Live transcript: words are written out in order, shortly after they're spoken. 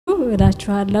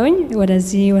እላችኋለሁኝ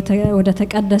ወደዚህ ወደ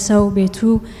ተቀደሰው ቤቱ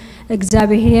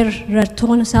እግዚአብሔር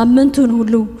ረድቶን ሳምንቱን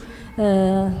ሁሉ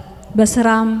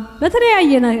በስራም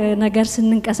በተለያየ ነገር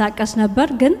ስንንቀሳቀስ ነበር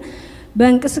ግን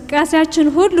በእንቅስቃሴያችን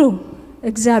ሁሉ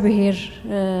እግዚአብሔር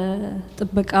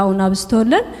ጥበቃውን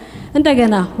አብስቶልን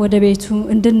እንደገና ወደ ቤቱ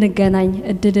እንድንገናኝ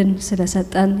እድልን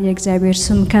ስለሰጠን የእግዚአብሔር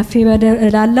ስም ከፍ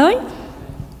ይበልልኝ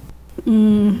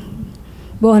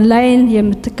በኦንላይን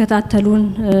የምትከታተሉን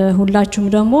ሁላችሁም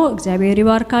ደግሞ እግዚአብሔር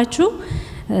ይባርካችሁ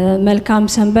መልካም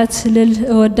ሰንበት ልል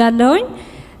እወዳለሁኝ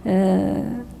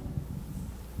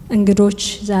እንግዶች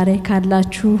ዛሬ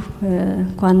ካላችሁ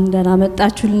እንኳን ደህና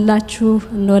መጣችሁላችሁ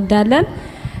እንወዳለን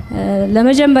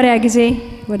ለመጀመሪያ ጊዜ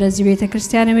ወደዚህ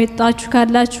ቤተክርስቲያን የመጣችሁ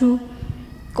ካላችሁ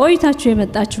ቆይታችሁ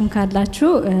የመጣችሁም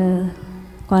ካላችሁ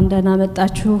እንኳን ደህና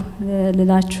መጣችሁ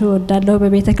ልላችሁ እወዳለሁ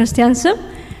በቤተክርስቲያን ስም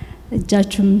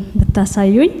እጃችሁም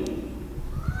ብታሳዩኝ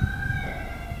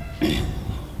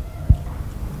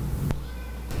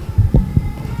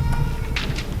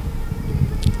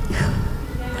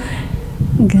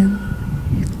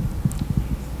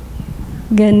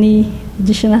ገኒ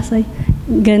ጅሽናሳይ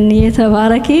ገኒ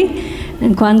የተባረኪ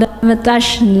እንኳን ደመጣሽ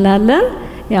እንላለን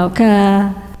ያው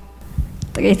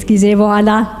ከጥቂት ጊዜ በኋላ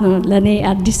ለኔ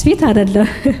አዲስ ፊት አይደለም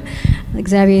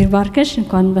እግዚአብሔር ባርከሽ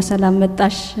እንኳን በሰላም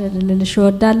መጣሽ ልልሽ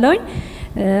ወዳለሁኝ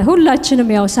ሁላችንም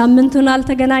ያው ሳምንቱን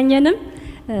አልተገናኘንም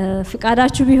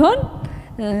ፍቃዳችሁ ቢሆን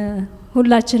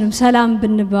ሁላችንም ሰላም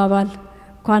ብንባባል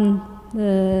እንኳን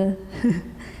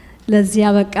ለዚህ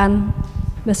ያበቃን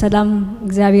በሰላም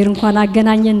እግዚአብሔር እንኳን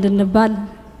አገናኘን እንድንባል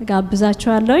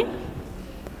ጋብዛችኋለሁኝ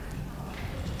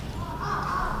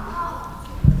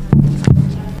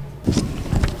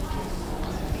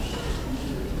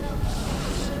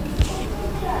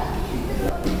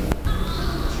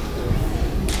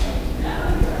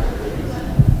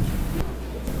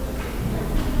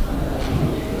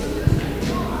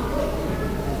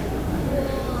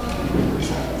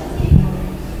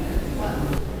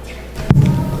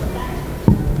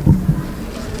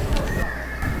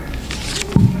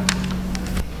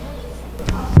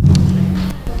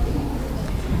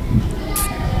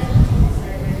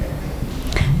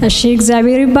እሺ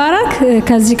እግዚአብሔር ይባረክ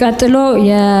ከዚህ ቀጥሎ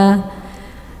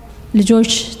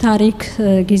የልጆች ታሪክ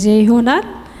ጊዜ ይሆናል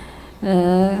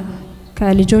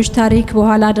ከልጆች ታሪክ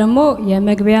በኋላ ደግሞ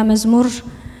የመግቢያ መዝሙር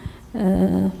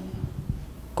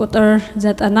ቁጥር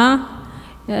 90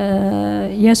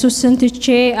 ኢየሱስን ትቼ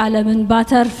ዓለምን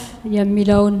ባተርፍ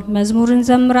የሚለውን መዝሙር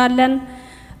እንዘምራለን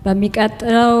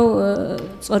በሚቀጥለው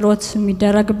ጸሎት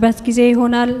የሚደረግበት ጊዜ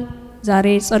ይሆናል ዛሬ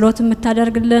ጸሎት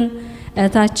የምታደርግልን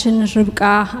እታችን ርብቃ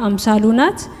አምሳሉ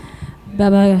ናት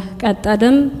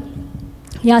በመቀጠልም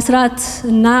ያስራት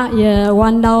እና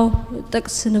የዋናው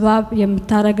ጥቅስ ንባብ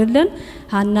የምታረግልን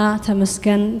ሃና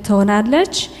ተመስገን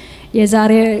ትሆናለች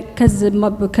የዛሬ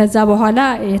ከዛ በኋላ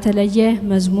የተለየ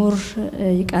መዝሙር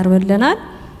ይቀርብልናል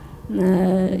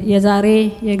የዛሬ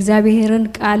የእግዚአብሔርን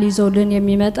ቃል ይዞልን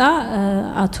የሚመጣ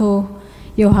አቶ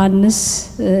ዮሐንስ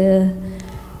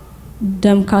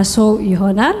ደምካሶ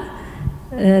ይሆናል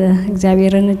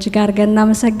እግዚአብሔርን እጅግ አድርገን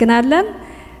እናመሰግናለን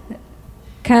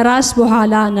ከራስ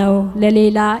በኋላ ነው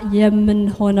ለሌላ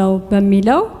የምንሆነው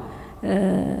በሚለው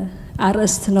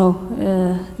አርዕስት ነው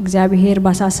እግዚአብሔር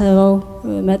ባሳሰበው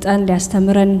መጠን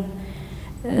ሊያስተምረን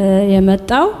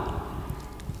የመጣው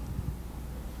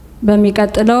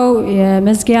በሚቀጥለው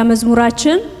የመዝጊያ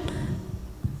መዝሙራችን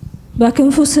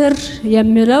በክንፉ ስር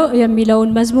የሚለውን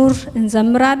መዝሙር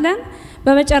እንዘምራለን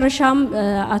በመጨረሻም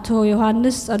አቶ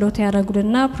ዮሐንስ ጸሎት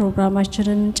ያደርጉልና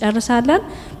ፕሮግራማችንን እንጨርሳለን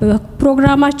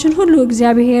በፕሮግራማችን ሁሉ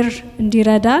እግዚአብሔር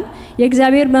እንዲረዳን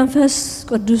የእግዚአብሔር መንፈስ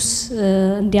ቅዱስ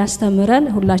እንዲያስተምረን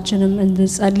ሁላችንም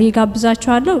እንጸልይ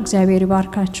ጋብዛችኋለሁ እግዚአብሔር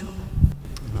ይባርካችሁ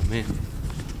አሜን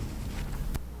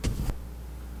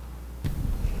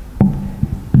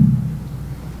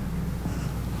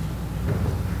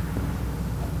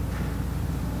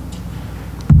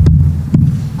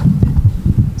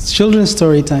Children's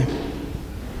story time.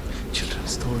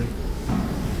 Children's story.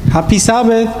 Happy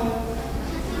Sabbath.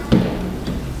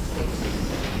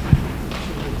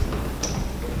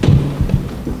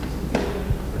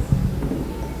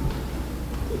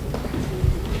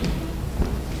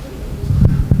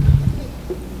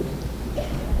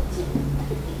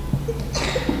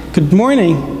 Good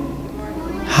morning.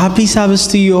 Happy Sabbath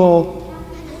to you all.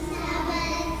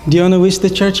 Do you want to wish the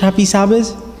church happy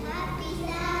Sabbath?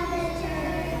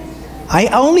 I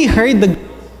only heard the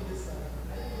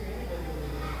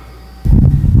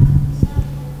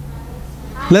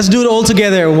Let's do it all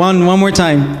together. One more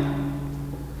time.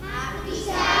 Happy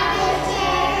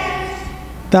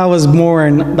Sabbath. That was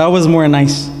more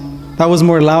nice. That was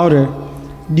more louder.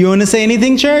 Do you want to say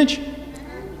anything, church?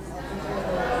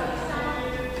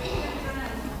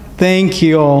 Thank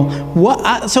you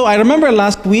all. So I remember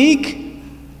last week,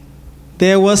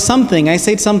 there was something. I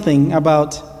said something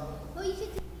about...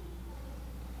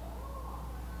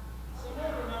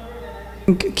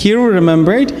 Kiru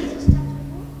remembered.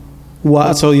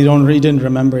 What? So you didn't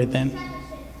remember it then.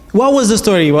 What was the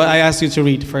story? Well, I asked you to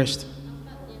read first.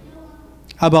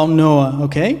 About Noah,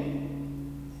 okay?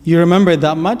 You remember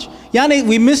that much? Yanni,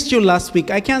 we missed you last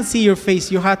week. I can't see your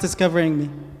face. Your hat is covering me.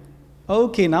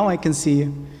 Okay, now I can see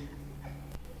you.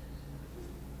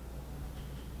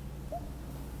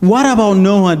 What about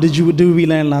Noah did we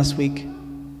learn last week?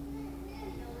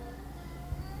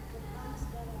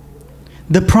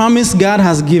 The promise God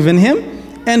has given him.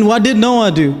 And what did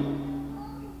Noah do?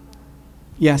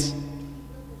 Yes.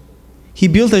 He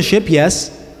built a ship,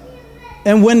 yes.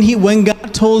 And when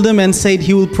God told him and said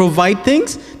he will provide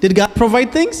things, did God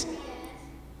provide things?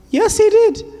 Yes, he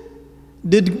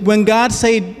did. When God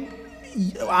said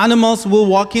animals will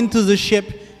walk into the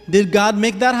ship, did God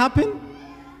make that happen?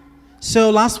 So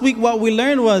last week what we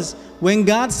learned was when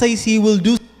God says he will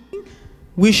do something,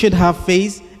 we should have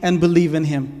faith and believe in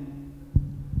him.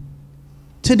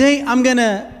 Today I'm going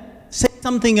to say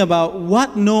something about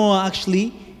what Noah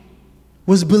actually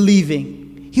was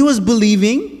believing. He was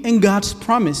believing in God's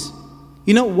promise.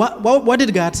 You know, what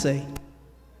did God say?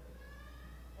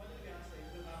 What did God say?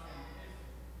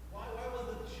 Why was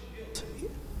the ship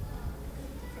built?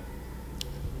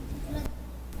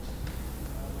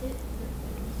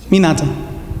 Minata.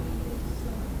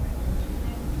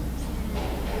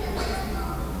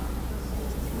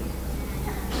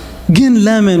 Gin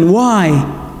lemon, why?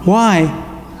 Why?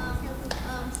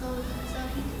 So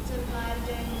he could survive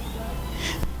during the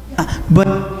flood. But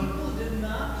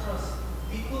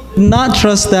people did not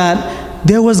trust that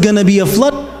there was going to be a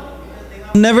flood. They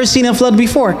have never seen a flood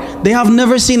before. They have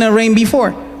never seen a rain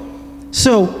before.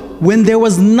 So when there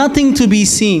was nothing to be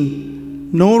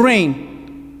seen, no rain,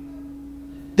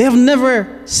 they have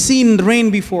never seen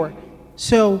rain before.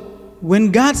 So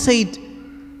when God said,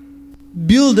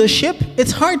 build a ship,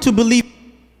 it's hard to believe.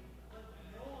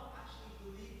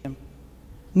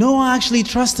 Noah actually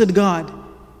trusted God.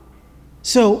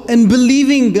 So, in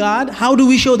believing God, how do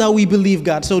we show that we believe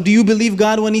God? So, do you believe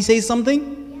God when he says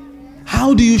something?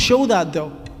 How do you show that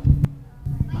though?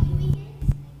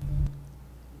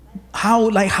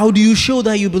 How do you show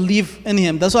that you believe in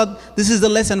him? That's what this is the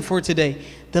lesson for today.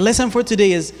 The lesson for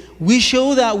today is we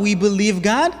show that we believe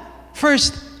God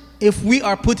first if we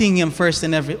are putting him first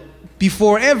in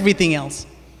before everything else.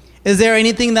 Is there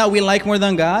anything that we like more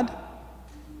than God?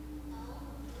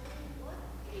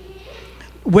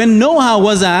 When Noah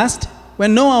was asked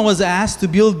to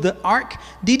build the ark,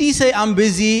 did he say, I'm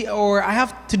busy, or I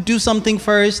have to do something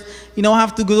first, I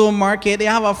have to go to a market, I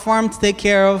have a farm to take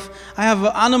care of, I have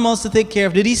animals to take care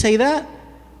of? Did he say that?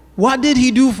 What did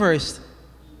he do first?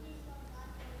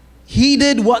 He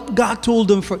did what God told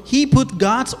him first. He put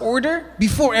God's order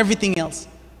before everything else,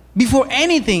 before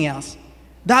anything else.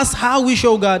 That's how we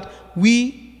show God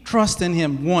we trust in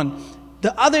him. One.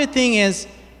 The other thing is,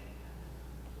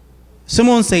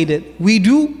 someone said it, we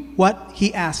do what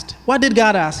he asked. What did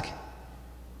God ask?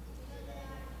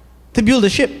 To build a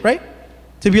ship, right?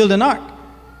 To build an ark.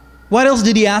 What else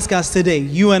did he ask us today,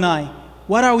 you and I?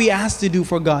 What are we asked to do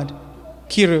for God?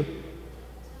 Kiru.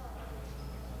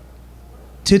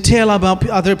 To tell about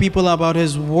other people about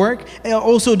his work.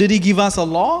 Also, did he give us a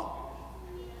law?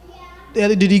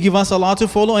 Did he give us a law to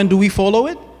follow, and do we follow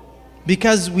it?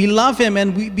 Because we love him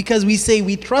and because we say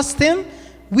we trust him,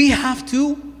 we have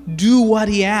to do what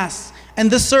he asks. And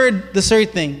the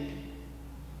third thing,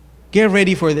 get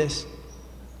ready for this.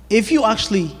 If you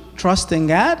actually trust in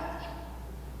God,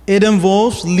 it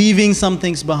involves leaving some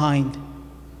things behind.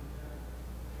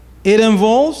 It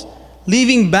involves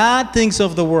leaving bad things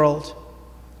of the world.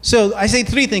 So I say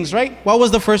three things, right? What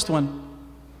was the first one?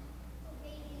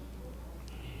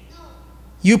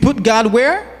 You put God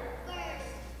where?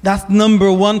 That's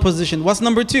number one position. What's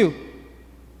number two?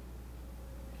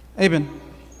 Eben.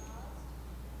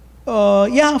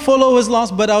 Yeah, follow his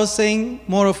laws, but I was saying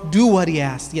more of do what he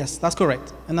asked. Yes, that's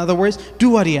correct. In other words, do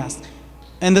what he asked.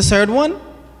 And the third one?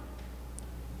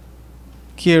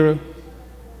 Kira.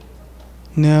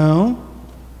 No.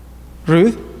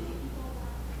 Ruth?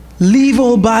 Leave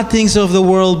all bad things of the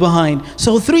world behind.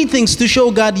 So three things to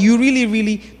show God you really,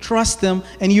 really trust him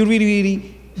and you really,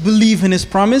 really believe in his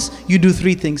promise. You do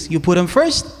three things. You put him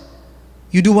first,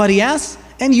 you do what he asks,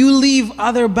 and you leave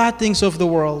other bad things of the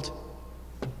world.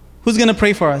 Who's going to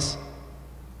pray for us?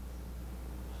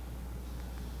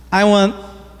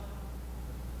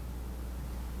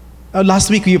 Last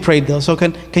week you prayed though, so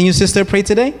can your sister pray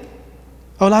today?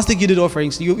 Oh, last week you did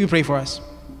offerings. You pray for us.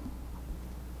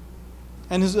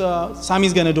 And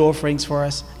Sammy's going to do offerings for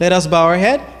us. Let us bow our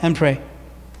head and pray.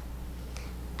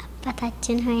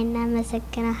 አባታችን ሆይ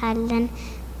እናመሰግንሃለን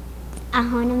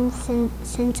አሁንም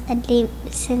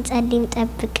ስንጸልይም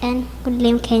ጠብቀን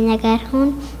ሁሌም ከኛ ጋር ሁን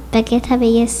በጌታ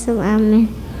በኢየሱስ አሜን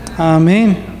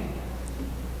አሜን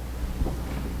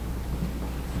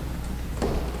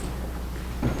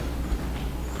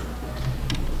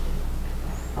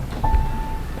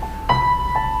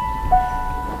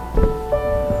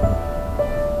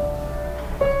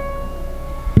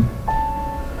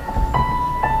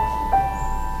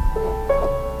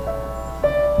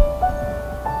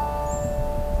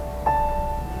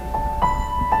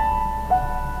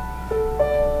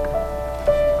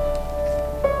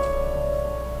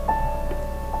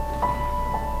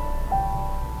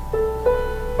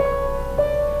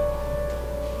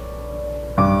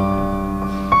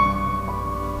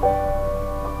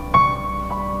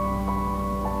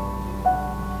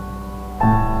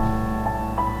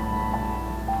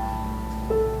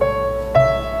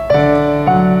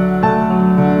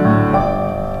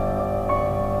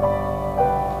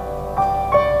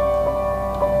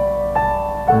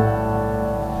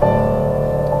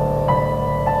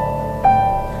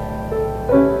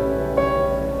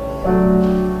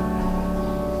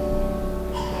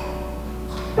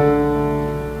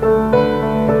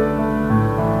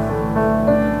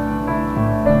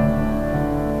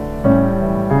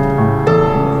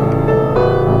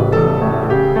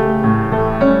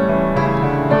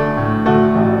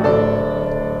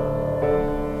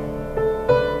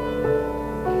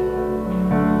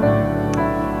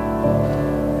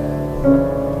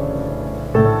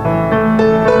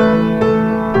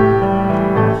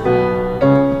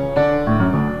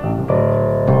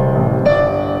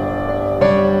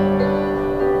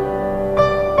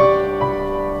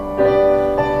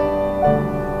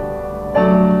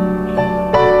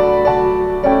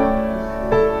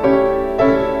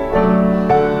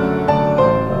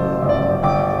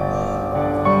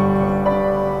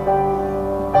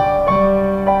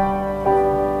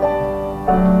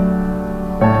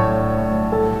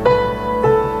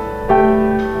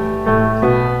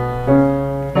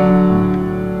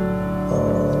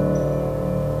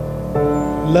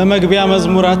ለመግቢያ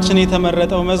መዝሙራችን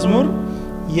የተመረጠው መዝሙር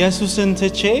ኢየሱስን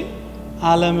ትቼ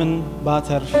ዓለምን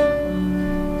ባተርፍ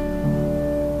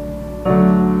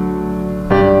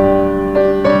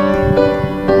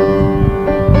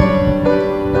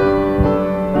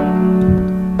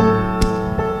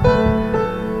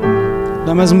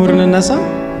ለመዝሙር እንነሳ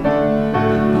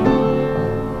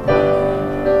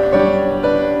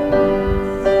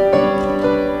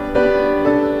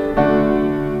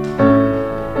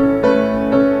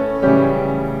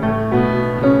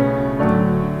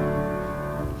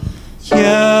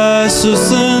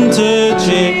ኢየሱስን ትቼ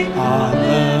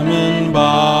ዓለምን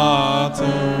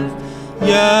ባተርፍ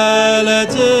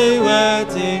የዕለት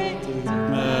ሕይወቴ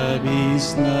ጥቅም ቢስ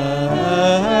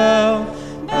ነው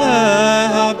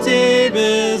በሀብቴ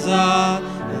ብዛት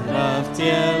እረፍት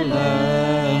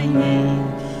የለኝም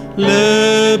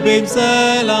ልቤም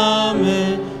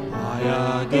ሰላምን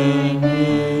አያገኝም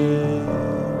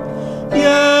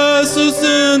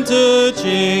ኢየሱስን ትቼ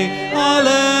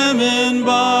ዓለምን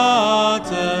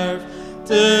ባተርፍ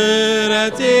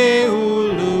ጥረቴ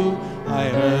ሁሉ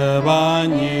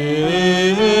አይረባኝም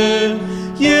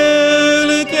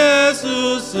ይልቅ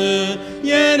ኢየሱስን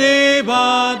የኔ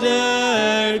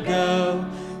ባደርገው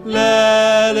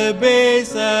ለልቤ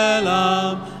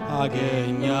ሰላም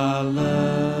አገኛለሁ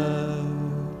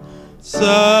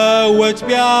ሰዎች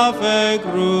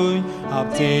ቢያፈቅሩኝ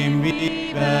ሀብቴም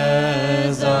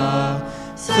ቢበዛ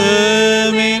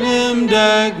ስሜንም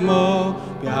ደግሞ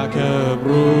ቢያከብሩልኝ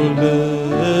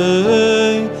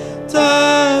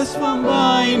ተስፋም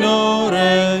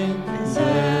ባይኖረኝ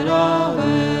ዘላለም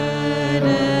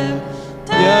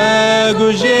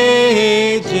የጉዤ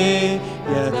ሄጄ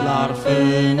የት ላርፍ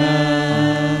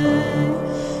ነው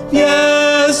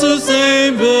ኢየሱስን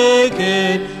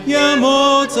ብክድ የሞተልኝን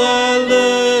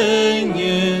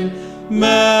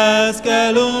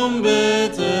መስቀሉን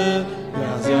ብጥል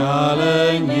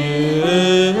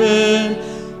ያዝያለኝን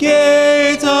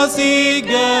ጌታ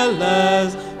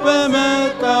ሲገለጽ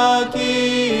በመቃቂው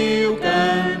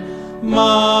ቀን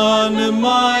ማንም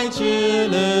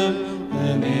አይችልም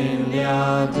እኔን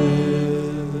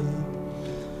ሊያድን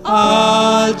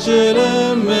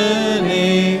አልችልም እኔ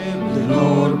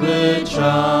ልኖር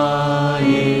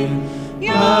ብቻዬን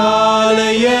ያለ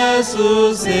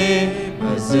ኢየሱሴ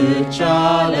በዚች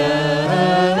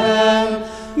ዓለም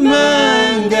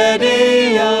መንገዴ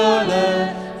ያለ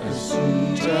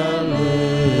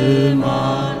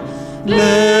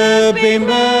ልቤም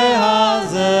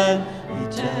በሐዘን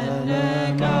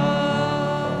ይጨነቃል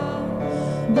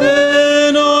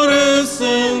ብኖርስ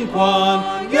እንኳን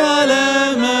ያለ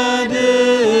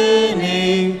መድኔ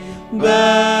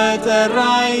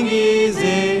በጠራኝ ጊዜ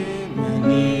ምን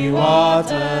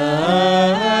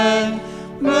ይዋጠኝ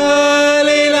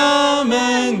በሌላ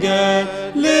መንገድ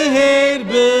ልሄድ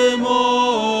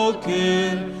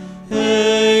ብሞክር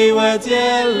ሕይወት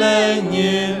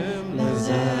የለኝም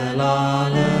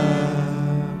ለዘላለም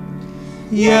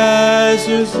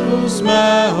ኢየሱስ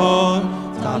መሆን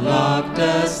ታላቅ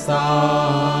ደስታ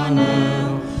ነው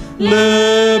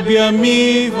ልብ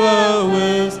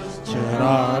የሚፈውስ ቸር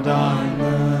አዳኝ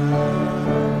ነው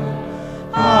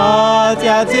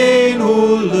ኃጢአቴን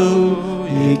ሁሉ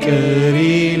ይቅር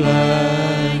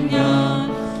ይለኛል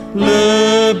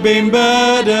ልቤን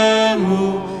በደሙ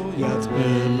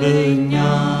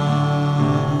ያጥብልኛል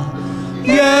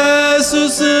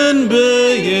ኢየሱስን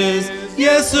ብይዝ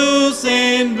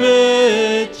ኢየሱስን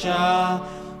ብቻ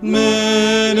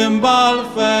ምንም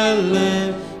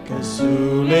ባልፈልግ ከሱ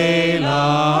ሌላ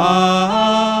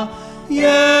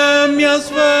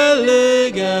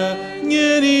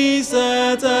የሚያስፈልገኝን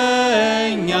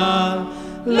ይሰጠኛል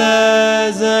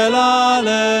ለዘላለምም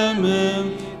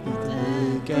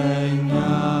ይጠብቀኛል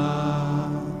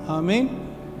አሜን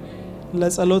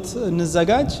ለጸሎት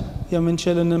እንዘጋጅ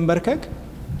የምንችል እንበርከክ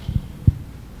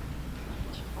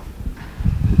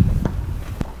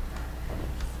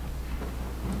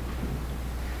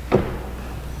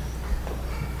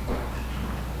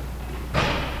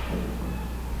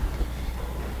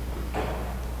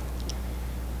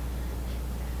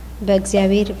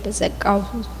በእግዚአብሔር በጸጋው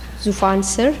ዙፋን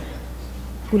ስር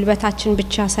ጉልበታችን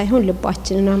ብቻ ሳይሆን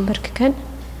ልባችንን አንበርክከን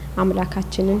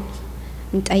አምላካችንን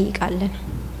እንጠይቃለን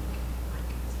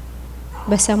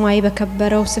በሰማይ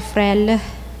በከበረው ስፍራ ያለህ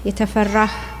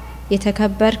የተፈራህ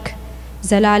የተከበርክ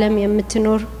ዘላለም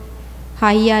የምትኖር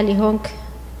ኃያል ይሆንክ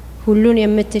ሁሉን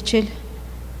የምትችል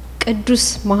ቅዱስ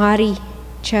መሐሪ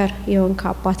ቸር ይሆንክ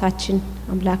አባታችን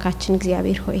አምላካችን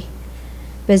እግዚአብሔር ሆይ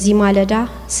በዚህ ማለዳ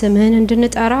ስምህን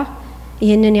እንድንጠራ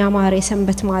ይህንን ያማረ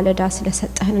የሰንበት ማለዳ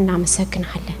ስለሰጠህን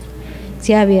እናመሰግናለን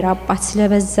እግዚአብሔር አባት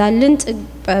ስለበዛልን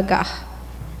ጥበቃህ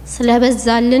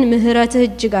ስለበዛልን ምህረትህ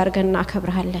እጅግ አድርገን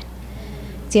እናከብርሃለን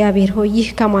እግዚአብሔር ሆይ ይህ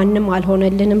ከማንም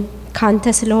አልሆነልንም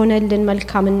ካንተ ስለሆነልን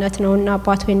መልካምነት ነውና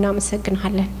አባት ሆይ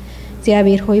እናመሰግናለን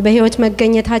እግዚአብሔር ሆይ በህይወት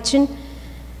መገኘታችን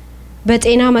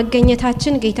በጤና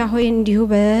መገኘታችን ጌታ ሆይ እንዲሁ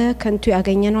በከንቱ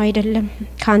ያገኘነው አይደለም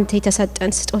ካንተ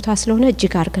የተሰጠን ስጦታ ስለሆነ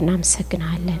እጅግ አድርገን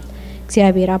እናመሰግናለን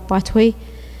እግዚአብሔር አባት ሆይ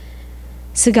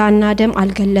ስጋና ደም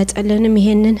አልገለጠልንም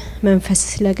ይሄንን መንፈስ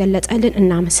ስለገለጠልን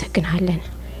እናመሰግናለን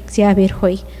እግዚአብሔር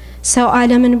ሆይ ሰው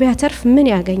ዓለምን ቢያተርፍ ምን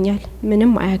ያገኛል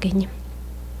ምንም አያገኝም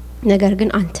ነገር ግን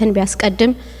አንተን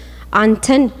ቢያስቀድም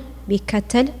አንተን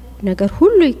ቢከተል ነገር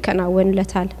ሁሉ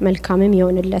ይከናወንለታል መልካምም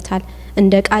ይሆንለታል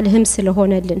እንደ ቃልህም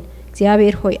ስለሆነልን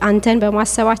እግዚአብሔር ሆይ አንተን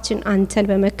በማሰባችን አንተን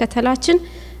በመከተላችን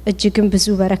እጅግም ብዙ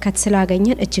በረከት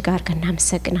ስላገኘን እጅግ አድርገን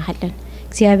እናመሰግናለን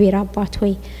እግዚአብሔር አባት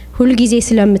ሆይ ሁሉ ጊዜ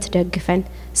ስለምትደግፈን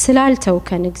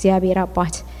ስላልተውከን እግዚአብሔር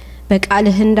አባት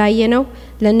በቃልህ እንዳየነው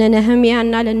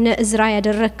ለነነህምያና ለነእዝራ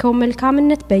ያደረከው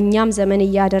መልካምነት በእኛም ዘመን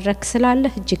ያደረክ ስላለ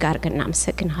እጅግ አድርገን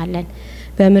እናመሰግናለን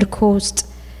በምርኮ ውስጥ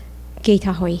ጌታ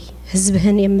ሆይ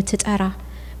ህዝብህን የምትጠራ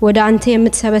ወደ አንተ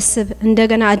የምትሰበስብ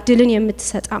እንደገና እድልን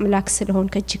የምትሰጥ አምላክ ስለሆን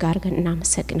እጅግ አድርገን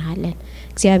እናመሰግናለን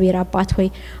እግዚአብሔር አባት ሆይ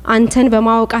አንተን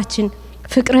በማወቃችን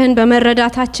ፍቅርህን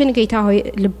በመረዳታችን ጌታ ሆይ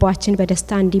ልባችን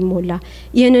በደስታ እንዲሞላ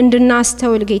ይህን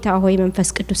እንድናስተውል ጌታ ሆይ መንፈስ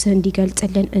ቅዱስህ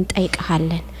እንዲገልጽልን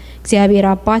እንጠይቅሃለን እግዚአብሔር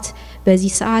አባት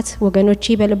በዚህ ሰዓት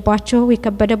ወገኖቼ በልባቸው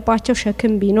የከበደባቸው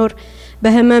ሸክም ቢኖር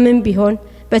በህመምም ቢሆን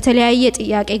በተለያየ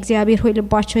ጥያቄ እግዚአብሔር ሆይ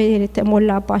ልባቸው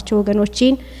የተሞላባቸው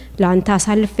ወገኖቼን ላንተ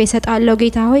አሳልፌ እሰጣለሁ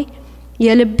ጌታ ሆይ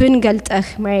የልብን ገልጠህ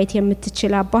ማየት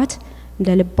የምትችል አባት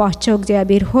ለልባቸው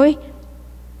እግዚአብሔር ሆይ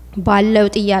ባለው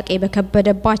ጥያቄ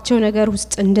በከበደባቸው ነገር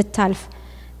ውስጥ እንድታልፍ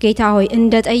ጌታ ሆይ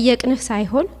እንደጠየቅንህ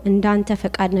ሳይሆን እንዳንተ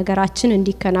ፈቃድ ነገራችን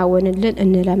እንዲከናወንልን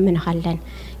እንለምንሃለን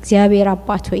እግዚአብሔር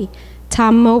አባት ሆይ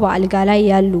ታመው በአልጋ ላይ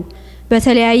ያሉ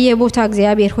በተለያየ ቦታ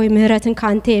እግዚአብሔር ሆይ ምህረትን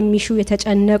ካንተ የሚሹ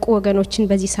የተጨነቁ ወገኖችን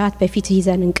በዚህ ሰዓት በፊት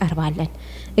ይዘን እንቀርባለን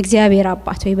እግዚአብሔር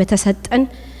አባት ሆይ በተሰጠን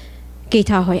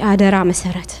ጌታ ሆይ አደራ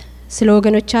መሰረት ስለ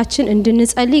ወገኖቻችን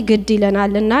እንድንጸልይ ግድ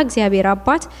ይለናልና እግዚአብሔር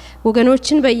አባት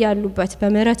ወገኖችን በያሉበት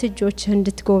በምህረት እጆች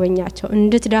እንድትጎበኛቸው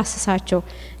እንድትዳስሳቸው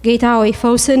ጌታ ሆይ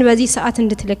ፈውስን በዚህ ሰዓት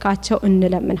እንድትልካቸው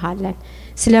እንለምንሃለን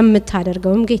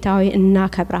ስለምታደርገውም ጌታ ሆይ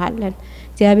እናከብርሃለን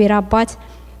እግዚአብሔር አባት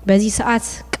በዚህ ሰዓት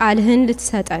ቃልህን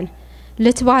ልትሰጠን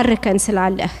ልትባርከን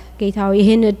ስላለህ ጌታ ሆይ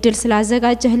ይሄን እድል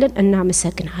ስላዘጋጀህልን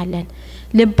እናመሰግናለን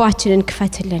ልባችንን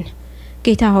ክፈትልን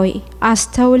ጌታ ሆይ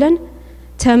አስተውለን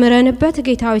ተምረንበት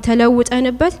ጌታዊ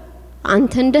ተለውጠንበት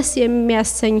አንተን ደስ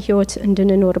የሚያሰኝ ህይወት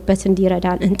እንድንኖርበት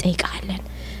እንዲረዳን እንጠይቃለን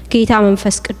ጌታ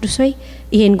መንፈስ ቅዱስ ሆይ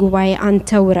ይሄን ጉባኤ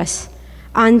አንተ ውረስ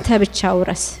አንተ ብቻ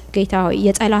ውረስ ጌታ ሆይ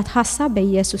የጠላት ሐሳብ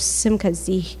በኢየሱስ ስም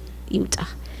ከዚህ ይውጣ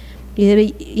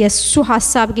የሱ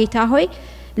ሐሳብ ጌታ ሆይ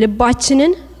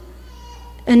ልባችንን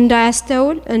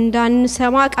እንዳያስተውል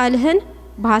እንዳንሰማ ቃልህን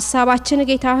በሐሳባችን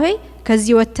ጌታ ሆይ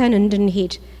ከዚህ ወተን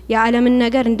እንድንሄድ የዓለምን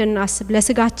ነገር እንድናስብ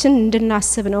ለስጋችን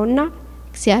እንድናስብ ነውና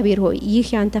እግዚአብሔር ሆይ ይህ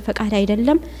ያንተ ፈቃድ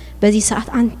አይደለም በዚህ ሰዓት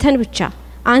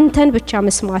አንተን ብቻ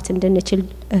መስማት እንድንችል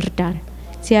እርዳን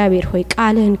እግዚአብሔር ሆይ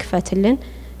ቃልህን ክፈትልን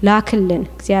ላክልን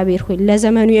እግዚአብሔር ሆይ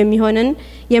ለዘመኑ የሚሆነን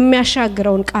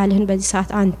የሚያሻግረውን ቃልህን በዚህ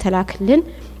ሰዓት አንተ ላክልን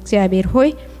እግዚአብሔር ሆይ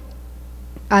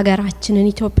አገራችንን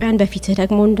ኢትዮጵያን በፊትህ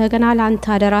ደግሞ እንደገና ላንተ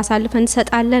አደራ አሳልፈን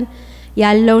እንሰጣለን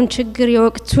ያለውን ችግር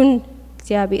የወቅቱን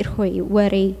እግዚአብሔር ሆይ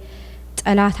ወሬ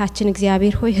ጠላታችን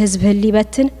እግዚአብሔር ሆይ ህዝብህን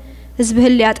ሊበትን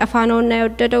ህዝብህን ሊያጠፋ ነውና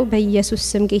የወደደው በኢየሱስ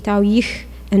ስም ጌታው ይህ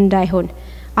እንዳይሆን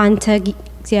አንተ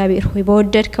እግዚአብሔር ሆይ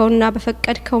በወደድከውና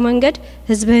በፈቀድከው መንገድ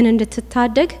ህዝብህን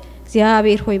እንድትታደግ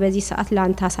እግዚአብሔር ሆይ በዚህ ሰዓት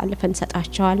ላንተ አሳልፈን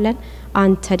እንሰጣቸዋለን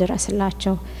አንተ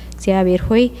ድረስላቸው እግዚአብሔር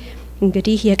ሆይ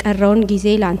እንግዲህ የቀረውን ጊዜ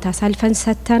ላንተ አሳልፈን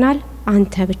ሰጥተናል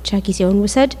አንተ ብቻ ጊዜውን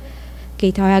ውሰድ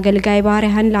ጌታው አገልጋይ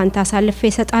ባሪያህን ላንተ አሳልፈ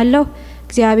ይሰጣለሁ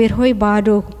እግዚአብሔር ሆይ ባዶ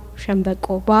ሸምበቆ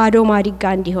ባዶ ማዲጋ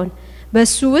እንዲሆን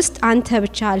በሱ ውስጥ አንተ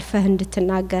ብቻ አልፈህ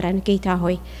እንድትናገረን ጌታ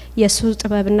ሆይ የሱ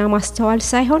ጥበብና ማስተዋል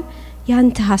ሳይሆን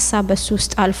ያንተ ሐሳብ በሱ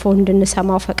ውስጥ አልፎ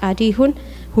እንድንሰማው ፈቃድ ይሁን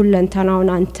ሁለንተናውን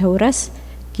አንተ ውረስ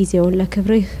ጊዜውን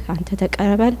ለክብርህ አንተ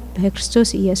ተቀበል በክርስቶስ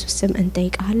ኢየሱስ ስም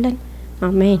እንጠይቃለን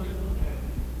አሜን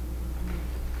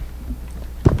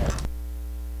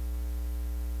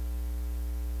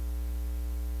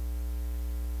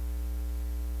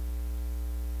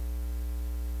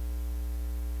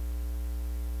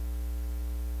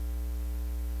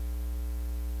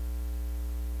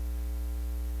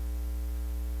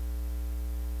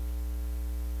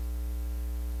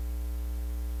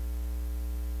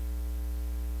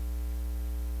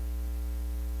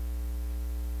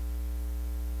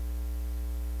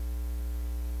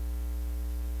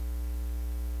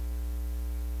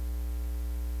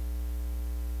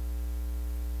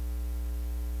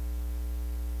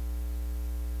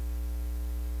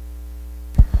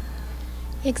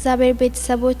የእግዚአብሔር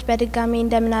ቤተሰቦች በድጋሚ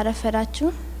እንደምን አረፈዳችሁ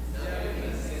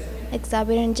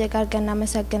እግዚአብሔርን እጅግ አድርገን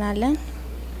እናመሰግናለን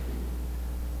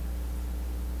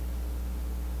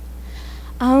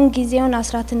አሁን ጊዜውን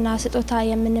አስራትና ስጦታ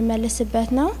የምንመልስበት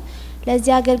ነው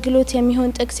ለዚህ አገልግሎት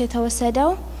የሚሆን ጥቅስ የተወሰደው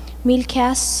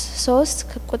ሚልኪያስ 3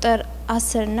 ቁጥር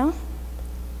 10 ነው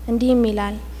እንዲህም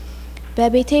ይላል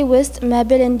በቤቴ ውስጥ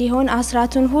መብል እንዲሆን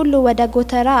አስራቱን ሁሉ ወደ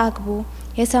ጎተራ አግቡ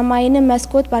የሰማይንም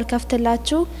መስኮት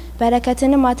ባልከፍትላችሁ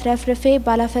በረከትንም አትረፍርፌ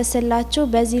ባላፈስላችሁ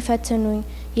በዚህ ፈትኑኝ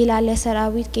ይላል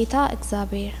የሰራዊት ጌታ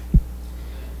እግዚአብሔር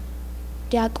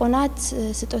ዲያቆናት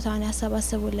ስጦታውን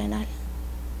ያሰባስቡልናል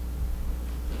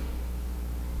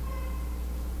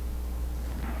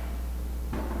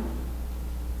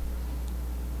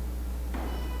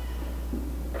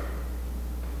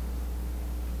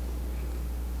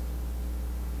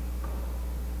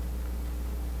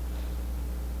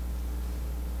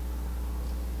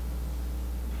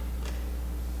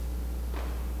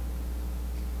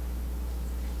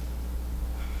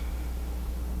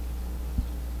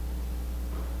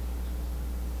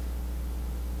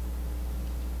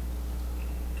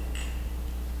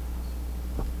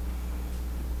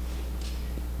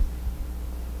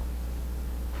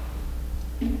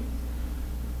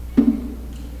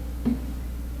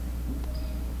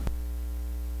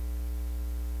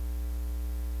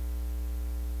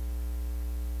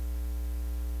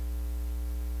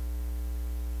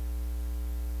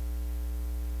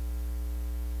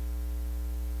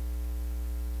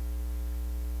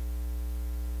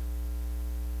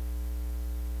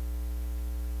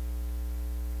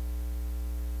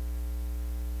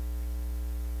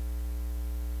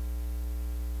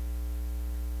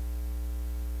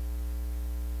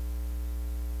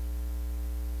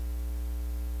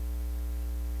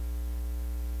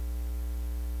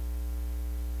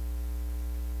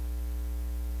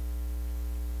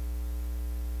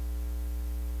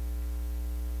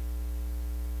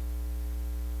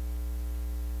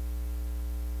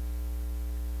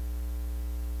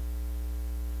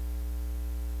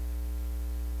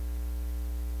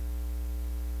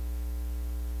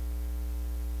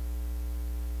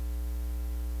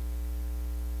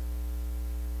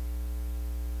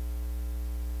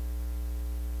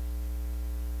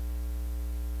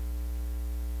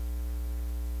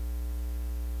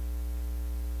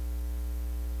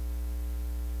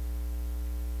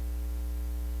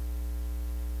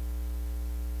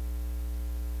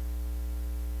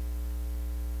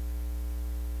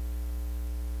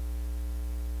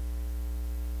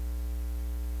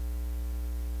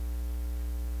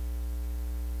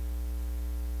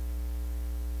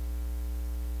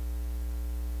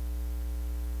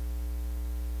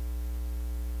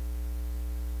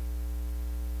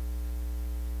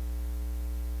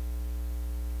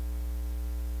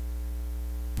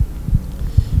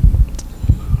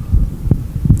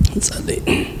እንጸልይ።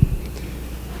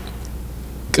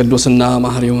 ቅዱስና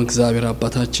መሐሪው እግዚአብሔር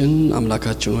አባታችን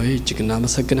አምላካችን ሆይ እጅግ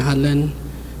እናመሰግንሃለን።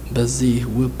 በዚህ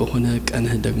ውብ በሆነ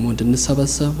ቀንህ ደግሞ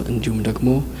እንድንሰበሰብ እንዲሁም ደግሞ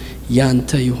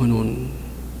ያንተ የሆነውን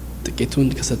ጥቂቱን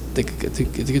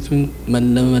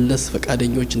መለመለስ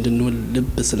ፈቃደኞች እንድንሆን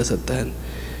ልብ ስለሰጠህን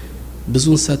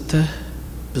ብዙን ሰጥተህ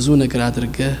ብዙ ነገር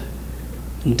አድርገህ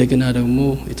እንደገና ደግሞ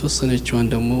የተወሰነችዋን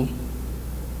ደግሞ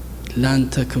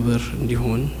ላንተ ክብር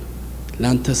እንዲሆን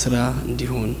ላንተ ስራ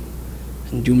እንዲሆን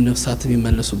እንዲሁም ነፍሳት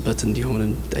የሚመለሱበት እንዲሆን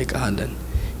እንጠይቃለን።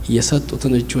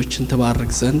 የሰጡትን እጆችን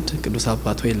ተባረክ ዘንድ ቅዱስ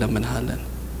አባት ሆይ ለምንሃለን።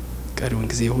 ቀሪውን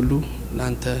ጊዜ ሁሉ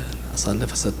ላንተ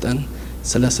አሳልፈ ሰጠን።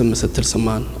 ስለ ስም ስትል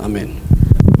ስማን። አሜን።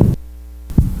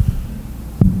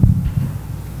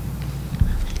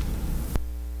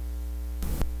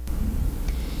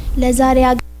 ለዛሬ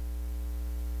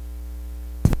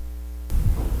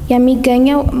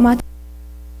የሚገኘው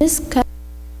ማቴዎስ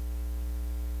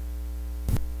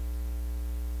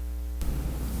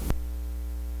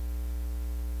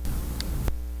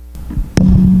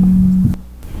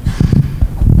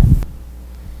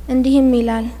እንዲህም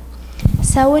ይላል፣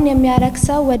 ሰውን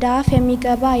የሚያረክሰው ወደ አፍ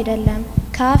የሚገባ አይደለም፣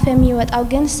 ከአፍ የሚወጣው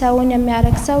ግን ሰውን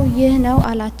የሚያረክሰው ይህ ነው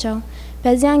አላቸው።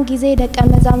 በዚያን ጊዜ ደቀ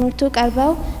መዛሙርቱ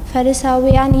ቀርበው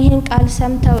ፈሪሳውያን ይህን ቃል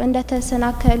ሰምተው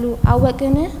እንደተሰናከሉ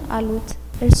አወቅን አሉት።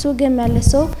 እርሱ ግን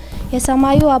መልሶ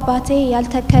የሰማዩ አባቴ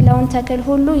ያልተከለውን ተክል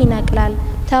ሁሉ ይነቅላል፣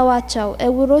 ተዋቸው፣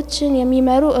 እውሮችን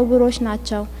የሚመሩ እውሮች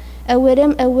ናቸው፣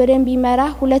 እውርም ቢመራ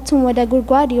ሁለቱም ወደ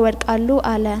ጉድጓድ ይወድቃሉ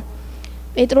አለ።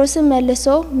 ጴጥሮስም መልሶ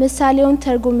ምሳሌውን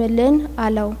ተርጉምልን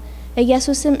አለው።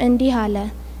 ኢየሱስም እንዲህ አለ፣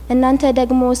 እናንተ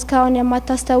ደግሞ እስካሁን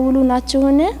የማታስተውሉ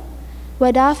ናችሁን?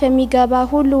 ወደ አፍ የሚገባ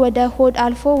ሁሉ ወደ ሆድ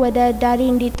አልፎ ወደ እዳሪ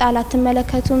እንዲጣል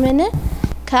አትመለከቱምን?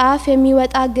 ከአፍ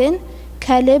የሚወጣ ግን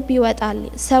ከልብ ይወጣል፣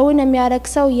 ሰውን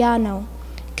የሚያረክሰው ያ ነው።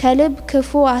 ከልብ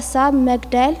ክፉ ሐሳብ፣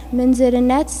 መግደል፣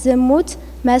 ምንዝርነት፣ ዝሙት፣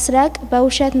 መስረቅ፣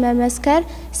 በውሸት መመስከር፣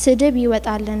 ስድብ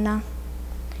ይወጣልና።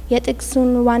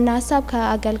 የጥቅሱን ዋና ሐሳብ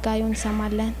ከአገልጋዩ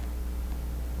እንሰማለን።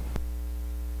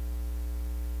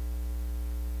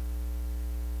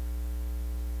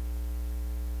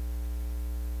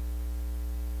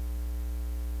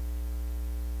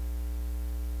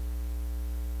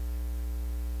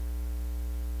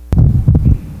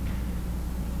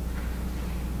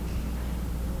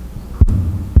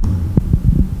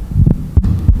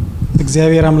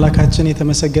 እግዚአብሔር አምላካችን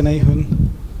የተመሰገነ ይሁን።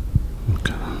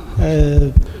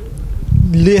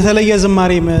 የተለየ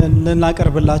ዝማሬ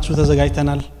ልናቀርብላችሁ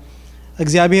ተዘጋጅተናል።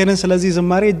 እግዚአብሔርን ስለዚህ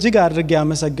ዝማሬ እጅግ አድርጌ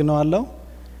አመሰግነዋለሁ።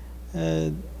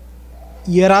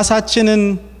 የራሳችንን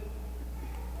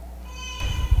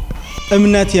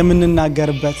እምነት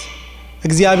የምንናገርበት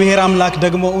እግዚአብሔር አምላክ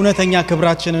ደግሞ እውነተኛ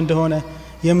ክብራችን እንደሆነ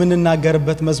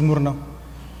የምንናገርበት መዝሙር ነው።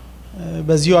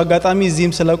 በዚሁ አጋጣሚ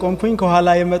እዚህም ስለቆምኩኝ ከኋላ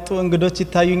የመጡ እንግዶች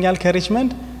ይታዩኛል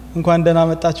ከሪችመንድ እንኳን ደህና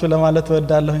መጣችሁ ለማለት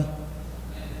እወዳለሁኝ።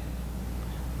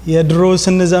 የድሮ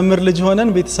ስንዘምር ልጅ ሆነን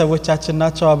ቤተሰቦቻችን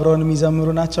ናቸው አብረውን የሚዘምሩ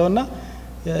ናቸውና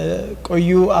ቆዩ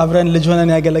አብረን ልጅ ሆነን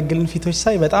ያገለግልን ፊቶች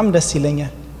ሳይ በጣም ደስ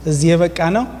ይለኛል። እዚህ የበቃ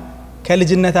ነው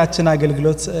ከልጅነታችን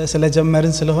አገልግሎት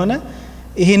ስለጀመርን ስለሆነ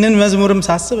ይሄንን መዝሙርም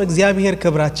ሳስብ እግዚአብሔር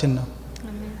ክብራችን ነው።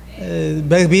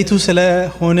 በቤቱ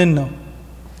ስለሆነን ነው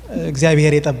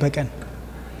እግዚአብሔር የጠበቀን።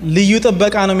 ልዩ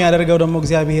ጥበቃ ነው የሚያደርገው ደግሞ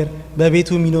እግዚአብሔር በቤቱ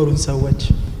የሚኖሩን ሰዎች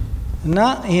እና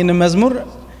ይሄንን መዝሙር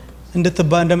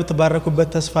እንደምትባረኩበት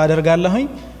ተስፋ አደርጋለሁኝ።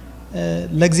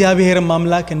 ለእግዚአብሔር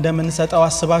አምላክ እንደምንሰጠው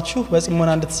አስባችሁ በጽሞና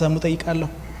እንድትሰሙ ጠይቃለሁ።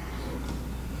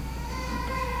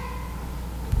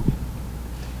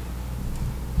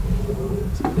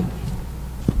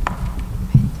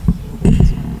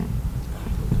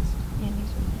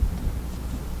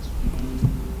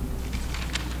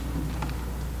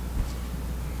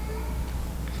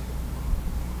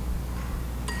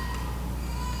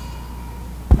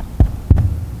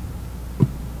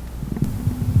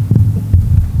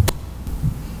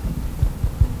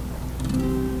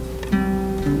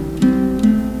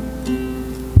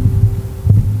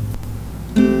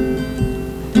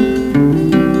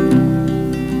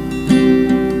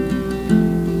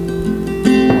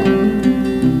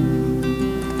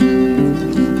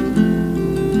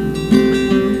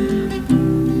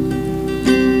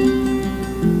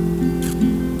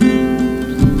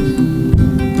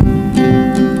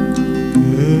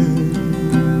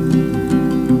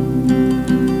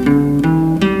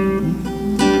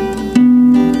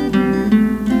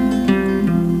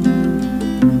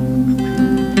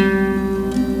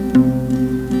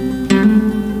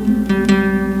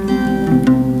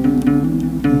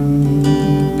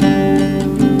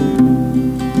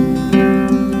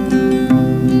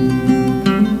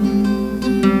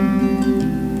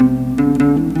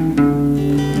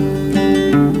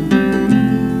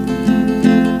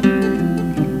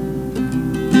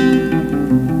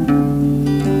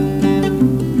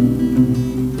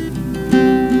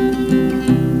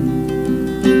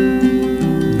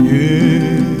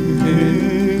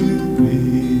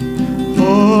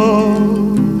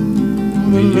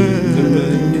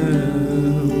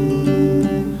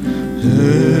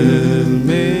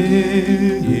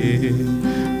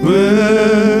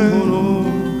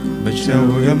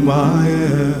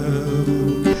 የማየው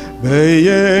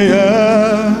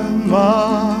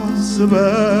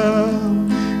በየማስበው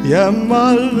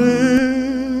የማልመው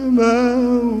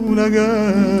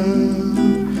ነገር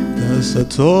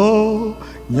ተሰጥቶኛል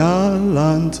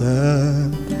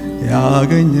አንተን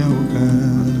ያገኘው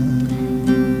ቀን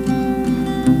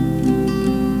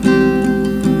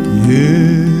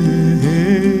ይሄ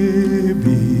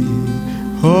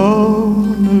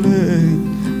ቢሆንልኝ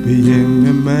ብዬ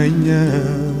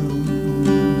የምመኘው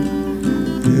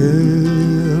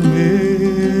ሕልሜ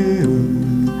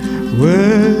እውን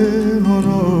ሆኖ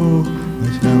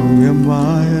መች ነው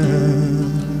የማየው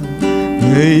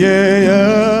ብዬ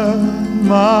የማስበው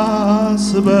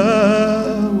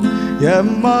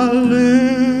የማልመው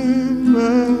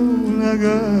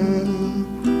ነገር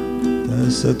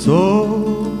ተሰጥቶኛል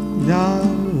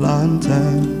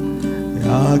አንተን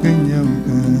ያገኘው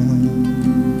ቀን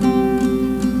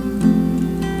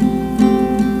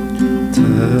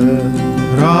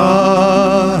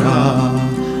ተራራ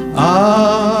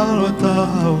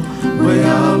አልወጣው ወይ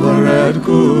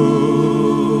አልወረድኩኝ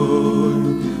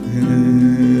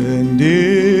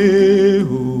እንዲሁ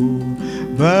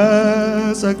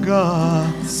በጸጋ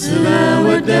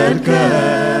ስለወደድከኝ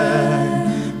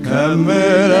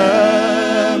ከምለምነውና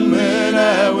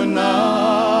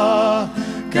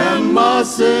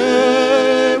ከማስበው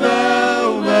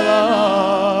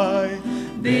በላይ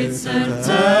ቤት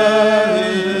ሰርተህልኛል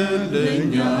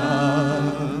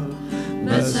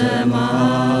በሰማይ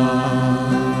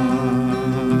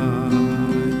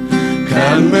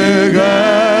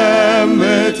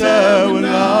ከምገምተውና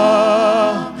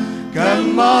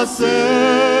ከማስበው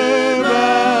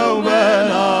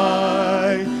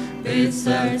በላይ ቤት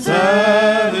ሰርተህልኛል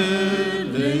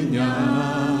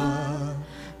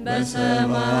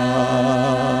በሰማይ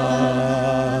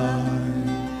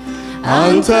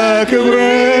አንተ ክብሬ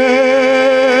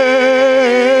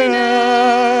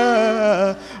ነህ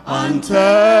አንተ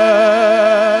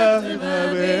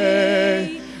ጥበቤ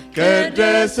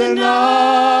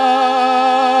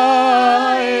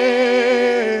ቅድስናዬ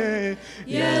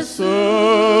ኢየሱስ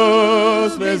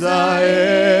ቤዛዬ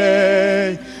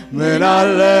ምን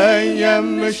አለኝ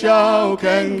የምሻው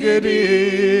ከእንግዲህ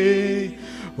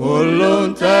ሁሉን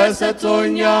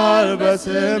ተሰጥቶኛል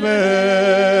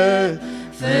በስምህ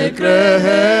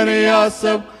ፍቅርህን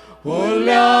ያሰብኩ ሁሌ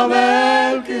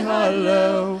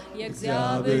አመልክሃለሁ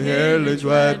የእግዚአብሔር ልጅ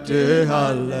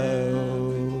ወድሃለሁ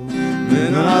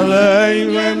ምን አለኝ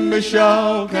የምሻው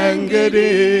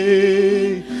ከእንግዲህ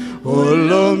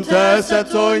ሁሉም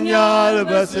ተሰጥቶኛል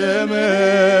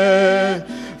በስምህ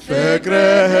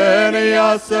ፍቅርህን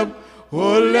ያሰብኩ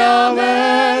ሁሌ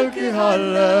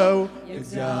አመልክሃለሁ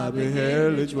የእግዚአብሔር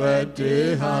ልጅ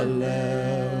ወድሃለሁ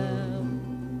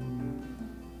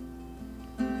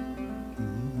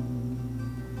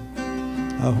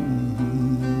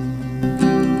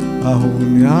አሁን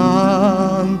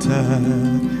ያንተ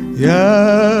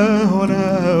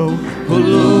የሆነው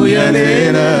ሁሉ የኔ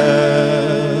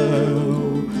ነው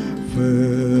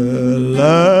ፍለጋ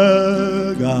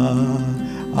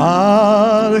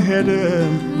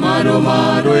አልሄድም ማዶ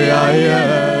ማዶ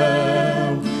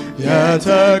ያየው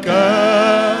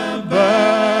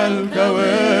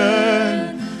የተቀበልከውን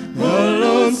ሁሉን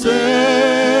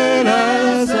ስለሰጠኝ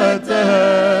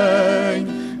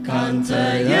ካንተ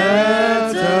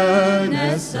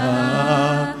የተነሳ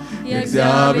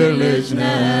የእግዚአብሔር ልጅ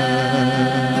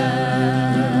ነኝ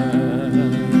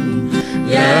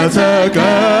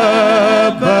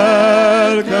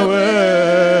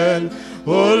የተቀበልከውን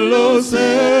ሁሉ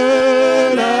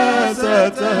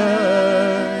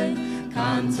ስለሰጠኝ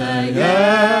ካንተ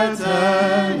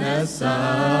የተነሳ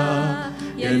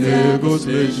የንጉሥ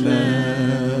ልጅ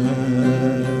ነኝ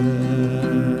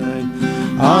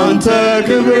አንተ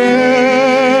ክብሬ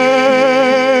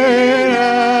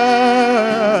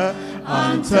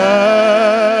አንተ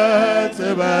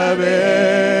ጥበቤ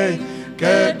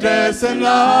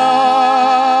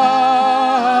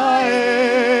ቅድስናዬ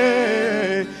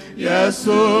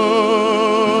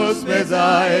ኢየሱስ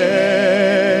ቤዛዬ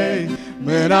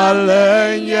ምን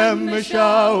አለኝ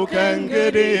የምሻው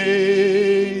ከእንግዲህ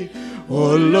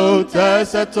ሁሉ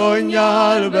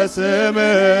ተሰጥቶኛል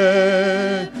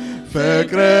በስምህ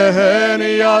ፍቅርህን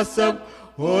ያሰብኩ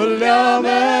ሁሌ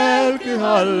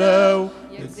አመልክሃለሁ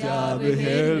የእግዚአብሔር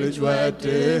ልጅ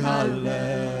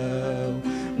ወድሃለሁ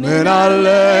ምን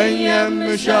አለኝ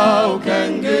የምሻው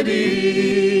ከእንግዲህ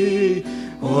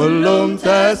ሁሉም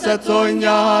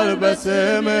ተሰጥቶኛል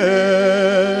በስምህ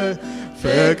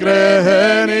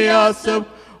ፍቅርህን ያሰብኩ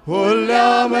ሁሌ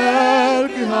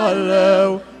አመልክሃለሁ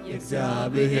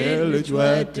የእግዚአብሔር ልጅ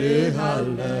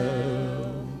ወድሃለሁ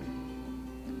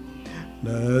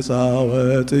ነፃ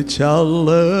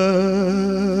ወጥቻለሁ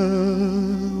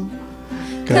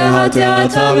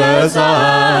ከኃጢአት አመፃ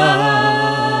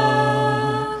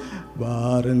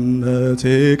ባርነቴ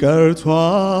ቀርቷል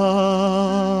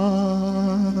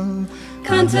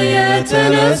ካንተ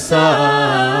የተነሳ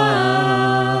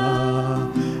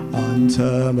አንተ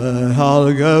መሃል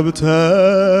ገብተህ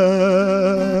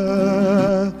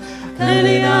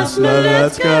እኔን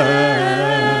አስመለጥከኝ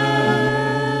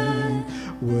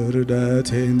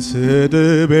ውርደቴን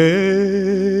ስድቤን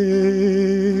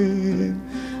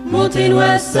ሞቴን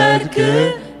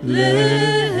ወሰድክልኝ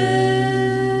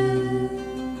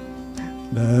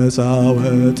ነፃ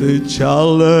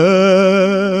ወጥቻለሁ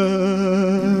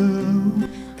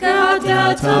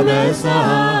ከኃጢአት አመፃ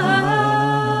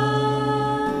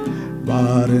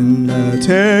ባርነቴ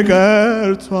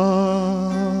ቀርቷል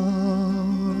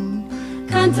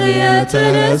ካንተ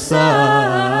የተነሳ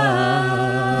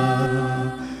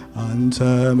አንተ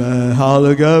መሃል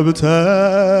ገብተህ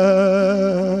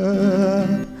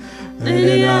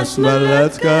እኔን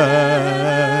አስመለጥከኝ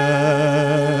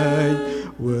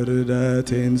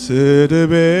ውርደቴን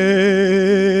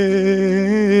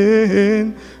ስድቤን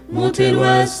ሞቴን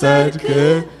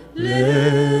ወሰድክልኝ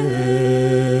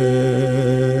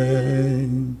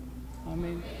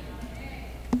አሜን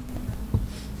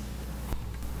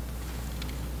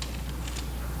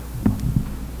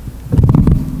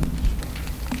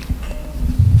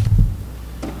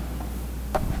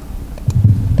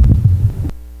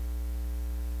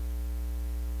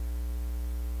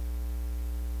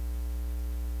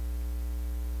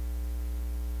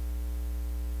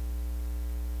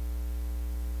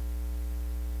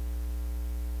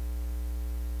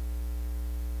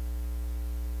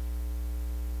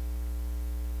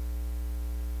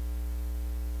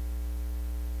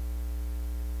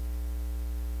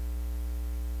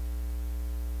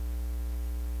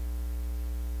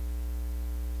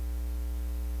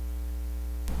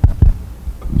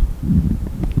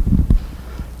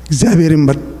እግዚአብሔርን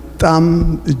በጣም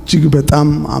እጅግ በጣም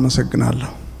አመሰግናለሁ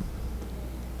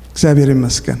እግዚአብሔር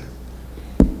ይመስገን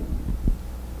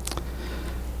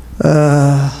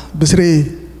በስሬ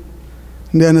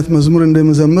እንዲህ አይነት መዝሙር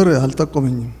እንደምዘምር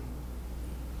አልጠቆመኝም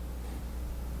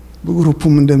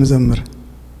በግሩፑም እንደምዘምር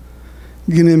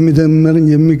ግን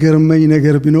የሚገርመኝ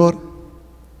ነገር ቢኖር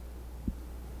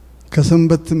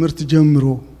ከሰንበት ትምህርት ጀምሮ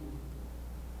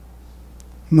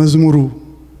መዝሙሩ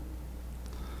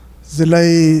ዝላይ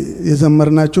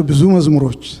የዘመርናቸው ብዙ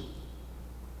መዝሙሮች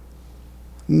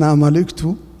እና መልእክቱ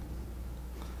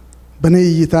በኔ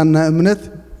እይታና እምነት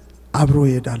አብሮ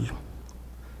ይሄዳሉ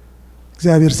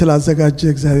እግዚአብሔር ስላዘጋጀ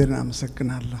እግዚአብሔርን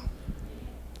አመሰግናለሁ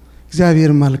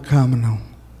እግዚአብሔር መልካም ነው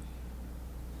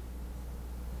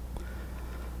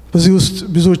በዚህ ውስጥ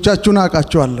ብዙዎቻችሁን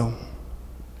አውቃችኋለሁ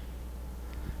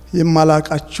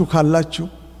የማላውቃችሁ ካላችሁ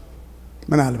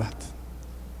ምናልባት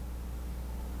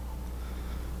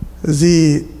እዚህ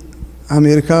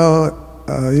አሜሪካ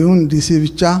ይሁን ዲሲ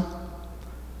ብቻ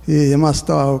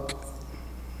የማስተዋወቅ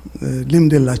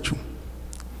ልምድ የላችሁ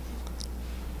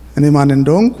እኔ ማን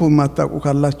እንደሆንኩ ማታውቁ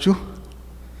ካላችሁ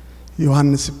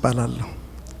ዮሐንስ ይባላለሁ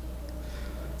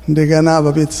እንደገና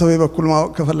በቤተሰቤ በኩል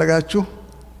ማወቅ ከፈለጋችሁ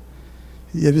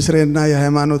የብስሬና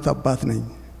የሃይማኖት አባት ነኝ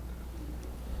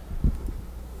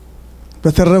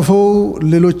በተረፈው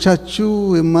ሌሎቻችሁ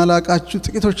የማላውቃችሁ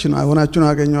ጥቂቶች ሆናችሁ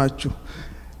አገኘኋችሁ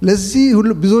ለዚህ ሁሉ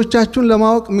ብዙዎቻችሁን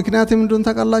ለማወቅ ምክንያት ምንድነው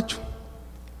ታውቃላችሁ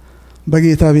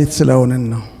በጌታ ቤት ስለሆነን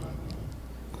ነው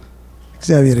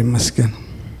እግዚአብሔር ይመስገን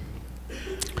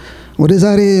ወደ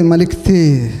ዛሬ መልእክቴ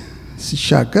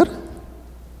ሲሻገር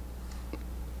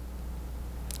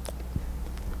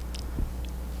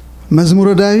መዝሙረ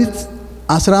ዳዊት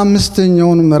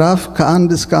 15ኛውን ምዕራፍ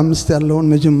ከ1 እስከ 5 ያለውን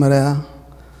መጀመሪያ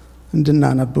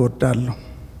እንድናነብ እወዳለሁ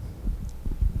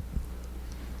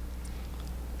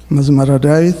መዝሙረ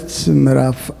ዳዊት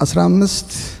ምዕራፍ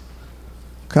 15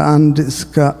 ከ1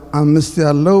 እስከ 5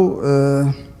 ያለው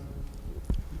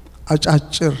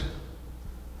አጫጭር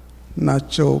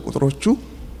ናቸው ቁጥሮቹ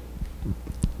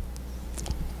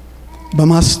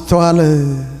በማስተዋል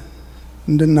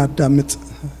እንድናዳምጥ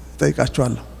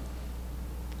ጠይቃችኋለሁ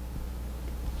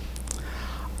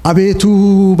አቤቱ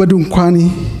በድንኳኔ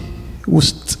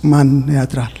ውስጥ ማን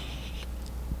ያድራል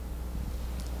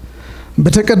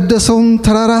በተቀደሰው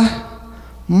ተራራ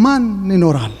ማን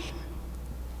ይኖራል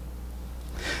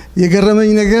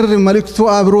የገረመኝ ነገር መልእክቱ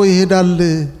አብሮ ይሄዳል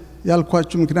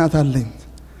ያልኳችሁ ምክንያት አለኝ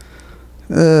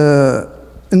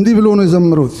እንዲህ ብሎ ነው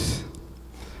የዘመሩት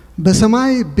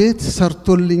በሰማይ ቤት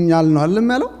ሰርቶልኛል ነው አለም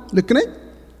ያለው ልክ ነኝ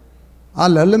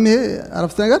አለም ይሄ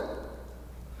አረፍተ ነገር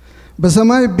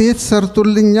በሰማይ ቤት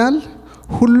ሰርቶልኛል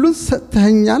ሁሉን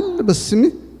ሰጥተኛል በስሜ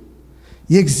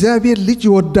የእግዚአብሔር ልጅ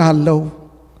ይወድሃለሁ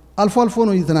አልፎ አልፎ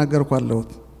ነው እየተናገርኩ ያለሁት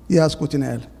ያስኩት ነው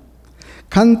ያለ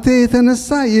ካንተ የተነሳ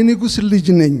የንጉስ ልጅ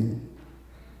ነኝ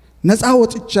ነፃ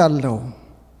ወጥቻለሁ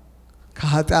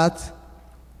ከኃጢአት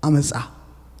አመጻ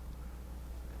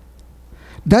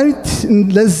ዳዊት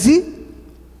ለዚህ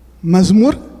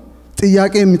መዝሙር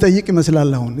ጥያቄ የሚጠይቅ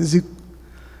ይመስላል አሁን እዚህ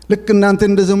ልክ እናንተ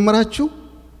እንደዘመራችሁ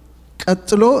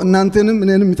ቀጥሎ እናንተንም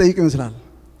እኔንም የሚጠይቅ ይመስላል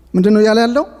ምንድነው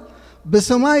ያለው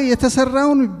በሰማይ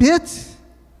የተሰራውን ቤት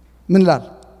ምን ይላል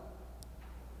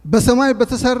በሰማይ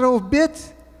በተሰራው ቤት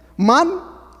ማን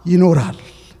ይኖራል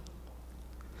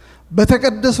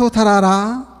በተቀደሰው ተራራ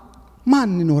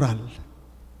ማን ይኖራል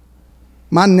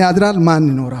ማን ያድራል ማን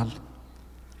ይኖራል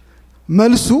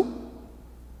መልሱ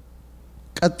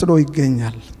ቀጥሎ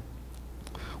ይገኛል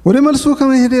ወደ መልሱ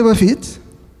ከመሄዴ በፊት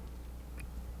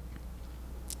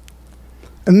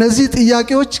እነዚህ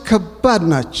ጥያቄዎች ከባድ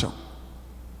ናቸው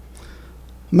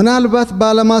ምናልባት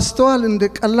ባለማስተዋል እንደ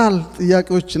ቀላል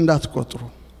ጥያቄዎች እንዳትቆጥሩ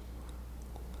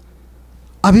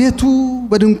አቤቱ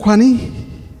በድንኳኔ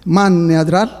ማን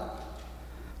ያድራል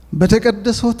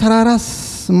በተቀደሰው ተራራስ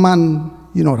ማን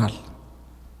ይኖራል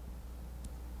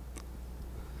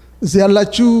እዚህ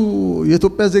ያላችሁ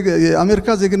የኢትዮጵያ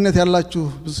የአሜሪካ ዜግነት ያላችሁ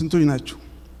ስንቶች ናችሁ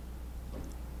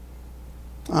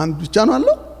አንድ ብቻ ነው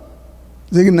አለው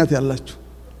ዜግነት ያላችሁ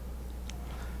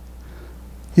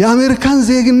የአሜሪካን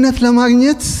ዜግነት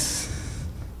ለማግኘት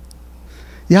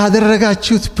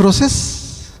ያደረጋችሁት ፕሮሰስ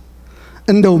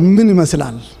እንደው ምን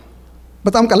ይመስላል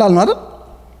በጣም ቀላል ነው አይደል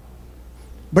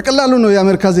በቀላሉ ነው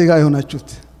የአሜሪካ ዜጋ የሆናችሁት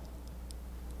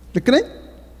ልክ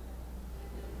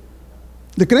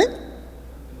ነኝ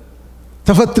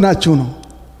ተፈትናችሁ ነው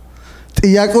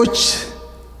ጥያቄዎች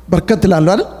በርከት ይላሉ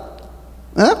አይደል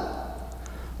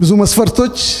ብዙ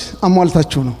መስፈርቶች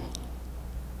አሟልታችሁ ነው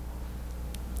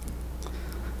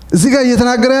እዚህ ጋር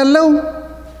እየተናገረ ያለው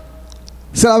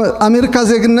አሜሪካ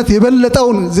ዜግነት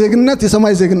የበለጠውን ዜግነት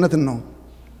የሰማይ ዜግነት ነው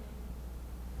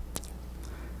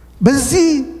በዚህ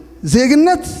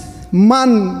ዜግነት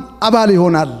ማን አባል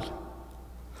ይሆናል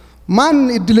ማን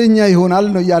እድለኛ ይሆናል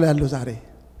ነው ያለው ዛሬ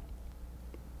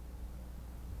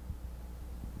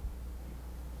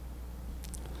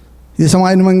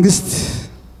የሰማይን መንግስት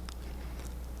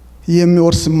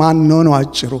የሚወርስ ማን ነው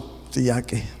አጭሩ ጥያቄ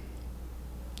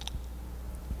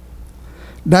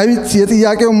ዳዊት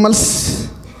የጥያቄው መልስ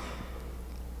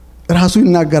ራሱ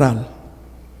ይናገራል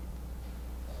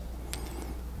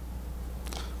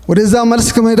ወደዛ መልስ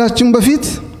ከመሄዳችን በፊት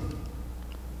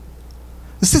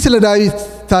እስቲ ስለ ዳዊት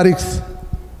ታሪክ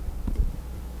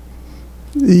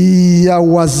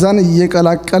ያዋዛን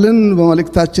እየቀላቀልን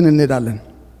በመልእክታችን እንሄዳለን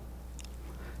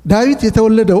ዳዊት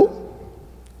የተወለደው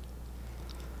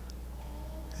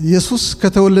ኢየሱስ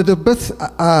ከተወለደበት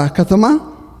ከተማ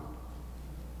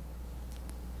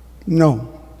ነው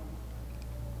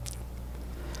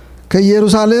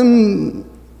ከኢየሩሳሌም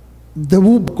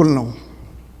ደቡብ በኩል ነው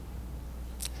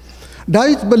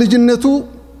ዳዊት በልጅነቱ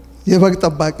የበግ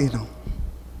ጠባቂ ነው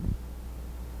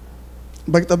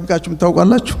በግ ጠብቃችሁ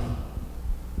ታውቃላችሁ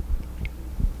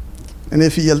እኔ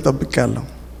ፍየል ጠብቄያለሁ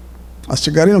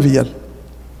አስቸጋሪ ነው ፍየል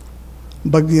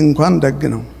በግ እንኳን ደግ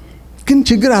ነው ግን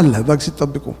ችግር አለ በግ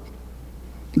ሲጠብቁ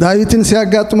ዳዊትን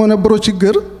ሲያጋጥመው ነበር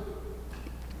ችግር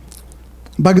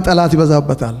በግ ጠላት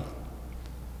ይበዛበታል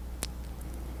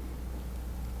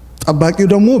ጠባቂው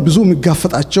ደግሞ ብዙ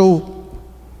የሚጋፈጣቸው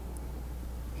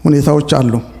ሁኔታዎች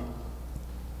አሉ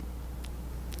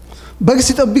በግ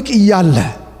ሲጠብቅ እያለ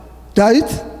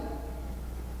ዳዊት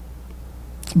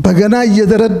በገና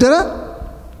እየደረደረ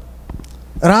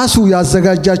ራሱ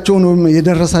ያዘጋጃቸው ነው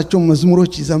የደረሳቸው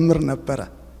መዝሙሮች ይዘምር ነበር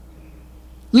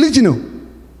ልጅ ነው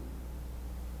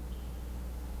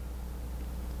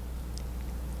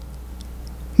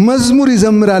መዝሙር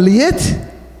ይዘምራል የት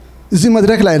እዚህ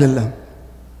መድረክ ላይ አይደለም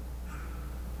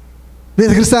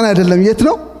ቤተክርስቲያን አይደለም የት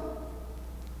ነው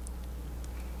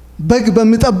በግ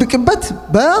በሚጠብቅበት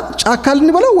በጫካል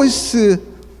እንበለው ወይስ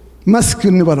መስክ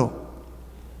እንበለው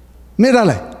ሜዳ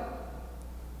ላይ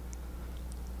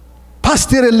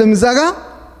ፓስተር የለም እዛ ጋር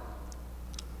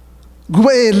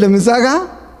ጉባኤ የለም እዛ ጋር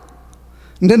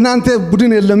እንደናንተ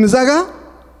ቡድን የለም እዛ ጋር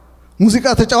ሙዚቃ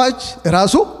ተጫዋች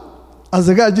ራሱ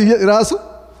አዘጋጅ ራሱ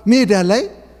ሜዳ ላይ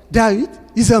ዳዊት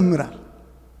ይዘምራል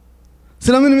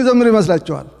ስለምን ይዘምር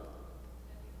ይመስላችኋል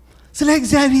ስለ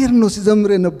እግዚአብሔር ነው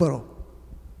ሲዘምር የነበረው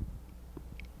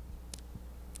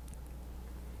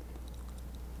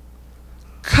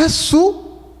ከሱ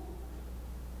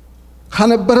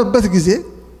ከነበረበት ጊዜ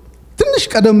ትንሽ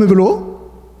ቀደም ብሎ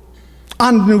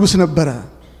አንድ ንጉስ ነበረ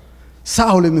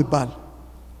ሳኦል የሚባል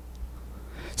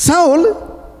ሳኦል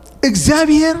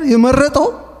እግዚአብሔር የመረጠው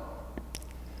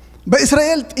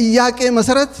በእስራኤል ጥያቄ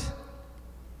መሰረት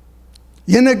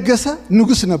የነገሰ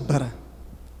ንጉስ ነበረ።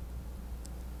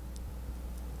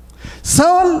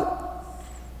 ሳኦል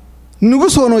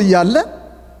ንጉስ ሆኖ እያለ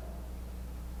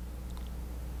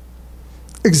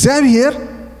እግዚአብሔር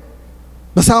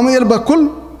በሳሙኤል በኩል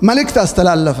መልእክት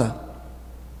አስተላለፈ።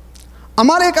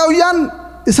 አማሌቃውያን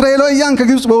እስራኤላውያን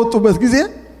ከግብጽ በወጡበት ጊዜ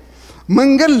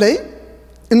መንገድ ላይ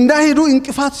እንዳይሄዱ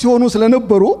እንቅፋት ሲሆኑ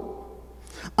ስለነበሩ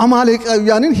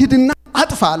አማሌቃውያንን ሂድና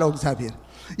አጥፋ አለው እግዚአብሔር።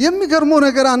 የሚገርመው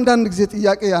ነገር አንዳንድ ጊዜ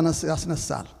ጥያቄ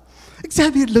ያስነሳል።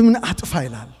 እግዚአብሔር ለምን አጥፋ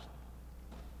ይላል?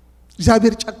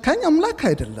 እግዚአብሔር ጨካኝ አምላክ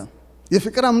አይደለም፣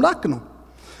 የፍቅር አምላክ ነው።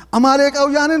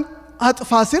 አማሌቃውያንን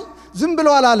አጥፋ ሲል ዝም ብሎ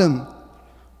አላለም።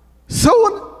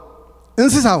 ሰውን፣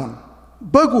 እንስሳውን፣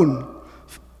 በጉን፣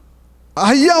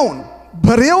 አህያውን፣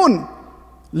 በሬውን፣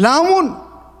 ላሙን፣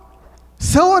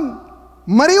 ሰውን፣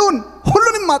 መሪውን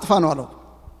ሁሉንም አጥፋ ነው አለው።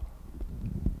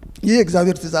 ይህ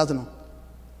እግዚአብሔር ትእዛዝ ነው።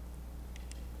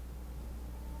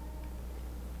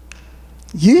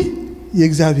 ይህ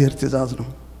የእግዚአብሔር ትእዛዝ ነው።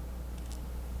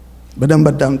 በደንብ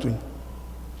አዳምጡኝ።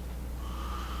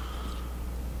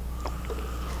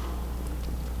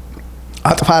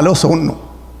 አጥፋለው ሰውን ነው።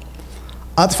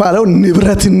 አጥፋለው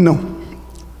ንብረትን ነው።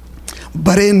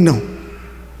 በሬን ነው።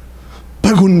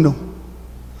 በጉን ነው።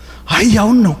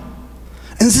 አህያውን ነው።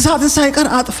 እንስሳትን ሳይቀር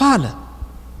አጥፋ አለ።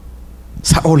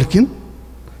 ሳኦል ግን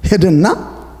ሄደና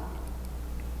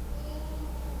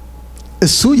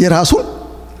እሱ የራሱን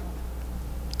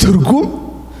ትርጉም፣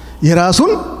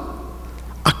 የራሱን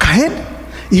አካሄድ፣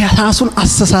 የራሱን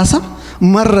አስተሳሰብ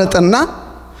መረጠና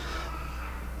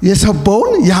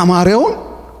የሰበውን፣ ያማረውን፣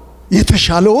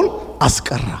 የተሻለውን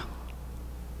አስቀራ።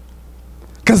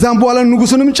 ከዛም በኋላ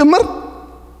ንጉሱንም ጭምር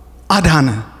አዳነ።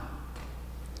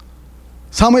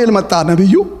 ሳሙኤል መጣ።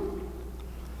 ነብዩ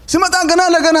ሲመጣ ገና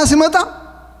ለገና ሲመጣ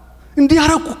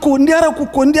እንዲያረኩኮ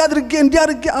እንዲያድርጌ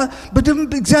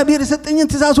በደንብ እግዚአብሔር የሰጠኝን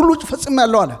ትእዛዝ ሁሉ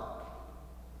ፈጽሜያለሁ አለ።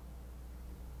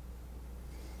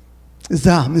 እዛ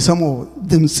የሚሰማው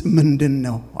ድምጽ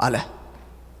ምንድነው አለ።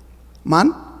 ማን?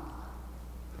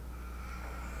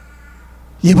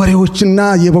 የበሬዎችና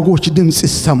የበጎች ድምጽ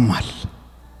ይሰማል።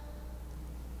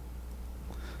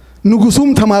 ንጉሱም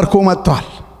ተማርኮ መጥቷል።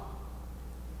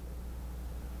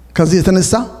 ከዚህ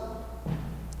የተነሳ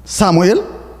ሳሙኤል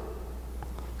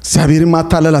እግዚአብሔርን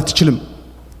ማታለል አትችልም፣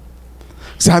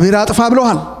 እግዚአብሔር አጥፋ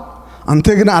ብለዋል፣ አንተ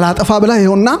ግን አላጠፋ ብለህ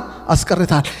ይኸውና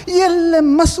አስቀርታል። የለም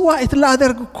መስዋዕት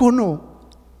ላደርግ እኮ ነው።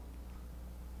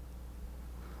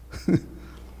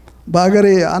 በአገሬ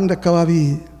አንድ አካባቢ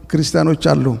ክርስቲያኖች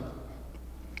አሉ፣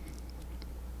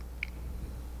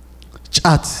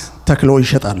 ጫት ተክለው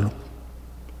ይሸጣሉ።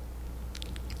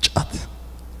 ጫት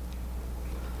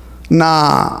እና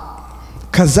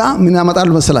ከዛ ምን ያመጣሉ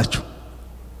መሰላችሁ?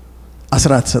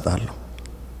 አስራት ይሰጣሉ።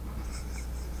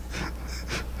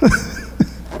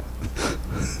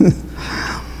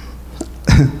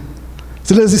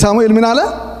 ስለዚህ ሳሙኤል ምን አለ?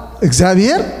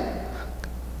 እግዚአብሔር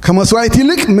ከመስዋዕት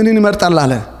ይልቅ ምንን ይመርጣል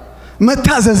አለ?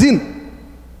 መታዘዝን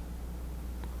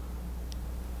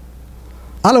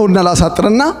አለውና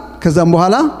ላሳጥርና ከዛም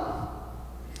በኋላ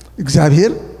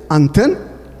እግዚአብሔር አንተን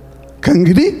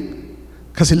ከእንግዲህ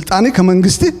ከስልጣኔ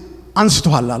ከመንግስት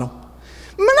አንስቷል አለው።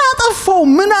 ምን አጠፋው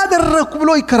ምን አደረኩ ብሎ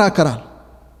ይከራከራል።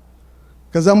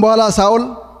 ከዛም በኋላ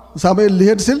ሳሙኤል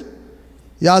ሊሄድ ሲል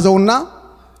ያዘውና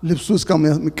ልብሱ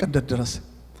እስከሚቀደድ ድረስ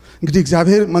እንግዲህ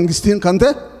እግዚአብሔር መንግስትን ካንተ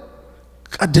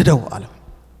ቀደደው አለ።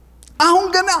 አሁን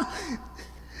ገና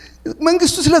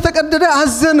መንግስቱ ስለተቀደደ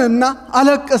አዘነና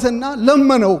አለቀሰና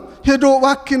ለመነው። ሄዶ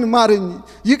እባክህን ማረኝ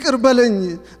ይቅር በለኝ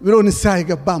ብሎ ንስሐ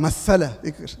ይገባ መሰለ።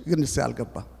 ይቅር ግን ንስሐ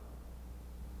አልገባ።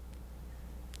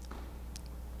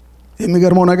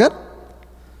 የሚገርመው ነገር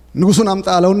ንጉሱን አምጣ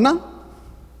አለውና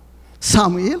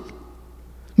ሳሙኤል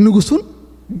ንጉሱን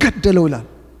ገደለው ይላል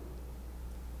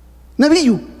ነብዩ።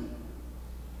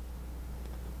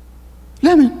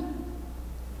 ለምን?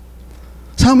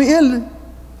 ሳሙኤል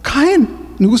ካህን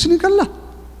ንጉስን ይገላል?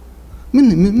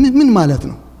 ምን ማለት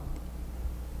ነው?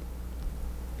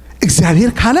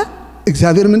 እግዚአብሔር ካለ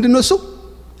እግዚአብሔር ምንድነው? እሱ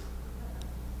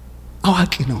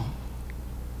አዋቂ ነው።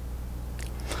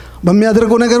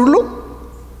 በሚያደርገው ነገር ሁሉ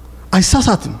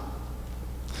አይሳሳትም።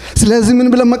 ስለዚህ ምን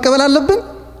ብለን መቀበል አለብን?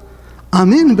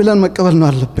 አሜን ብለን መቀበል ነው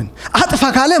አለብን። አጥፋ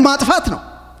ካለ ማጥፋት ነው።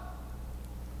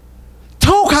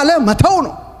 ተው ካለ መተው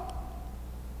ነው።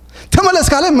 ተመለስ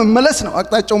ካለ መመለስ ነው።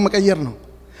 አቅጣጫውን መቀየር ነው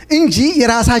እንጂ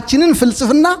የራሳችንን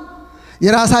ፍልስፍና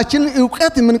የራሳችንን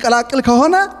ዕውቀት የምንቀላቅል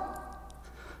ከሆነ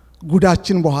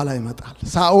ጉዳችን በኋላ ይመጣል።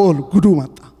 ሳኦል ጉዱ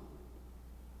መጣ።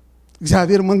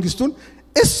 እግዚአብሔር መንግስቱን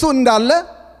እሱ እንዳለ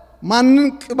ማንን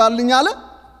ቅባልኝ አለ?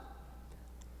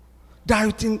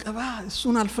 ዳዊትን ቅባ።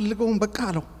 እሱን አልፈልገውም በቃ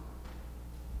አለው።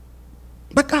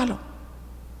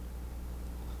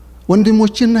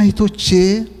 ወንድሞቼና እህቶቼ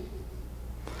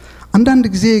አንዳንድ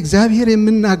ጊዜ እግዚአብሔር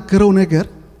የሚናገረው ነገር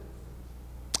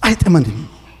አይጥመንም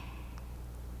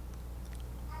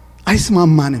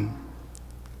አይስማማንም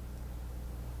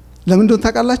ለምን እንደሆነ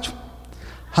ታውቃላችሁ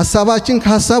ሐሳባችን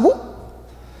ከሐሳቡ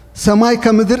ሰማይ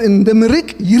ከምድር እንደምርቅ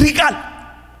ይርቃል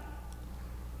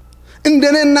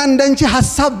እንደነና እንደንቺ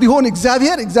ሐሳብ ቢሆን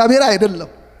እግዚአብሔር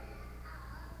አይደለም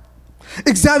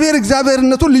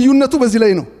እግዚአብሔርነቱ ልዩነቱ በዚህ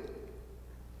ላይ ነው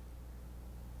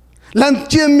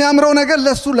ላንቺ የሚያምረው ነገር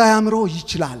ለሱ ላያምረው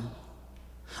ይችላል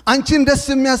አንቺን ደስ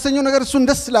የሚያሰኘው ነገር እሱን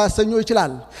ደስ ላያሰኘው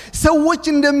ይችላል ሰዎች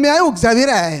እንደሚያዩ እግዚአብሔር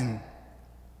አያይም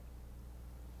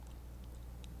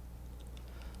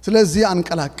ስለዚህ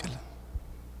አንቀላቀል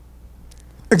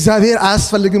እግዚአብሔር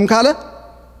አያስፈልግም ካለ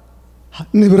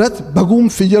ንብረት በጉም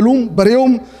ፍየሉም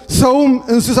በሬውም ሰውም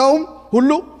እንስሳውም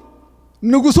ሁሉ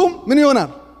ንጉሱም ምን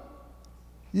ይሆናል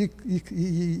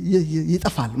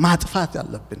ይጠፋል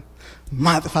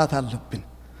ማጥፋት አለብን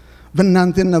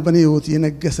በእናንተና በኔ ህይወት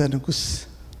የነገሰ ንጉስ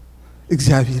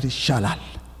እግዚአብሔር ይሻላል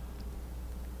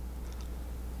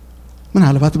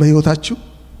ምናልባት በህይወታችሁ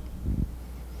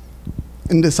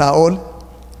እንደ ሳኦል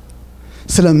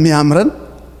ስለሚያምረን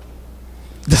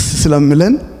ደስ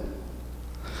ስለሚለን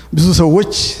ብዙ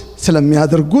ሰዎች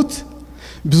ስለሚያደርጉት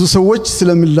ብዙ ሰዎች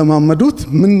ስለሚለማመዱት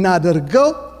ምናደርገው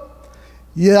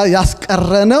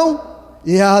ያስቀረነው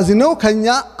የያዝነው ከኛ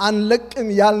አንለቅም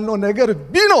ያልነው ነገር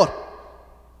ቢኖር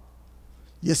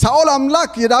የሳኦል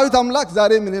አምላክ የዳዊት አምላክ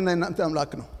ዛሬ ምንና እናንተ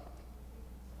አምላክ ነው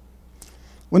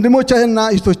ወንድሞቼና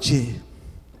እህቶቼ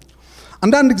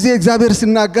አንዳንድ ጊዜ እግዚአብሔር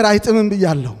ሲናገር አይጥምም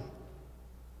ብያለሁ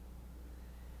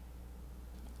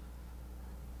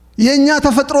የኛ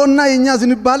ተፈጥሮና የኛ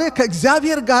ዝንባሌ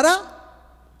ከእግዚአብሔር ጋራ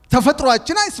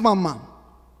ተፈጥሯችን አይስማማም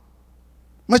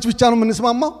መች ብቻ ነው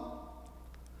የምንስማማው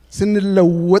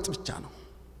ስንለወጥ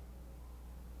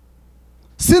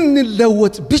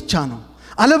ብቻ ነው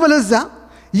አለበለዚያ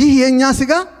ይህ የኛ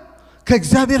ስጋ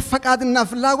ከእግዚአብሔር ፈቃድና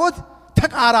ፍላጎት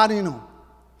ተቃራኒ ነው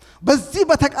በዚህ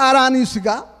በተቃራኒ ስጋ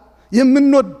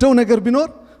የምንወደው ነገር ቢኖር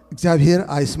እግዚአብሔር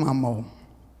አይስማማውም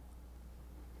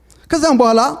ከዛም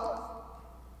በኋላ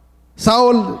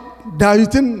ሳኦል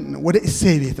ዳዊትን ወደ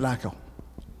እሴይ ቤት ላከው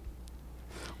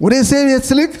ወደ እሴይ ቤት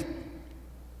ስልክ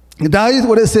ዳዊት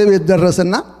ወደ እሴይ ቤት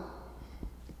ደረሰና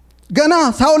ገና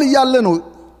ሳኦል እያለ ነው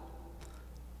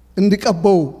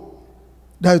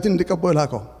ዳዊትን እንዲቀበው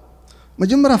ላከው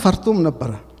መጀመሪያ ፈርቶም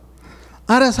ነበር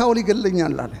አረ ሳኦል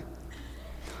ይገለኛል አለ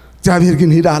እግዚአብሔር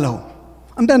ግን ሂድ አለው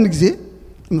አንዳንድ ጊዜ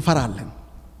እንፈራለን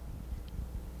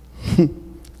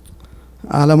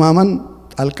አለማመን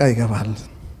ጣልቃ ይገባል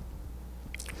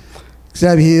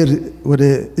እግዚአብሔር ወደ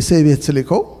እሴይ ቤት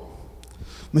ስልከው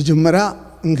መጀመሪያ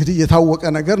እንግዲህ የታወቀ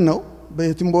ነገር ነው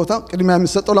በየትም ቦታ ቅድሚያ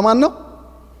የሚሰጠው ለማን ነው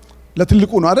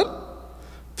ለትልቁ ነው አይደል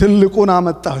ትልቁን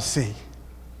አመጣው እሴይ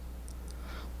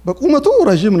በቁመቱ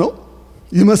ረጅም ነው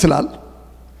ይመስላል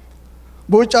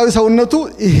በውጫዊ ሰውነቱ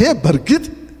ይሄ በርግጥ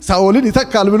ሳኦልን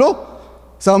ይተካል ብሎ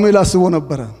ሳሙኤል አስቦ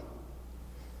ነበር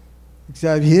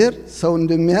እግዚአብሔር ሰው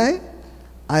እንደሚያይ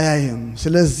አያይም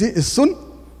ስለዚህ እሱን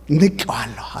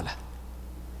ንቀዋለሁ አለ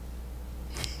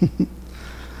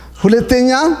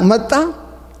ሁለተኛ መጣ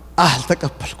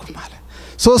አልተቀበልኩም አለ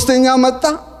ሶስተኛ መጣ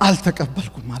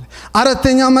አልተቀበልኩም አለ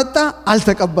አራተኛ መጣ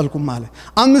አልተቀበልኩም አለ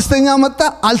አምስተኛ መጣ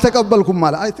አልተቀበልኩም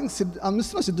አለ አይ ቲንክ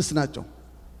 5 ነው 6 ናቸው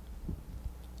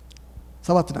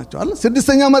 7 ናቸው አይደል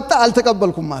ስድስተኛ መጣ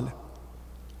አልተቀበልኩም አለ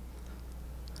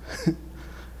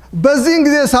በዚህ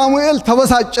ጊዜ ሳሙኤል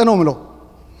ተበሳጨ ነው ምለው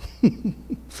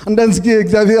አንዳንድ ጊዜ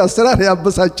እግዚአብሔር አሰራር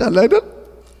ያበሳጫል አይደል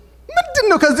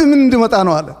ምንድነው ከዚህ ምን እንድመጣ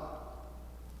ነው አለ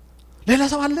ሌላ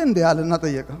ሰው አለ እንዴ አለና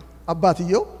ጠየቀ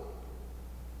አባትየው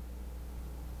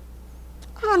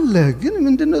አለ ግን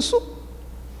ምንድነው እሱ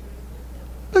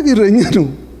በግረኛ ነው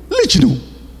ልጅ ነው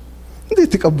እንዴት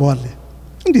ተቀበዋለ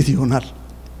እንዴት ይሆናል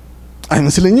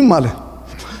አይመስለኝም አለ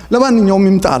ለማንኛውም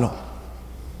ይምጣለው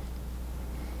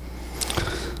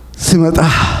ሲመጣ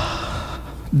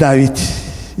ዳዊት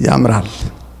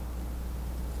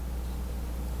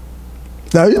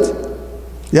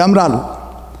ያምራል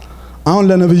አሁን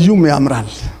ለነብዩም ያምራል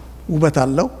ውበት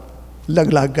አለው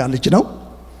ለግላጋ ልጅ ነው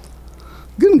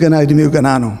ግን ገና እድሜው ገና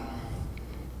ነው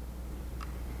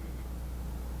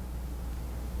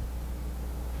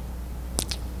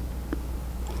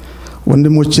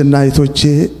ወንድሞቼና እህቶቼ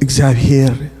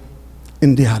እግዚአብሔር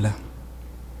እንዲህ አለ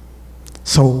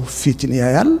ሰው ፊትን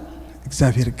ያያል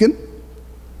እግዚአብሔር ግን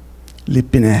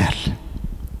ልብን ያያል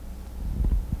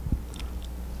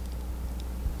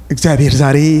እግዚአብሔር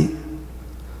ዛሬ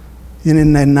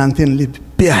የኔና እናንተን ልብ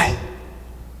ቢያይ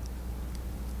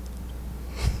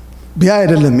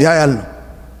አይደለም ያያል ነው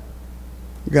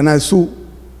ገና እሱ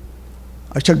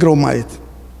አቸግረው ማየት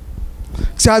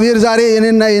እግዚአብሔር ዛሬ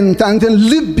የኔና የእናንተን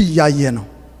ልብ ያየ ነው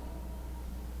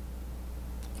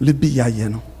ልብ ያየ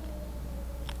ነው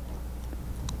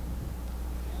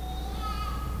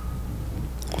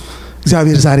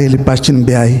እግዚአብሔር ዛሬ ልባችንን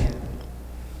ቢያይ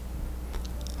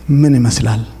ምን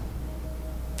ይመስላል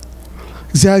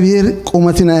እግዚአብሔር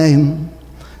ቁመትን አያይም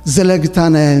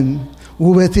ዘለግታን አያይም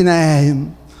ውበትን አያይም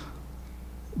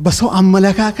በሰው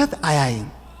አመለካከት አያይም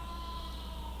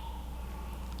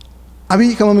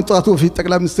አብይ ከመምጣቱ በፊት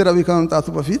ጠቅላይ ሚኒስትር አብይ ከመምጣቱ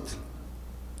በፊት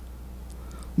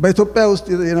በኢትዮጵያ ውስጥ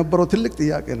የነበረው ትልቅ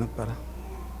ጥያቄ ነበር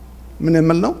ምን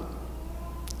የሚል ነው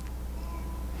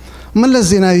መለስ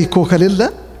ዜናዊ እኮ ከሌለ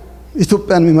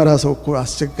ኢትዮጵያን የሚመራ ሰው እኮ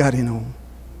አስቸጋሪ ነው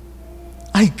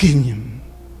አይገኝም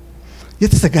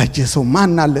የተዘጋጀ ሰው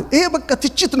ማን አለ ይሄ በቃ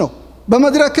ትችት ነው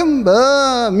በመድረክም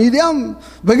በሚዲያም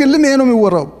በግልም ይሄ ነው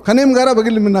የሚወራው ከኔም ጋራ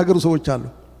በግል የሚናገሩ ሰዎች አሉ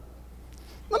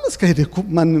መለስ ከሄደ እኮ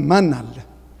ማን አለ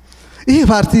ይሄ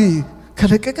ፓርቲ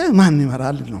ከለቀቀ ማን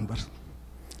ይመራል ነበር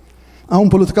አሁን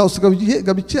ፖለቲካ ውስጥ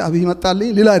ገብቼ አብይ መጣልኝ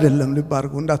ሌላ አይደለም ልብ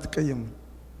አድርጎ እንዳትቀየሙ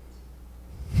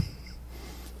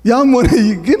ያም ሆነ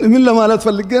ግን ምን ለማለት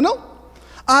ፈልጌ ነው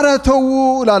አረተው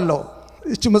ላለው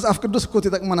እቺ መጽሐፍ ቅዱስ እኮ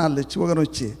ተጠቅመናለች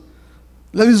ወገኖቼ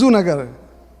ለብዙ ነገር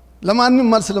ለማንም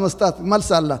መልስ ለመስጣት መልስ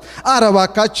አላት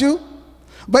አረባካችሁ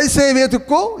በኢሳይ ቤት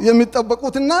እኮ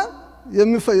የሚጠበቁትና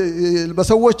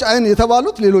በሰዎች አይን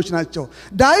የተባሉት ሌሎች ናቸው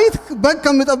ዳዊት በግ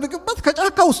ከሚጠብቅበት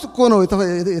ከጫካ ውስጥ እኮ ነው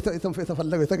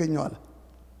የተፈለገው የተገኘው አለ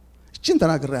እቺን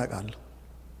ተናግሬ ያውቃለሁ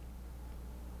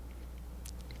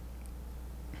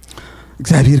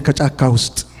እግዚአብሔር ከጫካ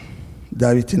ውስጥ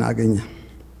ዳዊትን አገኘ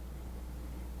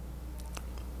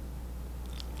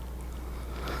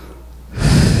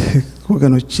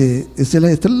ወገኖቼ እዚህ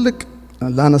ላይ ትልቅ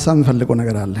ላነሳ የምፈልገው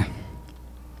ነገር አለ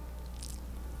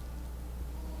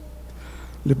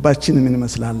ልባችን ምን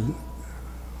ይመስላል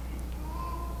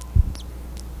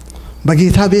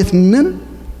በጌታ ቤት ምን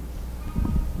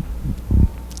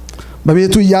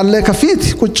በቤቱ ያለ ከፊት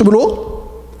ቁጭ ብሎ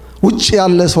ውጭ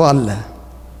ያለ ሰው አለ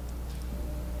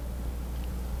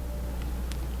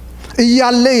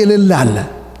እያለ የሌለ አለ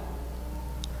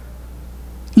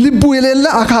ልቡ የሌለ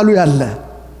አካሉ ያለ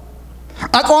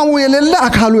አቋሙ የሌለ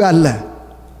አካሉ ያለ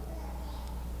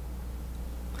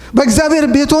በእግዚአብሔር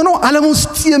ቤት ሆኖ ዓለም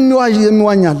ውስጥ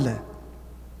የሚዋኝ አለ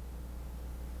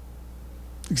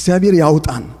እግዚአብሔር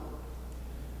ያውጣን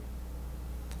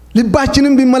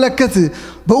ልባችንን ቢመለከት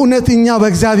በእውነተኛ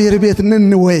በእግዚአብሔር ቤት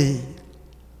ነን ወይ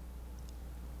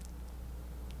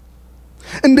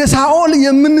እንደ ሳኦል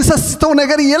የምንሰስተው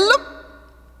ነገር የለም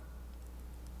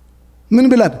ምን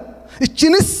ብለን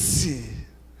እቺንስ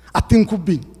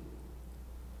አትንኩብኝ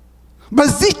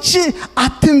በዚች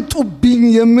አትንጡብኝ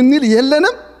የምንል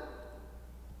የለንም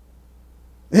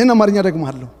ይሄን አማርኛ ደግሞ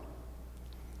አለው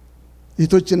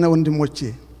እህቶችና ወንድሞቼ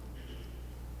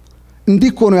እንዲህ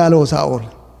እኮ ነው ያለው ሳኦል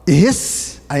ይሄስ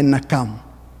አይነካም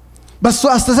በሱ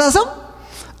አስተሳሰብ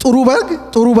ጥሩ በግ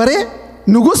ጥሩ በሬ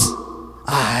ንጉስ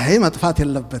አይ መጥፋት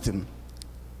የለበትም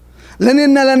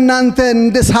ለኔና ለናንተ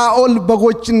እንደ ሳኦል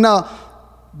በጎችና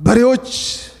በሬዎች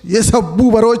የሰቡ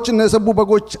በሬዎችና የሰቡ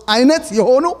በጎች አይነት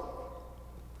የሆኑ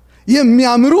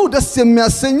የሚያምሩ ደስ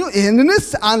የሚያሰኙ ይሄንንስ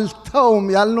አልተውም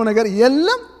ያልነው ነገር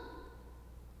የለም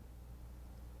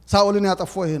ሳኦልን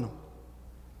ያጠፋው ይሄ ነው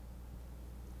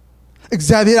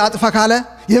እግዚአብሔር አጥፋ ካለ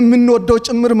የምንወደው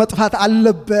ጭምር መጥፋት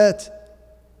አለበት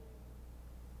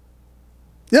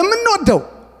የምንወደው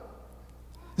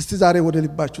እስቲ ዛሬ ወደ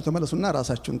ልባችሁ ተመለሱና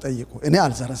ራሳችሁን ጠይቁ እኔ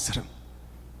አልዘረዝርም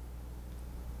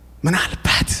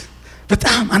ምናልባት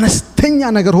በጣም አነስተኛ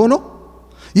ነገር ሆኖ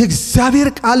የእግዚአብሔር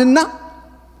ቃልና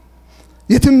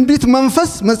የትንቢት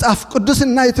መንፈስ መጽሐፍ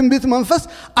ቅዱስና የትንቢት መንፈስ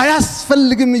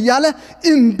አያስፈልግም ይያለ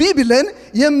እንቢ ብለን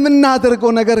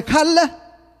የምናደርገው ነገር ካለ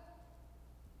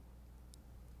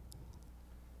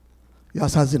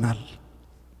ያሳዝናል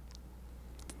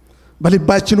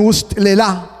በልባችን ውስጥ ሌላ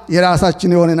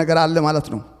የራሳችን የሆነ ነገር አለ ማለት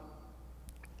ነው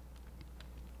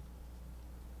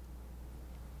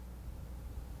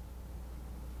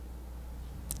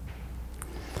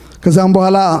ከዛም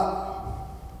በኋላ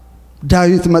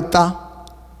ዳዊት መጣ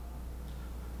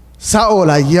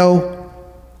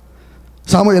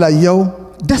ሳሙኤል አየው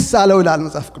ደስ አለው ይላል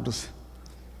መጽሐፍ ቅዱስ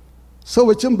ሰው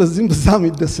በጭም በዚህም በዛም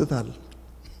ይደሰታል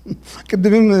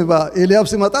ቅድምም ኤልያብ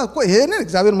ሲመጣ እኮ ይሄን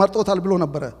እግዚአብሔር መርጦታል ብሎ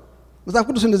ነበር መጽሐፍ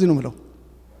ቅዱስ እንደዚህ ነው የሚለው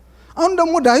አሁን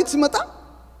ደግሞ ዳዊት ሲመጣ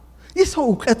የሰው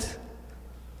ዕውቀት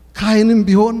ካህንም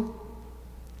ቢሆን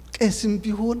ቄስም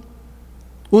ቢሆን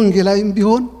ወንጌላዊም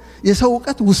ቢሆን የሰው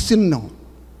ዕውቀት ውስን ነው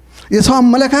የሰው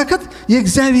አመለካከት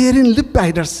የእግዚአብሔርን ልብ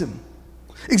አይደርስም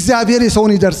እግዚአብሔር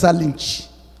የሰውን ይደርሳል እንጂ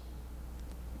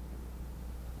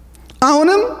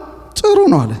አሁንም ጥሩ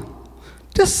ነው አለ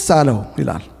ደስ አለው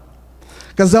ይላል።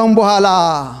 ከዛም በኋላ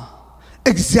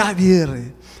እግዚአብሔር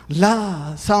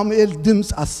ለሳሙኤል ድምጽ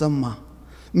አሰማ።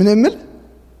 ምን የሚል?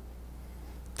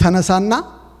 ተነሳና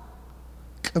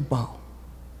ቅባው።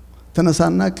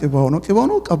 ተነሳና ቅባው ነው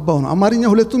ቀባው ነው። አማርኛ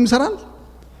ሁለቱም ይሰራል።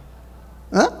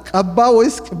 ቀባው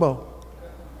ወይስ ቅባው?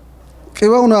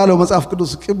 ቅባው ነው ያለው መጽሐፍ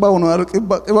ቅዱስ። ቅባው ነው ያለው።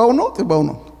 ቅባው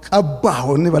ነው። ቀባው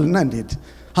እንበልና እንዴት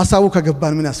ሐሳቡ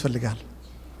ከገባን ምን ያስፈልጋል?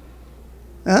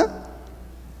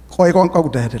 ቆይ ቋንቋ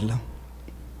ጉዳይ አይደለም።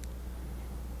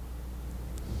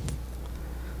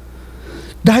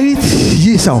 ዳዊት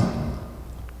ይህ ሰው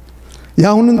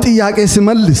ያሁንን ጥያቄ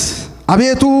ሲመልስ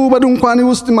አቤቱ በድንኳኔ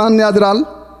ውስጥ ማን ያድራል?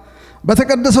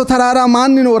 በተቀደሰው ተራራ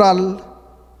ማን ይኖራል?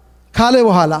 ካለ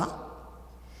በኋላ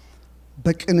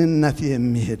በቅንነት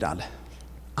የሚሄድ አለ።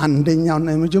 አንደኛውና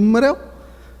የመጀመሪያው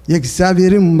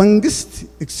የእግዚአብሔርን መንግስት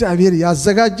እግዚአብሔር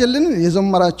ያዘጋጀልን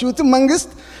የዘመራችሁትን መንግስት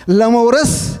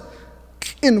ለመውረስ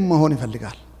ቅን መሆን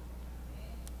ይፈልጋል።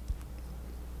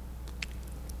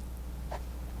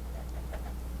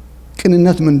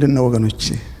 ቅንነት ምንድነው ወገኖቼ?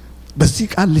 በዚህ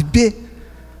ቃል ልቤ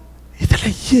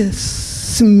የተለየ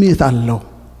ስሜት አለው።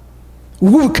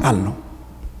 ውብ ቃል ነው።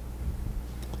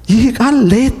 ይህ ቃል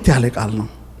ለየት ያለ ቃል ነው።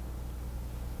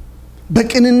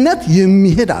 በቅንነት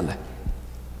የሚሄድ አለ።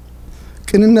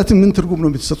 ቅንነት ምን ትርጉም ነው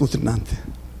የምትሰጡት እናንተ?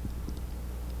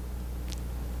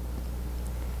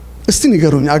 እስቲ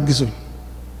ንገሩኝ፣ አግዙኝ።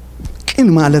 ቅን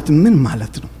ማለት ምን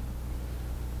ማለት ነው?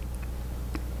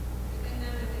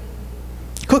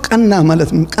 ቀና ማለት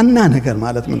ምን? ቀና ነገር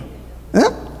ማለት ምን?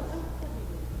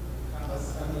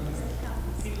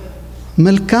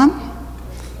 መልካም።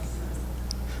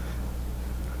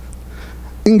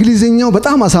 እንግሊዘኛው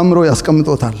በጣም አሳምሮ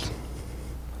ያስቀምጦታል።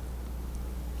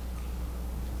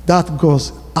 that goes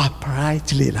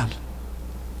uprightly ይላል።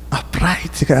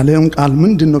 upright ያለውን ቃል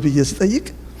ምንድነው ብዬ ስጠይቅ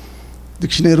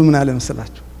ዲክሽነሪው ምን አለ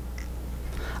መሰላችሁ?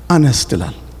 honest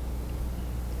ይላል።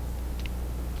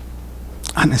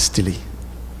 honestly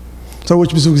ሰዎች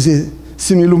ብዙ ጊዜ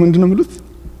ሲሚሉ ምንድነው የሚሉት?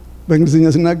 በእንግሊዘኛ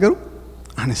ሲናገሩ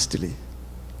honestly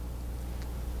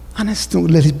honest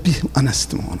ለልብ honest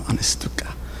መሆኑ honest በቃ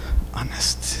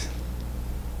honest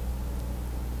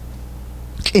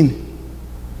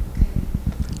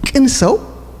ቅን ሰው።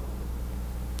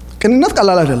 ቅንነት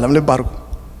ቀላል አይደለም። ልብ አድርጉ።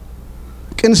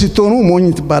 ቅን ስትሆኑ ሞኝ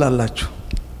ትባላላችሁ።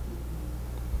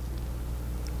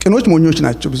 ቅኖች ሞኞች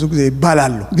ናቸው ብዙ ጊዜ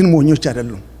ይባላሉ፣ ግን ሞኞች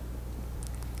አይደሉም።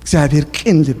 እግዚአብሔር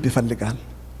ቅን ልብ ይፈልጋል።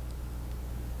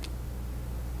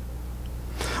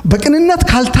 በቅንነት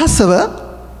ካልታሰበ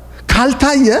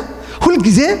ካልታየ ሁሉ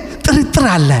ጊዜ ጥርጥር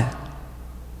አለ።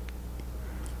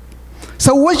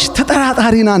 ሰዎች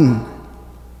ተጠራጣሪ ናን።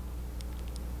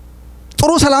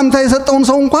 ጥሩ ሰላምታ የሰጠውን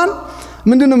ሰው እንኳን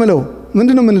ምንድነው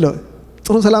ምንለው?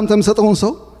 ጥሩ ሰላምታ የሰጠውን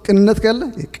ሰው ቅንነት ካለ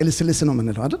ቅልስልስ ነው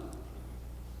ምንለው አይደል?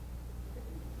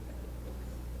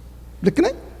 ልክ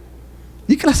ነኝ?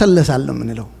 ይቅለሰለሳል ነው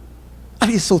ምንለው።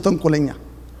 አቤት ሰው ተንኮለኛ።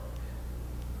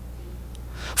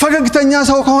 ፈገግተኛ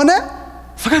ሰው ከሆነ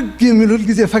ፈገግ የሚል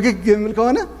ጊዜ ፈገግ የሚል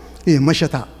ከሆነ ይሄ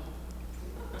መሸታ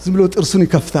ዝም ብሎ ጥርሱን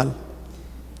ይከፍታል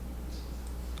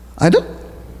አይደል?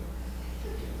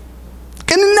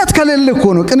 ቅንነት ከሌለ እኮ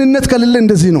ነው። ቅንነት ከሌለ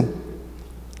እንደዚህ ነው።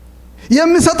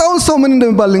 የሚሰጠውን ሰው ምን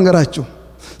እንደሚባል ልንገራችሁ።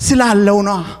 ስላለው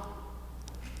ነው።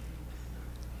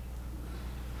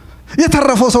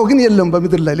 የተረፈው ሰው ግን የለም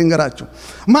በምድር ላይ ልንገራችሁ።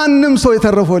 ማንም ሰው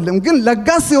የተረፈው የለም። ግን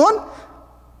ለጋስ ሲሆን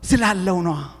ስላለው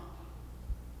ነው።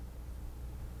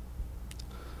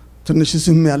 ትንሽ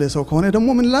ዝም ያለ ሰው ከሆነ ደግሞ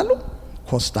ምን ይላሉ?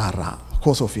 ኮስታራ፣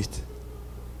 ኮሶፊት።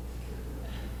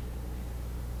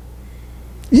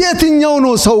 የትኛው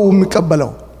ነው ሰው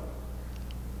የሚቀበለው?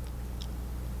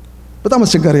 በጣም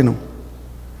አስቸጋሪ ነው።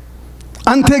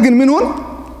 አንተ ግን ምን ሁን?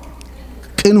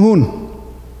 ቅን ሁን።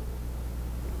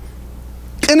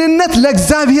 ቅንነት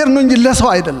ለእግዚአብሔር ነው እንጂ ለሰው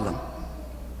አይደለም።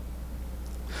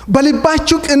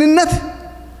 በልባችሁ ቅንነት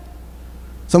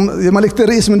የመልእክት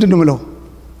ርዕስ ምንድነው የምለው?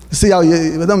 እስቲ ያው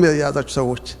በጣም ያዛችሁ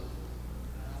ሰዎች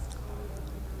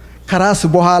ከራስ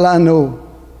በኋላ ነው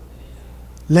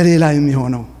ለሌላ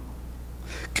የሚሆነው።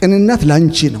 ቅንነት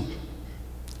ላንቺ ነው።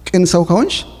 ቅን ሰው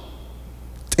ከሆንሽ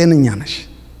ጤነኛ ነሽ።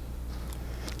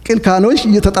 ቅን ካልሆንሽ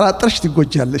እየተጠራጠርሽ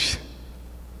ትጎጃለሽ።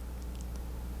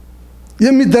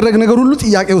 የሚደረግ ነገር ሁሉ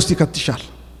ጥያቄ ውስጥ ይከትሻል።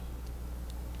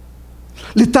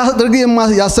 ልታደርግ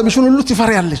ያሰብሽውን ሁሉ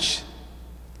ትፈሪያለሽ።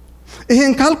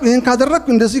 ይሄን ካልኩ ይሄን ካደረግኩ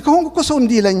እንደዚህ ከሆንኩ እኮ ሰው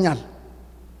እንዲህ ይለኛል።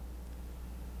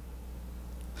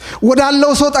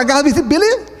 ወዳለው ሰው ጠጋ ቢል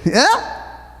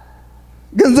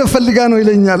ገንዘብ ፈልጋ ነው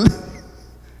ይለኛል።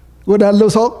 ወዳለው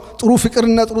ሰው ጥሩ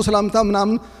ፍቅርና ጥሩ ሰላምታ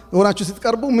ምናምን ሆናችሁ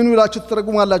ስትቀርቡ ምን ብላችሁ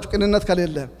ትተረጉማላችሁ? ቅንነት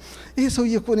ከሌለ ይሄ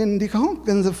ሰውዬ እኮ እኔን እንዲህ ከሆነ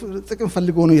ገንዘብ ጥቅም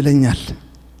ፈልጎ ነው ይለኛል።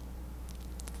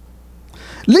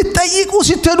 ልትጠይቁ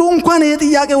ስትሄዱ እንኳን ይሄ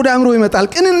ጥያቄ ወደ አእምሮ ይመጣል።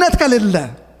 ቅንነት ከሌለ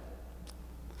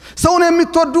ሰውን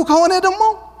የምትወዱ ከሆነ ደግሞ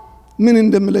ምን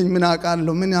እንደምለኝ ምን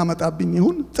አውቃለሁ ምን ያመጣብኝ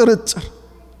ይሁን ጥርጥር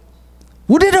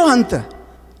ውደደው አንተ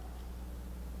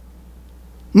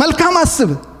መልካም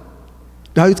አስብ።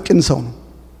 ዳዊት ቅን ሰው ነው።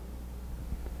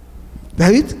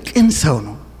 ዳዊት ቅን ሰው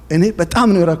ነው። እኔ በጣም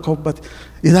ነው የረካሁበት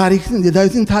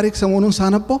የዳዊትን ታሪክ ሰሞኑን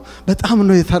ሳነበው በጣም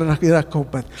ነው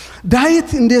የረካሁበት። ዳዊት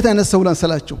እንዴት አይነት ሰው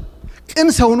ላንሰላችሁ? ቅን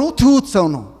ሰው ነው፣ ትሁት ሰው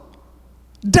ነው፣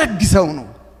 ደግ ሰው ነው።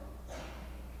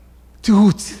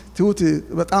 ትሁት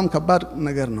በጣም ከባድ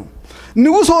ነገር ነው።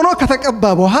 ንጉሥ ሆኖ ከተቀባ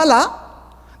በኋላ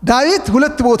ዳዊት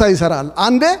ሁለት ቦታ ይሰራል።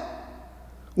 አንዴ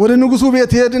ወደ ንጉሱ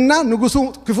ቤት ይሄድና ንጉሱ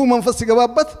ክፉ መንፈስ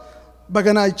ሲገባበት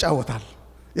በገና ይጫወታል፣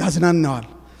 ያዝናናዋል።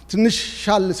 ትንሽ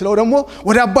ሻል ስለው ደግሞ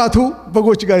ወደ አባቱ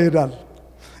በጎች ጋር ይሄዳል።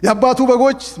 የአባቱ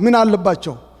በጎች ምን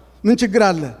አለባቸው? ምን ችግር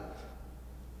አለ?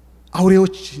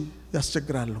 አውሬዎች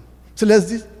ያስቸግራሉ።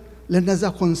 ስለዚህ ለነዛ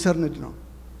ኮንሰርንድ ነው፣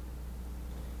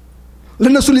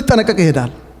 ለነሱ ሊጠነቀቅ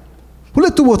ይሄዳል።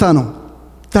 ሁለቱ ቦታ ነው።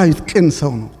 ዳዊት ቅን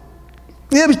ሰው ነው።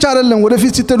 ይሄ ብቻ አይደለም፣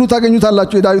 ወደፊት ሲተዱ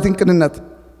ታገኙታላችሁ የዳዊትን ቅንነት።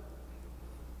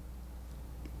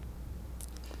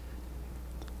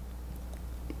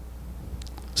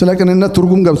 ስለ ቅንነት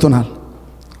ትርጉም ገብቶናል።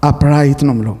 አፕራይት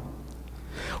ነው ምለው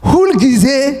ሁል ጊዜ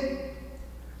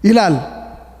ይላል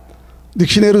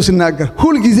ዲክሽነሪው ሲናገር፣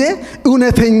 ሁል ጊዜ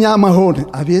እውነተኛ መሆን።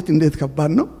 አቤት እንዴት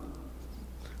ከባድ ነው!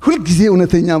 ሁል ጊዜ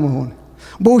እውነተኛ መሆን፣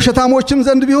 በውሸታሞችም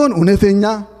ዘንድ ቢሆን እውነተኛ፣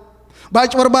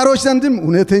 በአጭበርባሪዎች ዘንድም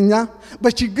እውነተኛ፣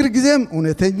 በችግር ጊዜም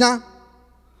እውነተኛ፣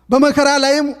 በመከራ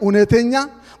ላይም እውነተኛ፣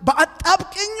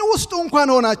 በአጣብቅኝ ውስጥ እንኳን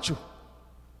ሆናችሁ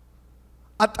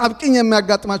አጣብቅኝ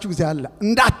የሚያጋጥማችሁ ጊዜ አለ።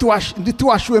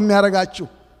 እንድትዋሹ የሚያረጋችሁ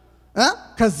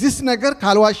ከዚህ ነገር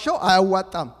ካልዋሸው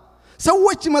አያዋጣም።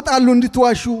 ሰዎች ይመጣሉ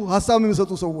እንድትዋሹ ሐሳብ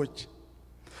የሚሰጡ ሰዎች።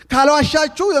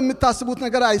 ካልዋሻችሁ የምታስቡት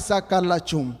ነገር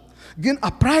አይሳካላችሁም። ግን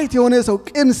አፕራይት የሆነ ሰው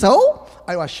ቅን ሰው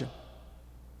አይዋሽም።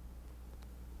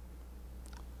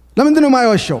 ለምንድን ነው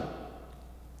የማይዋሸው?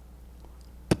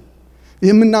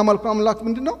 የምናመልከው አምላክ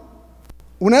ምንድነው?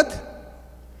 እውነት፣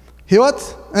 ህይወት፣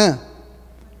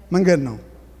 መንገድ ነው።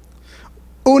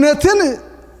 እውነትን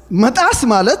መጣስ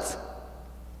ማለት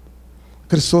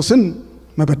ክርስቶስን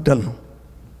መበደል ነው።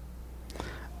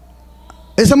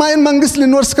 የሰማይን መንግስት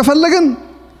ልንወርስ ከፈለግን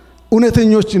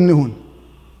እውነተኞች እንሁን።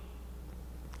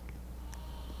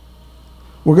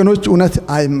 ወገኖች እውነት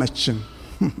አይመችም።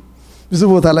 ብዙ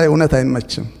ቦታ ላይ እውነት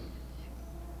አይመችም፣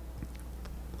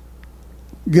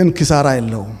 ግን ኪሳራ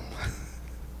የለውም።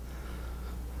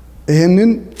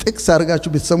 ይሄንን ጥቅስ አድርጋችሁ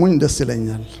ብትሰሙኝ ደስ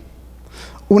ይለኛል።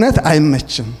 እውነት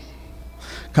አይመችም።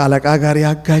 ከአለቃ ጋር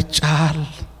ያጋጫል፣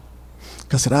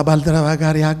 ከስራ ባልደረባ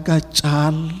ጋር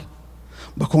ያጋጫል፣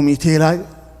 በኮሚቴ ላይ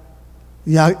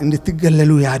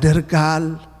እንድትገለሉ ያደርጋል።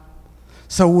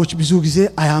 ሰዎች ብዙ ጊዜ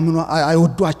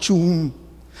አይወዷችሁም፣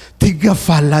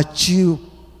 ትገፋላችሁ።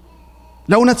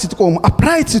 ለእውነት ስትቆሙ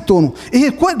አፕራይት ስትሆኑ ይሄ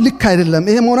እኮ ልክ አይደለም፣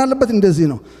 ይሄ መሆን አለበት፣ እንደዚህ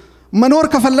ነው። መኖር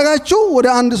ከፈለጋችሁ ወደ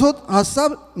አንድ ሰው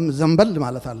ሐሳብ ዘንበል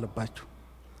ማለት አለባችሁ።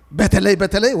 በተለይ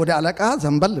ወደ አለቃ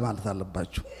ዘንበል ማለት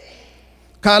አለባችሁ።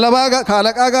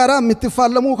 ከአለቃ ጋራ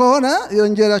የምትፋለሙ ከሆነ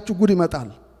የእንጀራችሁ ጉድ ይመጣል።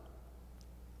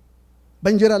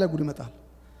 በእንጀራ ላይ ጉድ ይመጣል።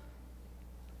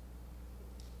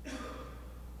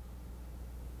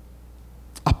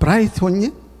 አፕራይት ሆኜ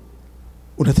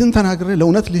እውነትን ተናግሬ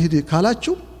ለእውነት ልሂድ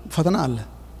ካላችሁ ፈተና አለ፣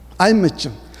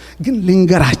 አይመችም። ግን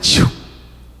ልንገራችሁ፣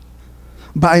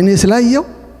 በአይኔ ስላየው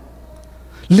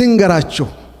ልንገራችሁ፣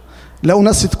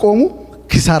 ለእውነት ስትቆሙ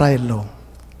ኪሳራ የለውም።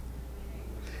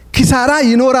 ኪሳራ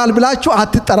ይኖራል ብላችሁ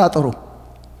አትጠራጠሩ።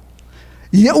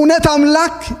 የእውነት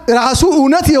አምላክ ራሱ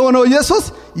እውነት የሆነው ኢየሱስ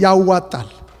ያዋጣል።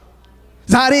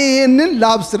 ዛሬ ይሄንን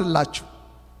ላብስርላችሁ።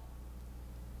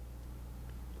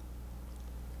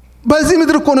 በዚህ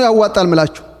ምድር እኮ ነው ያዋጣል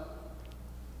ምላችሁ።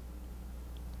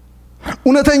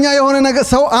 እውነተኛ የሆነ ነገር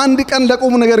ሰው አንድ ቀን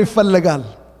ለቁም ነገር ይፈልጋል።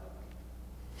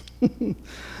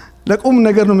 ለቁም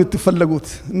ነገር ነው የምትፈልጉት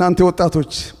እናንተ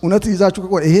ወጣቶች። እውነት ይዛችሁ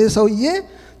ይሄ ሰውዬ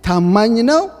ታማኝ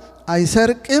ነው፣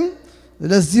 አይሰርቅም፣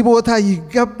 ለዚህ ቦታ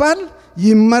ይገባል፣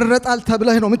 ይመረጣል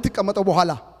ተብለህ ነው የምትቀመጠው።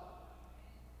 በኋላ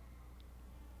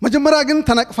መጀመሪያ ግን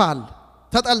ተነቅፈሃል፣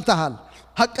 ተጠልተሃል።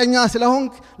 ሐቀኛ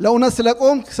ስለሆንክ ለእውነት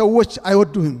ስለቆምክ ሰዎች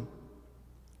አይወዱህም።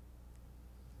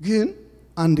 ግን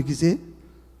አንድ ጊዜ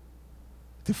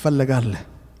ትፈልጋለህ፣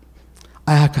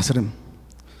 አያከስርም።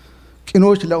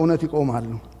 ቅኖች ለእውነት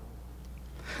ይቆማሉ።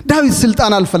 ዳዊት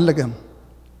ስልጣን አልፈለገም።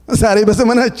 ዛሬ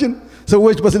በዘመናችን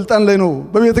ሰዎች በስልጣን ላይ ነው።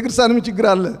 በቤተ ክርስቲያንም ችግር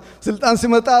አለ። ስልጣን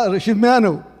ሲመጣ ሽሚያ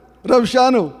ነው፣ ረብሻ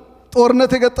ነው፣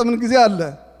 ጦርነት የገጠምን ጊዜ አለ።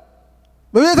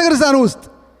 በቤተ ክርስቲያን ውስጥ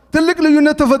ትልቅ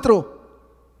ልዩነት ተፈጥሮ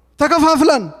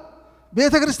ተከፋፍለን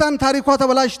ቤተ ክርስቲያን ታሪኳ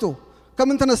ተበላሽቶ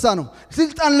ከምን ተነሳ ነው?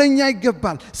 ስልጣን ለኛ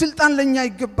ይገባል፣ ስልጣን ለኛ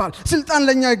ይገባል፣ ስልጣን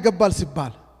ለኛ ይገባል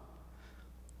ሲባል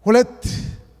ሁለት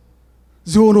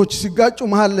ዝሆኖች ሲጋጩ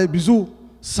መሃል ላይ ብዙ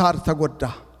ሳር ተጎዳ።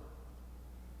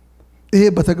 ይሄ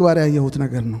በተግባር ያየሁት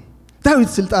ነገር ነው። ዳዊት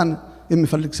ስልጣን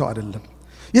የሚፈልግ ሰው አይደለም።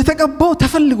 የተቀባው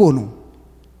ተፈልጎ ነው።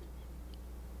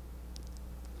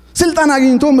 ስልጣን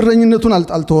አግኝቶ ምረኝነቱን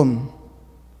አልጣልቶም።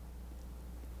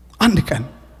 አንድ ቀን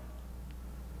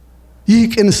ይህ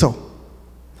ቅን ሰው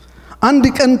አንድ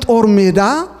ቀን ጦር ሜዳ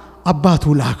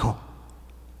አባቱ ላከው።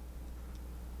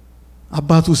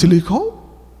 አባቱ ሲልከው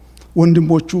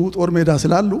ወንድሞቹ ጦር ሜዳ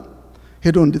ስላሉ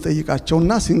ሄዶ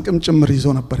እንዲጠይቃቸውና ሲንቅም ጭምር ይዞ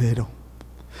ነበር ሄደው።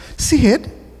 ሲሄድ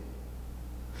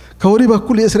ከወዲ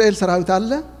በኩል የእስራኤል ሰራዊት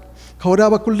አለ፣ ከወዳ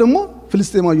በኩል ደግሞ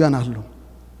ፍልስጤማውያን አሉ።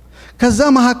 ከዛ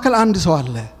መካከል አንድ ሰው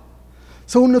አለ።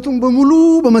 ሰውነቱን በሙሉ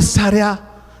በመሳሪያ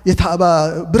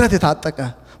ብረት የታጠቀ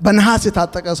በነሐስ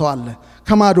የታጠቀ ሰው አለ።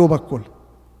 ከማዶ በኩል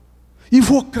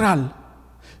ይፎክራል፣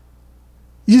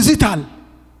 ይዝታል፣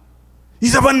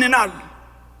 ይዘበንናል።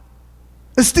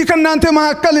 እስቲ ከናንተ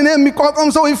መካከል እኔ የሚቋቋም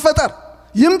ሰው ይፈጠር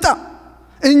ይምጣ፣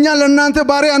 እኛ ለናንተ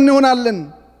ባሪያ እንሆናለን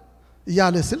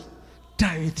እያለ ስል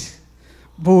ዳዊት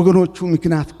በወገኖቹ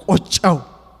ምክንያት ቆጨው፣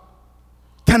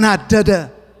 ተናደደ።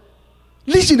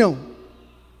 ልጅ ነው።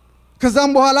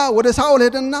 ከዛም በኋላ ወደ ሳኦል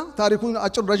ሄደና ታሪኩን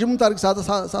አጭር ረጅሙን ታሪክ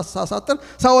ሳሳጥር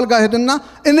ሳኦል ጋር ሄደና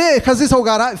እኔ ከዚህ ሰው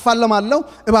ጋር እፋለማለሁ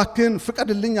እባክህን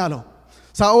ፍቀድልኝ አለው።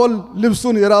 ሳኦል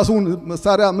ልብሱን የራሱን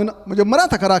መሳሪያ መጀመሪያ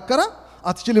ተከራከረ።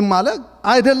 አትችልም ማለት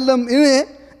አይደለም፣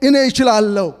 እኔ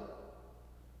እችላለሁ።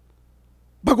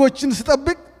 በጎችን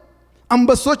ስጠብቅ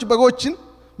አንበሶች በጎችን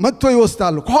መጥቶ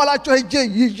ይወስዳሉ። ከኋላቸው ሄጄ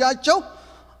ይዣቸው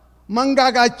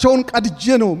መንጋጋቸውን ቀድጄ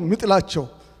ነው ምጥላቸው፣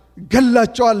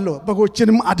 ገላቸዋለሁ፣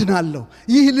 በጎችንም አድናለሁ።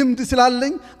 ይህ ልምድ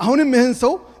ስላለኝ አሁንም ይህን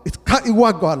ሰው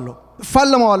ይዋጋዋለሁ፣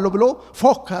 እፋለማዋለሁ ብሎ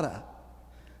ፎከረ።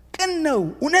 ቅን ነው፣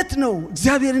 እውነት ነው።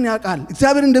 እግዚአብሔርን ያውቃል፣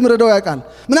 እግዚአብሔር እንደሚረዳው ያውቃል።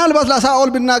 ምናልባት ለሳኦል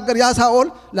ቢናገር ያ ሳኦል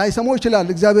ላይሰማው ይችላል፣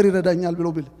 እግዚአብሔር ይረዳኛል ብሎ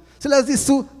ቢል። ስለዚህ እሱ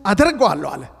አደርገዋለሁ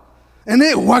አለ፣ እኔ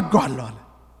እዋጋዋለሁ አለ።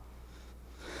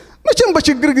 መቼም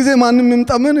በችግር ጊዜ ማንም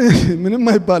ይምጣ ምንም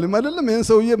አይባልም አይደለም። ይሄን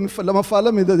ሰውዬ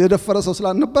ለመፋለም የደፈረ ሰው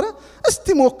ስላልነበረ እስቲ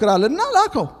ሞክራልና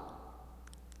ላከው።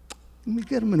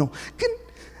 የሚገርም ነው። ግን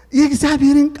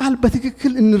የእግዚአብሔርን ቃል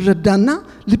በትክክል እንረዳና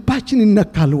ልባችን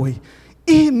ይነካል ወይ?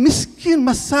 ይህ ምስኪን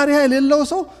መሳሪያ የሌለው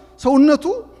ሰው ሰውነቱ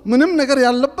ምንም ነገር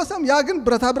ያለበሰም፣ ያ ግን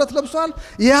ብረታ ብረት ለብሷል።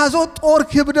 የያዘው ጦር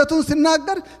ክብደቱን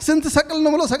ሲናገር ስንት ሰቅል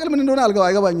ነው ብሎ፣ ሰቅል ምን እንደሆነ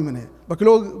አይገባኝም። እኔ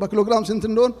በኪሎግራም ስንት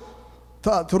እንደሆነ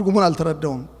ትርጉሙን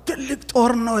አልተረዳውም። ትልቅ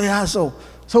ጦር ነው የያዘው።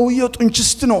 ሰውየው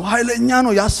ጡንችስት ነው፣ ኃይለኛ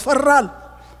ነው፣ ያስፈራል።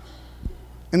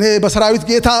 እኔ በሰራዊት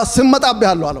ጌታ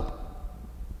ስመጣብሃለሁ አለው።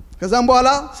 ከዛም በኋላ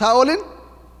ሳኦልን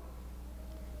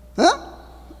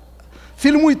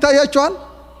ፊልሙ ይታያቸዋል።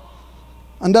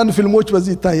 አንዳንድ ፊልሞች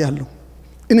በዚህ ይታያሉ።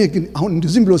 እኔ ግን አሁን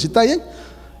እንደዚህ ብሎ ሲታየኝ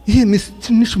ይሄ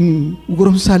ትንሽ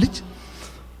ጎረምሳ ልጅ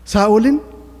ሳኦልን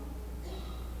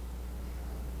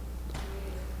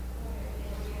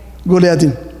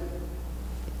ጎልያድን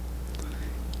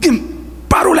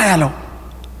ግንባሩ ላይ ያለው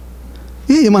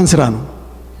ይሄ የማን ስራ ነው?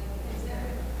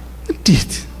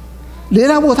 እንዴት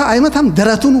ሌላ ቦታ አይመታም?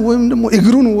 ደረቱን ወይም ደግሞ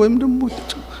እግሩን ወይም ደግሞ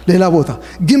ሌላ ቦታ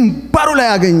ግንባሩ ላይ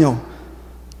ያገኘው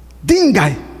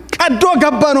ድንጋይ ቀዶ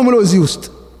ገባ ነው ብሎ እዚህ ውስጥ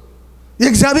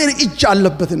የእግዚአብሔር እጅ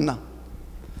አለበትና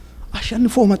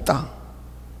አሸንፎ መጣ።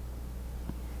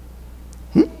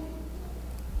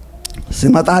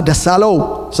 ሲመጣ ደስ አለው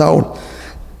ሳኦል።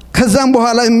 ከዛም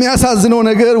በኋላ የሚያሳዝነው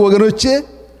ነገር ወገኖቼ፣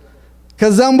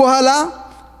 ከዛም በኋላ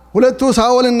ሁለቱ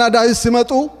ሳኦልና ዳዊት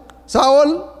ሲመጡ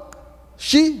ሳኦል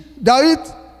ዳዊት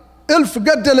እልፍ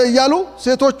ገደለ እያሉ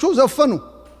ሴቶቹ ዘፈኑ።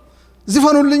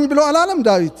 ዝፈኑልኝ ብሎ አላለም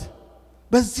ዳዊት።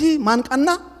 በዚህ ማን ቀና?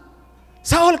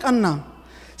 ሳኦል ቀና።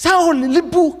 ሳኦል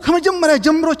ልቡ ከመጀመሪያ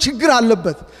ጀምሮ ችግር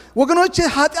አለበት ወገኖቼ።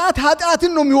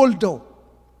 ኃጢአትን ነው የሚወልደው፣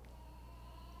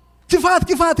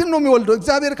 ክፋትን ነው የሚወልደው።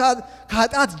 እግዚአብሔር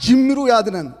ከኃጢአት ጅምሩ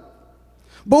ያድነን።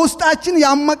 በውስጣችን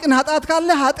ያመቅን ኃጢአት ካለ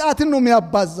ኃጢአትን ነው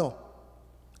የሚያባዛው።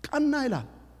 ቀና ይላል።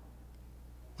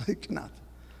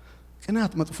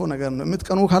 ቅናት መጥፎ ነገር ነው።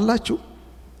 የምትቀኑ ካላችሁ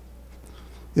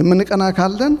የምንቀና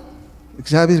ካለን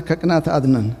እግዚአብሔር ከቅናት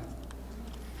አድነን።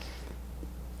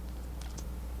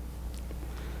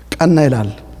 ቀና ይላል።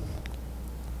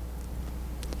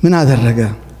 ምን አደረገ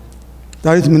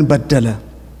ዳዊት? ምን በደለ?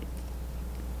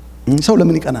 ሰው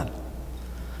ለምን ይቀናል?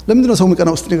 ለምንድን ነው ሰው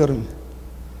የሚቀናው? ውስጥ ንገሩኝ።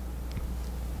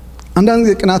 አንዳንድ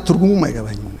ጊዜ ቅናት ትርጉሙም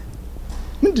አይገባኝም።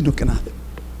 ምንድን ነው ቅናት?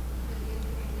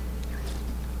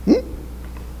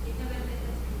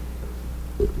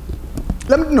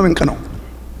 ለምንድን ነው የምንቀናው?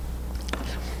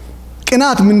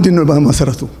 ቅናት ምንድን ነው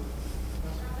በመሰረቱ?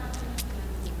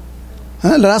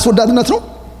 ለራስ ወዳድነት ነው?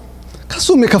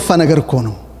 ከሱም የከፋ ነገር እኮ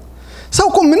ነው ሰው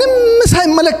እኮ ምንም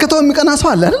ሳይመለከተው የሚቀና ሰው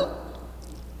አለ አይደል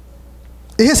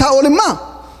ይሄ ሳኦልማ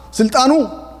ስልጣኑ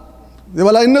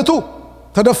የበላይነቱ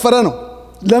ተደፈረ ነው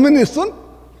ለምን እሱን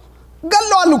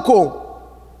ገለዋል እኮ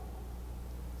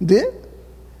እንዴ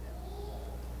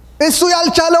እሱ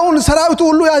ያልቻለውን ሰራዊቱ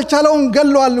ሁሉ ያልቻለውን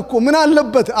ገለዋል እኮ ምን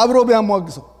አለበት አብሮ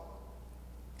ቢያሟግሰው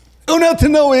እውነት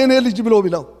ነው የኔ ልጅ ብሎ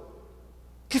ቢለው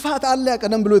ክፋት አለ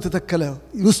ቀደም ብሎ የተተከለ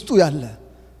ውስጡ ያለ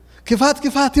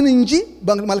ክፋትን እንጂ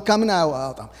መልካምን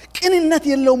አያወጣም ቅንነት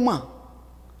የለውማ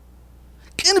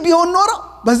ቅን ቢሆን ኖሮ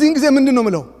በዚህን ጊዜ ምንድነው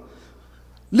ምለው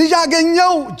ልጅ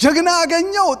አገኘው ጀግና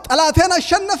አገኘው ጠላቴን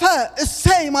አሸነፈ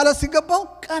እሰይ ማለት ሲገባው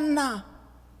ቀና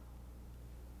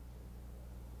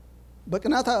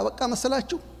በቅናታ በቃ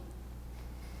መሰላችሁ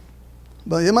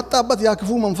የመጣበት ያክፉ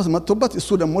መንፈስ መጥቶበት እሱ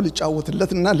ደግሞ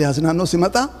ሊጫወትለትና ሊያዝናነው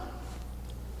ሲመጣ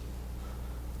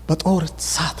በጦር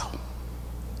ሳተው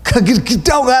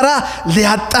ከግድግዳው ጋራ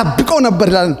ሊያጣብቀው ነበር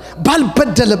ይላል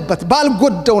ባልበደለበት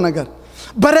ባልጎደው ነገር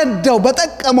በረዳው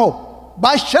በጠቀመው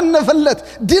ባሸነፈለት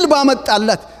ድል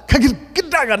ባመጣለት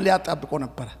ከግድግዳ ጋር ሊያጣብቀው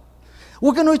ነበር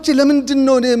ወገኖቼ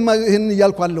ለምንድነው ይሄን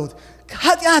ያልኳለሁት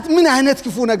ኃጢአት ምን አይነት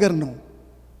ክፉ ነገር ነው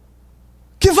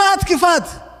ክፋት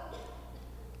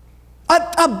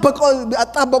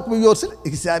አጣበቁ ይወርስል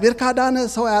እግዚአብሔር ካዳነ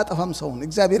ሰው ያጠፋም ሰውን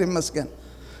እግዚአብሔር ይመስገን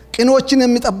ቅኖችን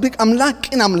የሚጠብቅ አምላክ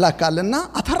ቅን አምላክ አለና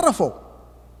አተረፈው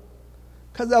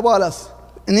ከዛ በኋላስ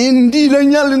እኔ እንዲህ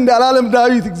ይለኛል እንዳላለም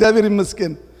ዳዊት እግዚአብሔር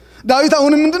ይመስገን ዳዊት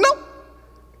አሁንም ምንድነው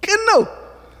ቅን ነው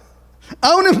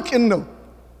አሁንም ቅን ነው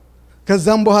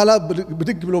ከዛም በኋላ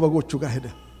ብድግ ብሎ በጎቹ ጋር ሄደ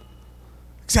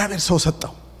እግዚአብሔር ሰው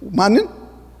ሰጠው ማንን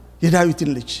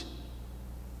የዳዊትን ልጅ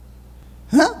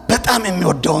በጣም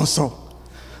የሚወደውን ሰው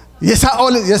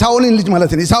የሳኦልን ልጅ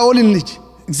ማለት ነው የሳኦልን ልጅ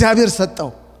እግዚአብሔር ሰጠው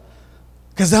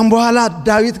ከዛም በኋላ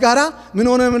ዳዊት ጋራ ምን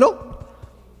ሆነ ምለው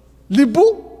ልቡ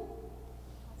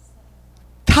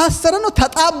ታሰረ ነው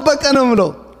ተጣበቀ ነው ምለው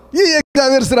ይህ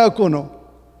የእግዚአብሔር ስራ እኮ ነው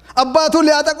አባቱ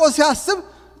ሊያጠቆ ሲያስብ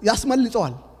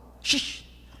ያስመልጠዋል ሽሽ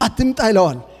አትምጣ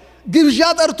ይለዋል ግብዣ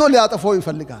ጠርቶ ሊያጠፋው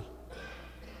ይፈልጋል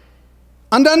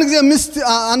አንዳንድ ጊዜ ሚስት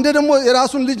አንደ ደግሞ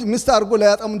የራሱን ልጅ ሚስት አድርጎ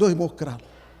ሊያጠምዶ ይሞክራል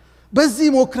በዚህ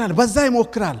ይሞክራል በዛ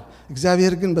ይሞክራል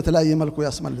እግዚአብሔር ግን በተለያየ መልኩ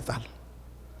ያስመልጣል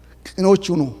ቅኖች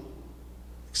ሁኑ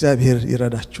እግዚአብሔር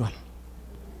ይረዳቸዋል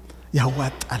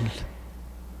ያዋጣል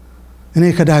እኔ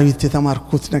ከዳዊት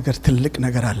የተማርኩት ነገር ትልቅ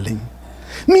ነገር አለኝ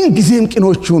ምን ጊዜም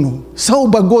ቅኖች ሁኑ ሰው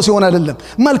በጎ ሲሆን አይደለም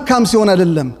መልካም ሲሆን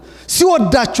አይደለም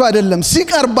ሲወዳቸው አይደለም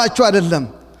ሲቀርባቸው አይደለም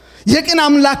የቅን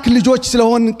አምላክ ልጆች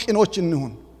ስለሆን ቅኖች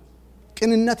እንሁን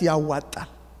ቅንነት ያዋጣል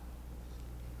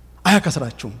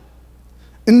አያከስራችሁም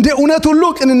እንደ እውነት ሁሉ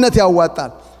ቅንነት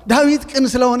ያዋጣል ዳዊት ቅን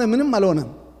ስለሆነ ምንም አልሆነም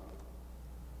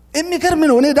የሚገርም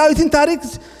ነው እኔ ዳዊትን ታሪክ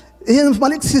ይሄን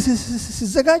ማለት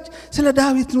ሲዘጋጅ ስለ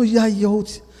ዳዊት ነው ያየሁት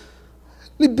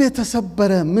ልቤ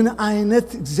ተሰበረ ምን አይነት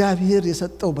እግዚአብሔር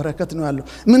የሰጠው በረከት ነው ያለው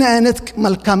ምን አይነት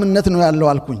መልካምነት ነው ያለው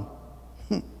አልኩኝ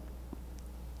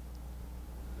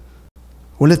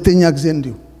ሁለተኛ ጊዜ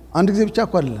እንዲሁ አንድ ጊዜ ብቻ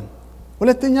እኮ አይደለም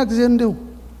ሁለተኛ ጊዜ እንዲሁ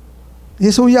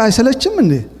የሰውዬ አይሰለችም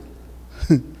እንዴ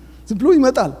ዝም ብሎ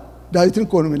ይመጣል ዳዊትን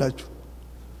እኮ ነው የሚላችሁ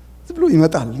ዝም ብሎ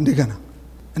ይመጣል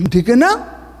እንደገና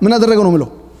ምን አደረገው ነው ምለው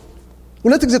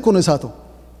ሁለት ጊዜ እኮ ነው የሳተው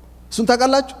እሱን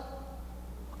ታውቃላችሁ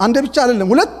አንድ ብቻ አይደለም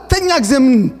ሁለተኛ ጊዜ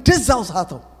ምን ደዛው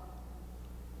ሳተው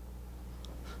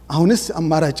አሁንስ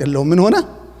አማራጭ የለው ምን ሆነ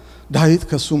ዳዊት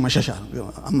ከሱ መሸሻ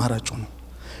አማራጭ ነው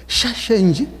ሻሸ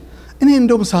እንጂ እኔ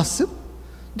እንደውም ሳስብ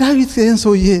ዳዊት ይሄን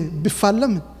ሰውዬ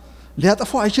ቢፋለም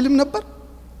ሊያጠፋው አይችልም ነበር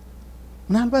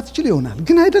ምናልባት ይችል ይሆናል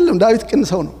ግን አይደለም ዳዊት ቅን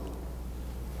ሰው ነው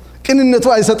ቅንነቱ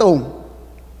አይሰጠውም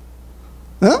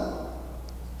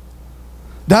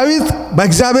ዳዊት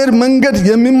በእግዚአብሔር መንገድ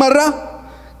የሚመራ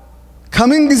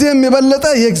ከምን ጊዜም የበለጠ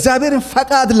የእግዚአብሔርን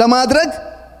ፈቃድ ለማድረግ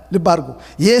ልብ አድርጉ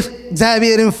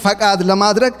የእግዚአብሔርን ፈቃድ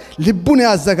ለማድረግ ልቡን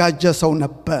ያዘጋጀ ሰው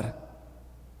ነበር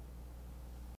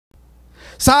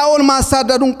ሳኦል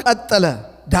ማሳደዱን ቀጠለ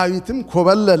ዳዊትም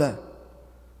ኮበለለ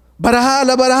በረሃ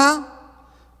ለበረሃ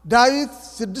ዳዊት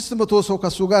 600 ሰው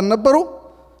ከሱ ጋር ነበሩ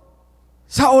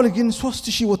ሳኦል ግን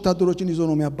 3000 ወታደሮችን ይዞ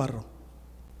ነው የሚያባረው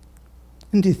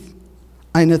እንዴት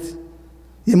አይነት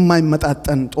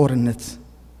የማይመጣጠን ጦርነት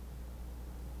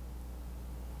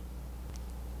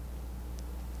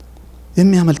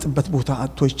የሚያመልጥበት ቦታ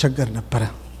አጥቶ ይቸገር ነበር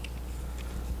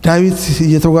ዳዊት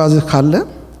እየተጓዘ ካለ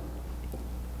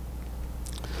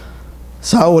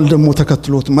ሳኦል ደግሞ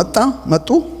ተከትሎት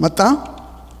መጣ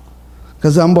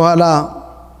ከዛም በኋላ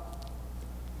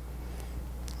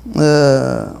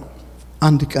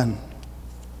አንድ ቀን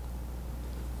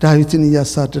ዳዊትን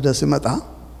ያሳደደ ሲመጣ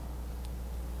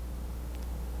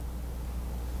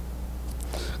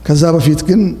ከዛ በፊት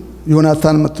ግን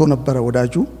ዮናታን መጥቶ ነበር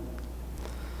ወዳጁ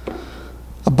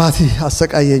አባቴ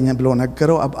አሰቃየኝ ብሎ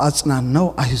ነገረው አጽናናው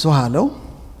አይዞህ አለው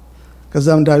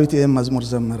ከዛም ዳዊት ይሄን መዝሙር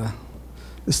ዘመረ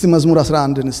እስቲ መዝሙር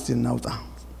 11ን እስቲ እናውጣ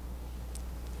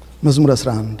መዝሙር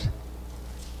 11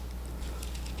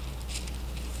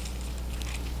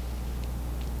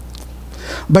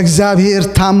 በእግዚአብሔር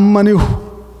ታመንሁ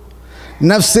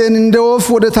ነፍሴን እንደወፍ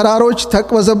ወደ ተራሮች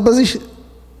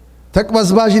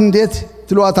ተቅበዝባዥ እንዴት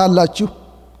ትሏታላችሁ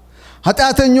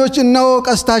ኃጢአተኞች እነሆ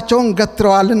ቀስታቸውን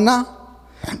ገትረዋልና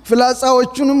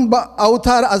ፍላጻዎቹንም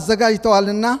በአውታር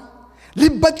አዘጋጅተዋልና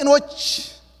ሊበቅኖች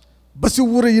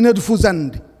በስውር ይነድፉ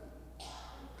ዘንድ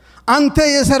አንተ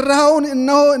የሰራኸውን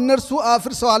እነሆ እነርሱ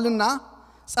አፍርሰዋልና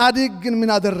ጻድቅ ግን ምን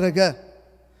አደረገ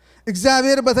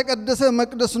እግዚአብሔር በተቀደሰ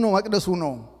መቅደሱ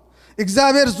ነው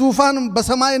እግዚአብሔር ዙፋን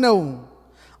በሰማይ ነው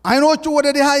አይኖቹ ወደ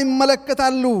ድሃ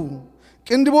ይመለከታሉ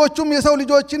ቅንድቦቹም የሰው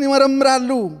ልጆችን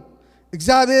ይመረምራሉ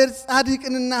እግዚአብሔር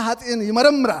ጻድቅንና ኃጥእን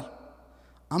ይመረምራል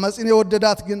አመጽን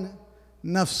የወደዳት ግን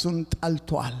ነፍሱን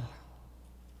ጠልቷል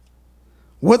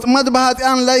ወጥመድ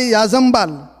በኃጥአን ላይ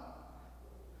ያዘንባል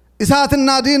እሳትና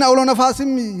ዲን አውሎ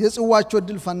ነፋስም የጽዋቸው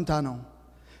ድል ፈንታ ነው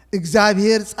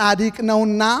እግዚአብሔር ጻድቅ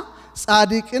ነውና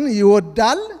ጻድቅን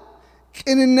ይወዳል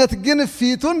ቅንነት ግን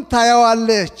ፊቱን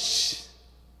ታያዋለች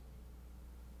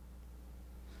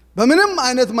በምንም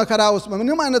አይነት መከራ ውስጥ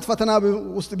በምንም አይነት ፈተና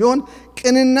ውስጥ ቢሆን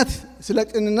ቅንነት ስለ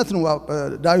ቅንነት ነው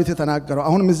ዳዊት የተናገረው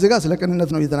አሁን እዚህ ጋር ስለ ቅንነት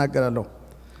ነው እየተናገረው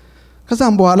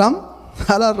ከዛም በኋላም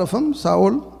አላረፈም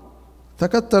ሳኦል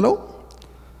ተከተለው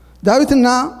ዳዊትና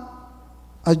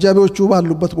አጃቢዎቹ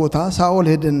ባሉበት ቦታ ሳኦል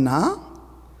ሄደና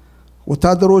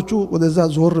ወታደሮቹ ወደዛ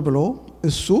ዞር ብሎ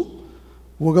እሱ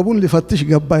ወገቡን ሊፈትሽ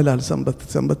ገባ ይላል ሰንበት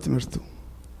ትምህርቱ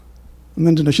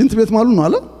ምንድነው ሽንት ቤት ማሉ ነው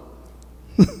አለ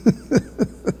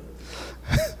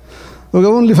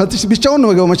ወገቡን ሊፈትሽ ብቻውን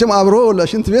ነው መቼም አብሮ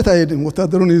ለሽንት ቤት አይሄድም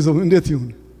ወታደሩን ይዘው እንዴት ይሁን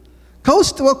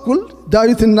ከውስጥ በኩል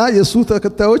ዳዊትና የሱ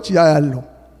ተከታዮች ያያሉ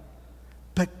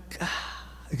በቃ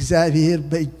እግዚአብሔር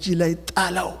በእጅ ላይ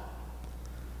ጣለው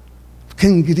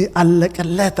ከእንግዲህ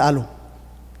አለቀለት አሉ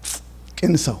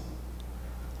ቅን ሰው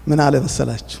ምን አለ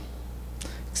መሰላችሁ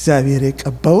እግዚአብሔር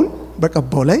የቀባውን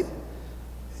በቀባው ላይ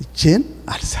እጄን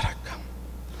አልዘረጋም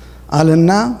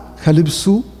አለና ከልብሱ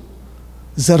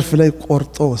ዘርፍ ላይ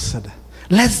ቆርጦ ወሰደ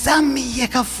ለዛም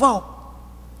እየከፋው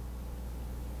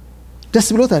ደስ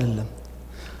ብሎት አይደለም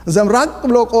እዛም ራቅ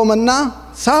ብሎ ቆመና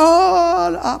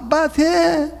ሳኦል አባቴ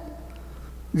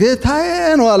ጌታዬ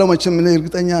ነው አለው መቼም እኔ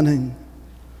እርግጠኛ ነኝ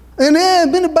እኔ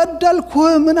ምን በደልኩ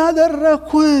ምን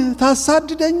አደረኩ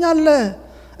ታሳድደኛለህ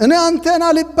እኔ አንተን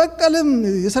አልበቀልም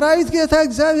የሰራዊት ጌታ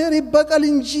እግዚአብሔር ይበቀል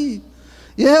እንጂ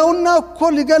ይሄውና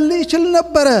እኮ ሊገል ይችል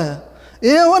ነበር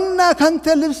ይሄውና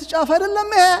ካንተ ልብስ ጫፍ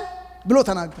አይደለም ይሄ ብሎ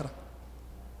ተናገረ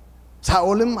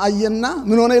ሳኦልም አየና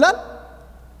ምን ሆነ ይላል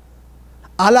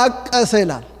አላቀሰ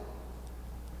ይላል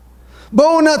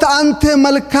በእውነት አንተ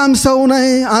መልካም ሰው ነህ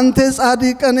አንተ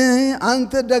ጻድቅ ነህ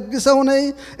አንተ ደግ ሰው ነህ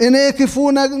እኔ ክፉ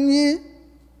ነኝ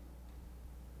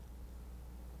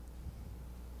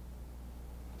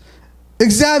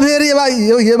እግዚአብሔር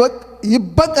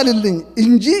ይበቀልልኝ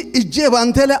እንጂ እጄ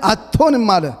ባንተ ላይ አትሆንም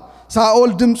አለ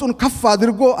ሳኦል ድምጹን ከፍ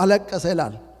አድርጎ አለቀሰ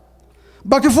ይላል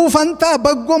በክፉ ፈንታ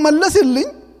በጎ መለስልኝ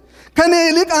ከኔ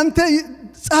ይልቅ አንተ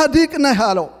ጻድቅ ነህ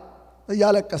አለው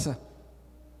ያለቀሰ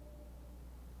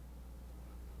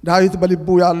ዳዊት በልቡ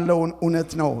ያለውን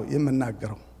እውነት ነው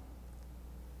የምናገረው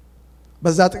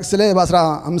በዛ ጥቅስ ላይ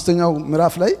በ15ኛው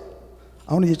ምዕራፍ ላይ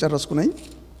አሁን እየጨረስኩ ነኝ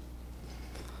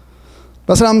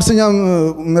በ15ኛው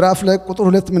ምዕራፍ ላይ ቁጥር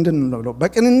 2 ምንድነው ብለው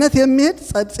በቅንነት የሚሄድ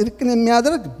ጽድቅን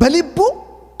የሚያደርግ በልቡ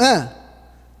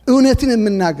እውነትን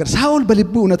የምናገር ሳኦል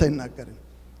በልቡ እውነት አይናገርም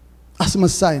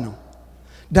አስመሳይ ነው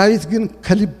ዳዊት ግን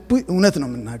ከልቡ እውነት ነው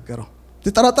የምናገረው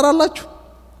ትጠራጠራላችሁ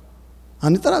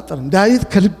አንጠራጠርም ዳዊት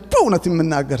ከልቡ እውነት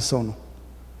የምናገር ሰው ነው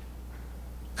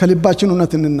ከልባችን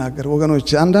እውነት እንናገር ወገኖች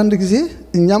አንዳንድ ጊዜ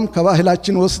እኛም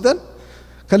ከባህላችን ወስደን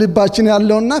ከልባችን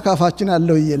ያለውና ካፋችን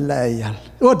ያለው ይለያያል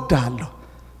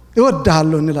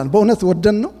እወድሃለሁ እንላለን በእውነት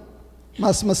ወደን ነው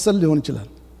ማስመሰል ሊሆን ይችላል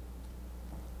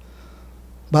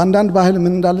በአንዳንድ ባህል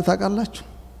ምን እንዳለ ታውቃላችሁ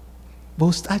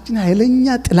በውስጣችን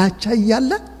ኃይለኛ ጥላቻ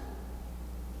እያለ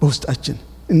በውስጣችን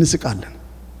እንስቃለን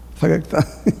ፈገግታ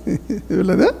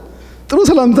ይብለና ጥሩ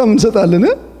ሰላምታ ምን ሰጣለን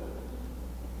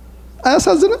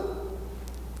አያሳዝንም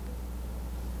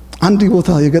አንድ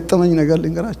ቦታ የገጠመኝ ነገር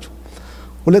ልንገራችሁ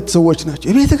ሁለት ሰዎች ናቸው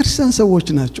የቤተ ክርስቲያን ሰዎች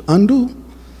ናቸው አንዱ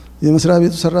የመስሪያ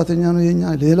ቤቱ ሰራተኛ ነው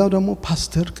የኛ ሌላው ደግሞ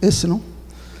ፓስተር ቄስ ነው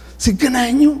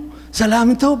ሲገናኙ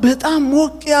ሰላምታው በጣም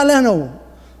ሞቅ ያለ ነው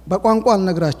በቋንቋ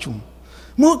አልነግራችሁም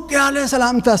ሞቅ ያለ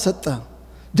ሰላምታ ሰጠ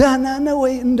ደህና ነህ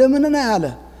ወይ እንደምን ነህ ያለ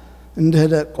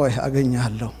እንደሄደ ቆይ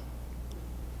አገኛለሁ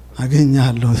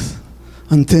አገኛለሁ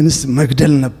አንተንስ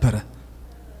መግደል ነበር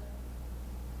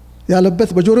ያለበት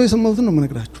በጆሮ የሰማሁትን ነው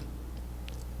የምነግራችሁ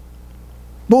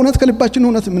በእውነት ከልባችን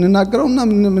እውነት የምንናገረውና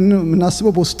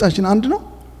የምናስበው በውስጣችን አንድ ነው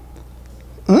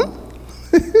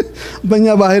በእኛ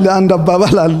ባህል አንድ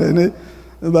አባባል አለ እኔ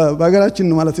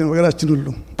በአገራችን ማለት ነው በአገራችን ሁሉ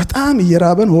በጣም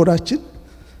እየራበን ሆዳችን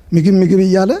ምግብ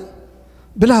እያለ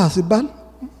ብላ ሲባል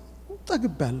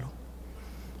ጠግቤያለሁ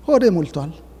ሆዴ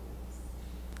ሞልቷል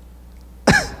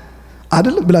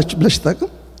አይደለም ብለሽ ታውቁ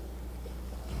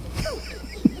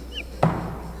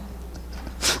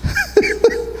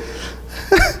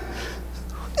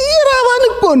ይራባን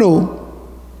እኮ ነው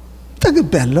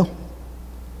ጠግቤያለሁ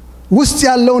ውስጥ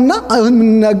ያለውና አሁን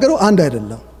የምንናገረው አንድ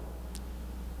አይደለም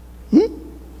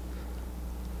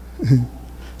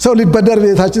ሰው ሊበደር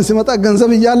ቤታችን ሲመጣ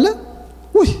ገንዘብ እያለ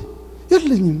ወይ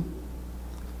የለኝም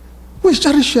ወይ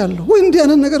ጨርሻለሁ ወይ እንዲህ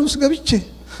አይነት ነገር ውስጥ ገብቼ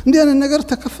እንዲህ አይነት ነገር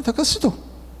ተከስቶ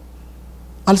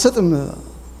አልሰጥም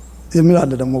የሚል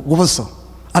አለ ደግሞ ጎበዝ ሰው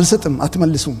አልሰጥም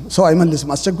አትመልሱም ሰው አይመልስም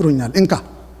አስቸግሮኛል እንካ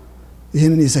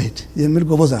ይሄንን ይዘይድ የሚል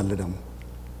ጎበዝ አለ ደግሞ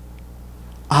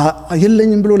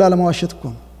የለኝም ብሎ ላለማዋሸት እኮ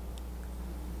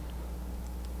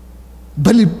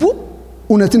በልቡ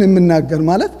እውነትን የምናገር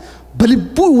ማለት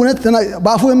በልቡ እውነት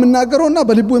ባፉ የምናገረውና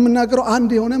በልቡ የምናገረው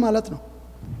አንድ የሆነ ማለት ነው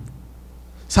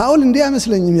ሳኦል እንዲህ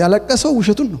አይመስለኝም ያለቀሰው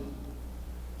ውሸቱን ነው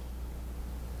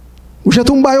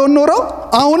ውሸቱን ባይሆን ኖሮ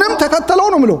አሁንም ተከተለው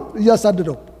ነው ምለው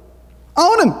እያሳደደው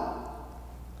አሁንም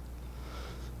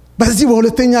በዚህ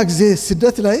በሁለተኛ ጊዜ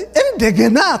ስደት ላይ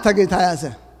እንደገና ተገይታ ያዘ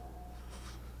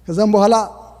ከዛም በኋላ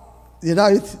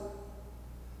የዳዊት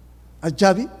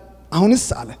አጃቢ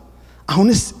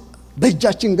አሁንስ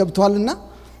በእጃችን ገብቷልና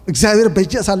እግዚአብሔር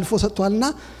በእጅ አሳልፎ ሰጥቷልና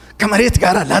ከመሬት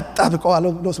ጋር ላጣብቀው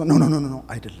አለው ብሎ ኖ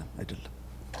አይደለም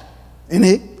እኔ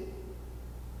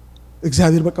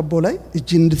እግዚአብሔር በቀባው ላይ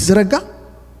እጅን እንድትዘረጋ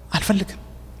አልፈልግም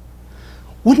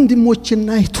ወንድሞችና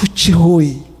እህቶቼ ሆይ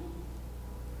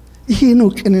ይሄ ነው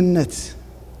ቅንነት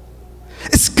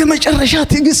እስከ መጨረሻ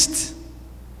ትዕግስት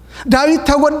ዳዊት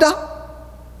ተጎዳ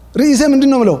ርዕሰ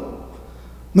ምንድነው ብለው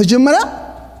መጀመሪያ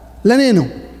ለኔ ነው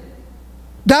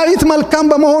ዳዊት መልካም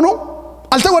በመሆኑ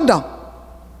አልተጎዳም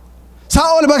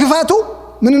ሳኦል በክፋቱ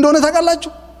ምን እንደሆነ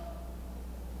ታውቃላችሁ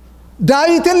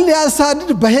ዳዊትን ሊያሳድድ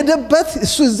በሄደበት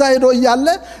እሱ እዛ ሄዶ ያለ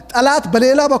ጠላት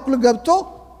በሌላ በኩል ገብቶ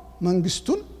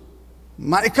መንግስቱን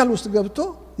ማዕከል ውስጥ ገብቶ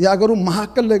ያገሩ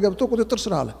መሐከል ላይ ገብቶ ቁጥጥር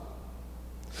ስራ አለ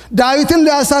ዳዊትን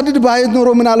ሊያሳድድ ባይሄድ ኖሮ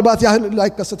ምናልባት ያህል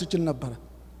ላይከሰት ይችል ነበር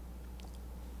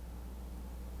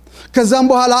ከዛም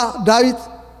በኋላ ዳዊት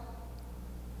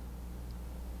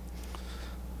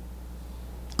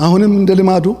አሁንም እንደ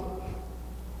ልማዱ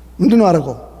ምንድነው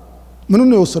አረጋው ምኑን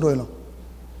ነው የወሰደው ነው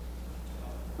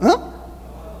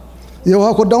የውሃ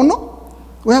ኮዳውን ነው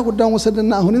ውሃ ኮዳውን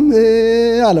ወሰደና አሁንም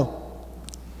አለው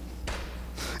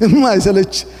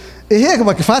የማይሰለች ይሄ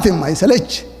በክፋት የማይሰለች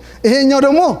ይሄኛው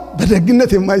ደግሞ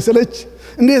በደግነት የማይሰለች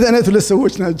እንዴት አይነት ሁለት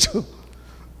ሰዎች ናቸው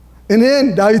እኔን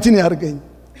ዳዊትን ያርገኝ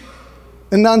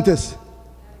እናንተስ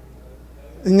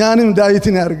እኛንም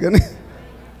ዳዊትን ያርገን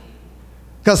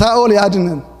ከሳኦል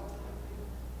ያድነን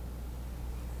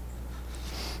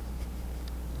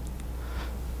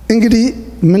እንግዲህ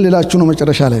ምን ልላችሁ ነው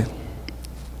መጨረሻ ላይ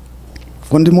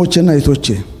ወንድሞቼና እህቶቼ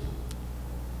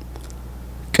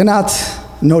ቅናት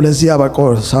ነው ለዚህ ያበቃው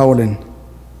ሳኦልን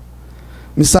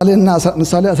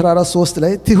ምሳሌ 14:3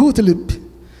 ላይ ትሁት ልብ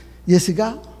የሥጋ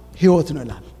ሕይወት ነው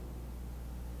ይላል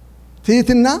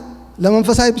ትህትና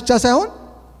ለመንፈሳዊ ብቻ ሳይሆን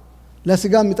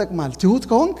ለሥጋም ይጠቅማል ትሁት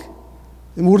ከሆንክ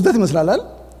ውርደት ይመስላል አይደል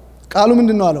ቃሉ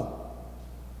ምንድነው አለው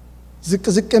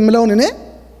ዝቅ የምለውን እኔ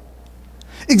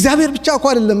እግዚአብሔር ብቻ እኮ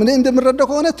አይደለም እኔ እንደምረዳው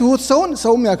ከሆነ ትሁት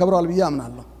ሰውም ያከብራል ብዬ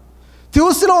አምናለሁ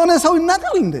ትሁት ስለሆነ ሰው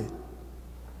ይናቃል እንዴ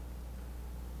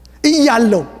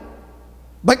እያለው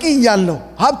በቂ እያለው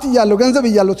ሀብት እያለው ገንዘብ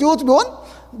እያለው ትሁት ቢሆን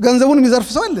ገንዘቡን የሚዘርፍ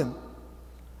ሰው የለም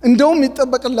እንደውም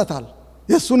ይጠበቅለታል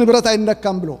የሱ ንብረት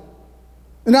አይነካም ብሎ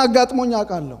እኔ አጋጥሞኝ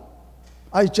አውቃለሁ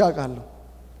አይቼ አውቃለሁ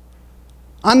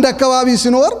አንድ አካባቢ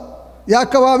ሲኖር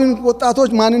የአካባቢን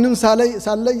ወጣቶች ማንንም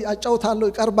ሳለይ አጫውታለሁ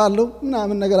ይቀርባለሁ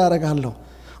ምናምን ነገር አረጋለሁ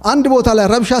አንድ ቦታ ላይ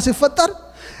ረብሻ ሲፈጠር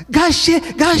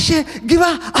ጋሼ ግባ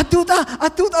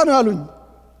አትውጣ ነው ያሉኝ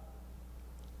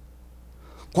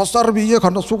ኮስተር ብዬ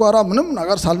ከነሱ ጋራ ምንም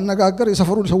ነገር ሳልነጋገር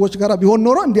የሰፈሩ ሰዎች ጋራ ቢሆን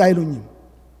ኖሮ እንዲህ አይሉኝም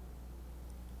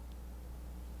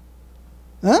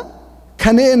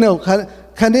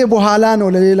ከኔ በኋላ ነው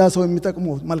ለሌላ ሰው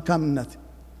የሚጠቅመው መልካምነት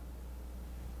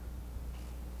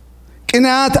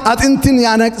ቅናት አጥንትን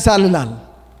ያነቅሳል ይላል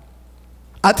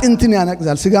አጥንትን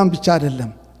ያነቅሳል ስጋም ብቻ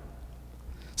አይደለም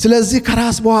ስለዚህ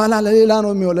ከራስ በኋላ ለሌላ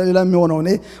ነው የሚሆነው እኔ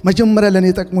መጀመሪያ ለኔ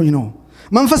ጠቅሞኝ ነው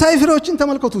መንፈሳዊ ፍሬዎችን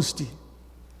ተመልከቱ እስቲ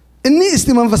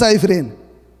መንፈሳዊ ፍሬን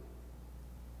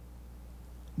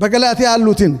በገላትያ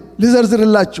ያሉትን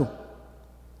ልዘርዝርላችሁ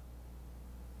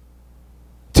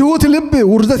ትሁት ልብ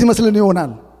ውርደት ይመስልን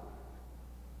ይሆናል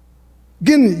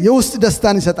ግን የውስጥ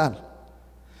ደስታን ይሰጣል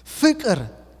ፍቅር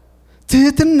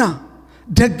ትህትና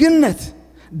ደግነት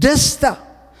ደስታ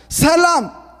ሰላም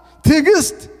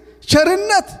ትዕግስት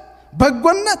ቸርነት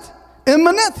በጎነት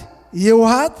እምነት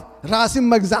የዋሃት ራስን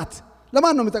መግዛት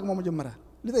ለማን ነው የሚጠቅመው መጀመሪያ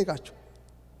ልጠይቃችሁ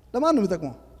ለማን ነው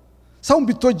የሚጠቅመው ሰውን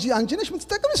ቢትወጂ አንቺ ነሽ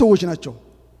የምትጠቀሚ ሰዎች ናቸው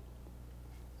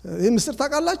ይሄ ምስጢር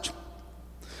ታውቃላችሁ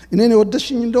እኔን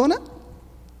የወደድሽኝ እንደሆነ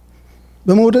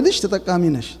በመውደድሽ ተጠቃሚ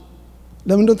ነሽ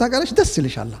ለምን እንደሆነ ታውቃለሽ ደስ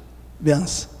ይልሻል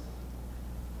ቢያንስ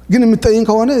ግን የምትጠይኝ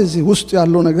ከሆነ እዚህ ውስጥ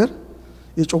ያለው ነገር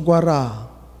የጮጓራ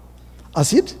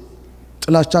አሲድ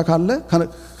ጥላቻ ካለ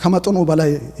ከመጠኑ በላይ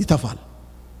ይተፋል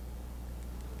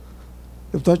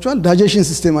ይብታችኋል ዳይጀሽን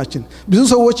ሲስተማችን ብዙ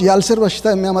ሰዎች የአልሰር በሽታ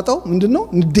የሚያመጣው ምንድነው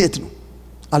ንዴት ነው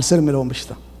አልሰር የሚለው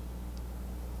በሽታ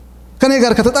ከኔ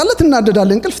ጋር ከተጣለ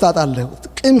ትናደዳለህ እንቅልፍ ታጣለህ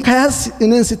ቂም ከያዝ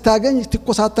እኔን ስታገኝ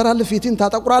ትኮሳተራለህ ፊትን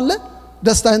ታጠቁራለህ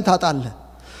ደስታን ታጣለህ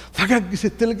ፈገግ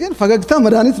ስትል ግን ፈገግታ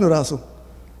መድኃኒት ነው ራሱ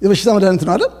የበሽታ መድኃኒት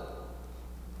ነው አይደል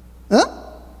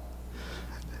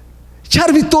ቻር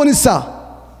ቢትሆንሳ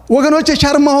ወገኖቼ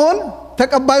ቻር መሆን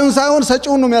ተቀባዩን ሳይሆን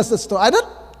ሰጪውን ነው የሚያስደስተው አይደል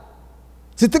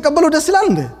ስትቀበሉ ደስ ይላል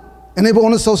እንዴ እኔ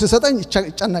በእውነት ሰው ሲሰጠኝ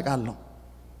ይጨነቃለሁ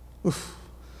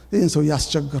ይሄን ሰው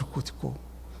ያስቸገርኩት እኮ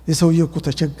የሰውዬው እኮ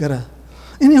ተቸገረ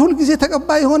እኔ ሁሉ ጊዜ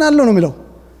ተቀባይ ይሆናለሁ ነው የሚለው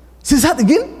ሲሰጥ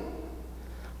ግን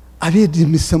አቤት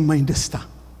የሚሰማኝ ደስታ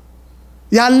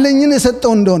ያለኝን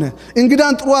የሰጠው እንደሆነ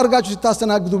እንግዳን ጥሩ አርጋችሁ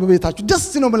ስታስተናግዱ በቤታችሁ ደስ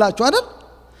ነው ብላችሁ አይደል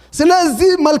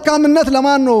ስለዚህ መልካምነት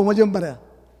ለማን ነው መጀመሪያ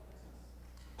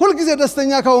ሁሉ ጊዜ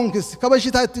ደስተኛ ከሆንክስ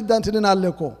ከበሽታ ትድናለህ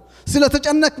እኮ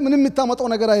ስለተጨነቅ ምንም የምታመጣው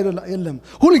ነገር የለም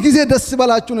ሁሉ ጊዜ ደስ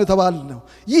በላችሁ ነው የተባልነው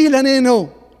ይህ ለኔ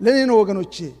ነው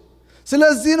ወገኖቼ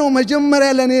ስለዚህ ነው መጀመሪያ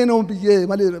ለኔ ነው ብዬ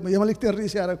የመልእክቴን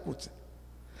ርዕስ ያደረኩት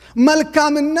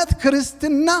መልካምነት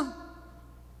ክርስትና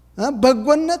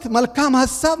በጎነት መልካም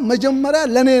ሐሳብ መጀመሪያ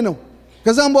ለኔ ነው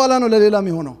ከዛም በኋላ ነው ለሌላም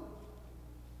ይሆነው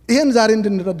ይሄን ዛሬ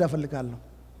እንድንረዳ ፈልጋለሁ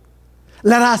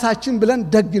ለራሳችን ብለን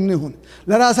ደግ እንሁን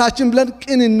ለራሳችን ብለን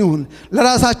ቅን እንሁን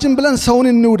ለራሳችን ብለን ሰውን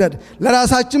እንውደድ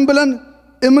ለራሳችን ብለን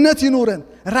እምነት ይኑረን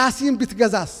ራስን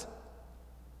ብትገዛስ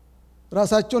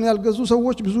ራሳቸውን ያልገዙ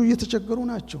ሰዎች ብዙ እየተቸገሩ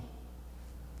ናቸው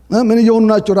ምን ይሆኑ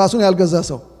ናቸው ራሱን ያልገዛ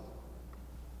ሰው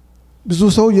ብዙ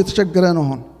ሰው እየተቸገረ ነው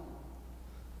ሆነ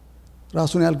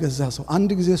ራሱን ያልገዛ ሰው አንድ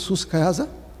ጊዜ ሱስ ከያዘ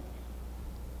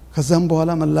ከዛም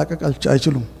በኋላ መላቀቅ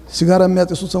አይችሉም ሲጋራ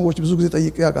የሚያጠሱ ሰዎች ብዙ ጊዜ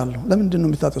ጠይቄ ያውቃለሁ ለምንድን ነው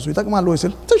የሚታጠሱ ይጠቅማል ወይ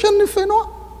ስል ተሸንፈ ነው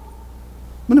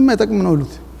ምንም አይጠቅም ነው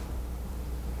ይሉት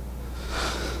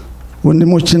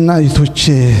ወንድሞችና እህቶች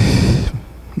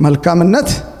መልካምነት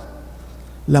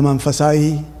ለመንፈሳዊ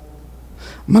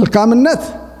መልካምነት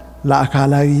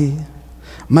ለአካላዊ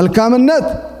መልካምነት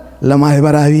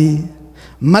ለማህበራዊ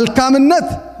መልካምነት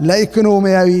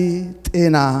ለኢኮኖሚያዊ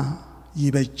ጤና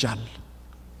ይበጃል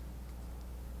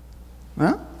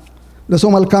ለሰው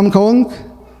መልካም ከሆንክ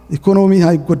ኢኮኖሚ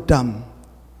አይጎዳም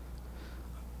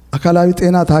አካላዊ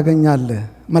ጤና ታገኛለህ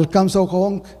መልካም ሰው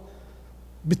ከሆንክ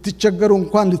ብትቸገሩ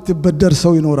እንኳን ልትበደር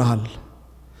ሰው ይኖራል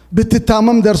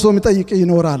ብትታመም ደርሶ የሚጠይቅ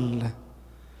ይኖራል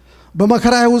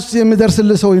በመከራዬ ውስጥ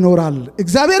የሚደርስልህ ሰው ይኖራል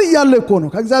እግዚአብሔር ይያለ እኮ ነው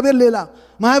ከእግዚአብሔር ሌላ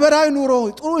ማህበራዊ ኑሮ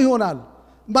ጥሩ ይሆናል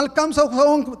መልካም ሰው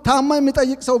ከሆንክ ታማኝ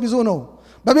የሚጠይቅ ሰው ብዙ ነው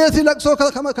በቤት ለቅሶ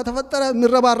ከተፈጠረ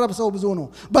የሚረባረብ ሰው ብዙ ነው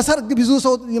በሰርግ ብዙ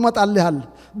ሰው ይመጣልሃል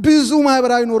ብዙ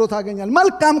ማህበራዊ ኑሮ ታገኛል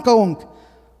መልካም ከሆንክ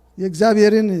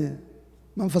የእግዚአብሔርን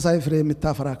መንፈሳዊ ፍሬ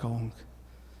የምታፈራ ከሆንክ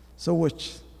ሰዎች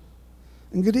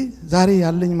እንግዲህ ዛሬ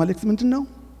ያለኝ መልእክት ምንድነው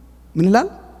ምን ይላል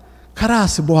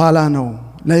ከራስ በኋላ ነው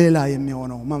ለሌላ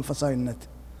የሚሆነው መንፈሳዊነት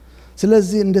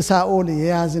ስለዚህ እንደ ሳኦል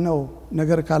የያዝነው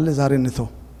ነገር ካለ ዛሬ እንተው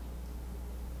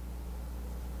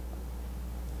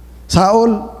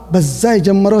ሳኦል በዛ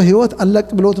የጀመረው ህይወት አለቅ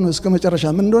ብሎት ነው እስከ መጨረሻ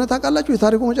ምን እንደሆነ ታውቃላችሁ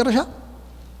የታሪኩ መጨረሻ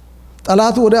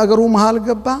ጠላቱ ወደ አገሩ መሃል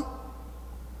ገባ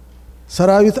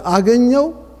ሰራዊት አገኘው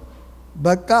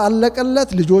በቃ አለቀለት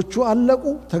ልጆቹ አለቁ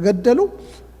ተገደሉ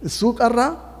እሱ ቀራ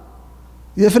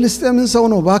የፍልስጤምን ሰው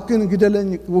ነው ባክን ግደለኝ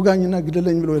ወጋኝና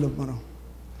ግደለኝ ብሎ የለመነው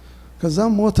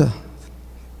ከዛም ሞተ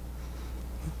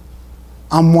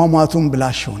አሟሟቱን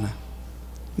ብላሽ ሆነ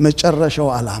መጨረሻው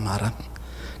አላማረም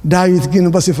ዳዊት ግን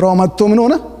በስፍራው መጥቶ ምን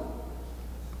ሆነ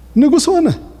ንጉስ ሆነ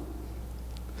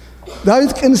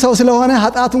ዳዊት ቅን ሰው ስለሆነ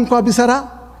ኃጢአት እንኳን ቢሰራ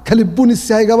ከልቡን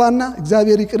ሲያይገባና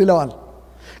እግዚአብሔር ይቅር ይለዋል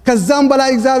ከዛም በላይ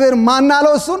እግዚአብሔር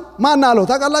ማናለው እሱን ማናለው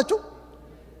ታውቃላችሁ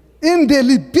እንደ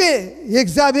ልቤ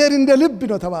የእግዚአብሔር እንደ ልብ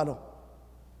ነው ተባለው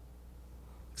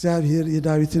እግዚአብሔር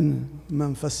የዳዊትን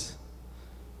መንፈስ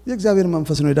የእግዚአብሔር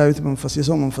መንፈስ ነው የዳዊት መንፈስ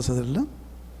የሰው መንፈስ አይደለም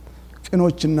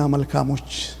ቅኖችና መልካሞች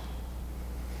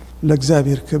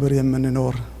ለእግዚአብሔር ክብር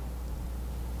የምንኖር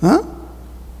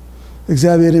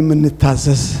እግዚአብሔር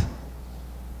የምንታዘዝ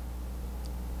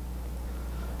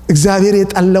እግዚአብሔር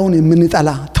የጠላውን የምንጠላ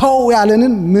ተው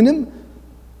ያለንን ምንም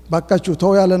ባካችሁ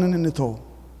ተው ያለንን እንተው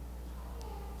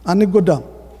አንጎዳም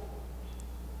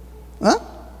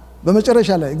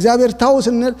በመጨረሻ ላይ እግዚአብሔር ታው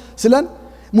ስለን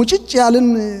ሙጭጭ ያለን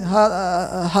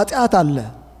ኃጢአት አለ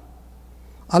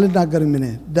አልናገርም እኔ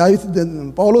ዳዊት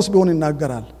ጳውሎስ ቢሆን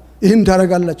ይናገራል ይህን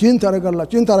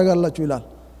ታረጋላችሁ ይላል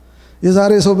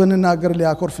የዛሬ ሰው በእናገር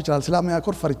ሊያኮርፍ ይችላል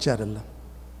ስለማያኮርፍ ፈርቻ አይደለም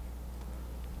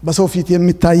በሰው ፊት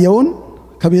የሚታየውን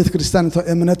ከቤተ ክርስቲያኒቷ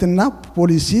እምነትና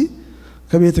ፖሊሲ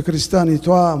ከቤተ ክርስቲያኒቷ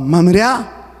መምሪያ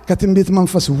ከትንቢት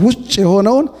መንፈስ ውጭ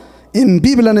የሆነውን እንቢ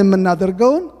ብለን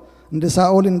የምናደርገውን እንደ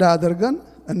ሳኦል እንዳያደርገን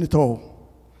እንተው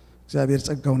እግዚአብሔር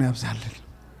ጸጋውን ያብዛልን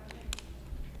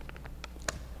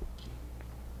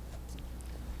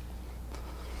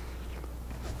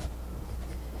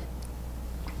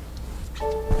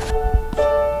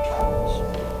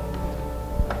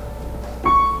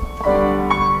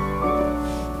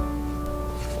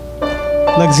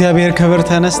ለእግዚአብሔር ክብር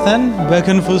ተነስተን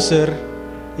በክንፉ ስር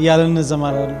እያልን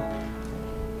እንዘምራለን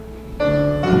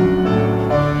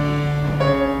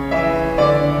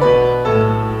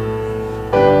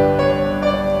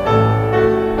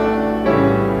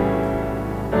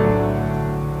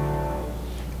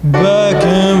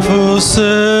በክንፉ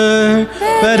ስር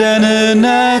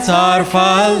በደህንነት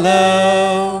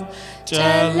አርፋለሁ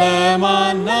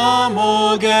ጨለማና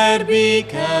ሞገድ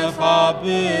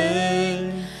ቢከፋብኝ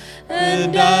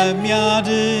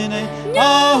እንደሚያድነኝ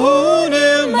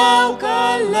አሁንም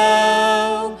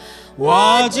አውቃለሁ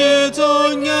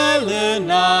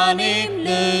ዋጅቶኛልና እኔም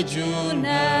ልጁ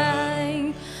ነኝ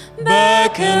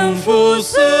በክንፉ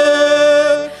ስር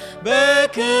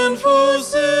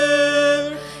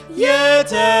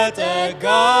የተጠጋ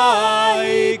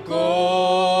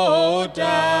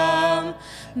አይጎዳም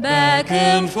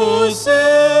በክንፉ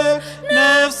ስር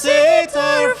ነፍሴ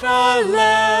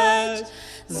ታርፋለች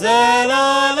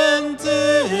ዘላለም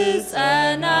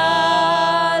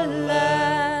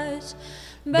ትጸናለች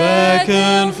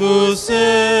በክንፉ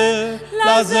ስር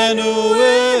ላዘኑ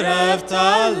እረፍት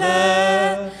አለ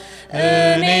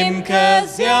እኔም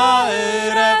ከዚያ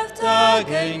እረፍት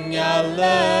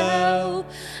አገኛለሁ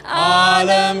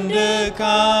ዓለም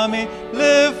ድካሜ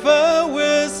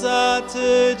ልፈውስ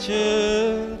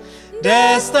አትችል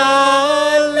ደስታ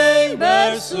አለኝ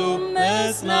በእርሱም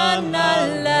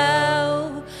እጽናናለሁ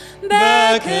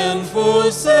በክንፉ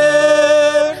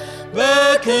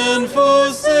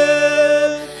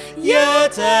ስር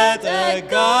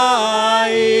የተጠጋ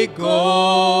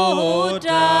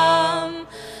አይጎዳም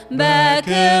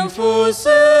በክንፉ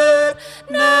ስር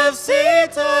ነፍሴ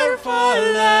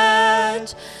ታርፋለች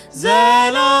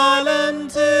ዘላለም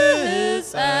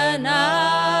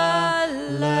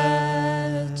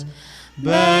ትጸናለች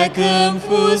በክንፉ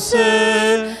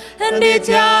ስር እንዴት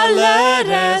ያለ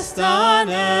ደስታ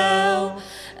ነው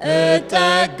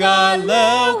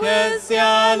እጠጋለሁ ከዚያ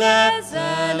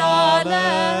ለዘላለም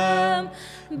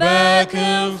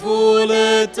በክንፉ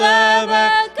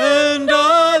ልጠበቅ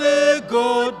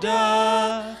እንዳልጎዳ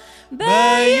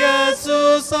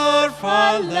በኢየሱስ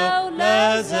አርፋለሁ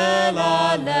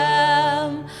ለዘላለም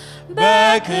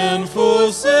በክንፉ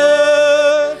ስር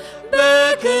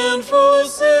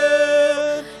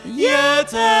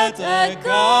የተጠጋ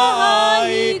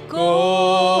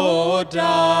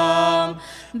አይጎዳም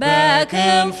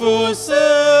በክንፉ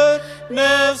ስር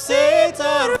ነፍሴ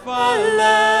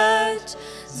ታርፋለች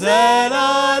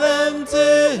ዘላለም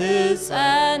ትጸናለች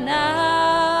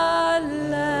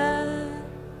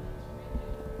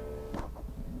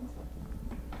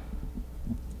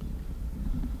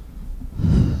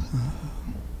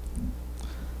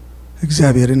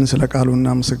እግዚአብሔርን ስለ ቃሉ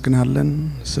እናመሰግናለን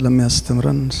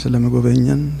ስለሚያስተምረን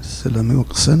ስለሚጎበኘን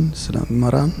ስለሚወቅሰን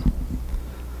ስለሚመራን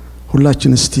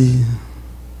ሁላችን እስቲ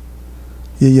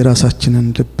የየራሳችንን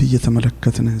ልብ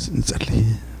እየተመለከትን እንጸልይ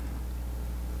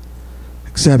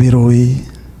እግዚአብሔር ሆይ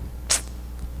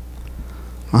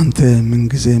አንተ ምን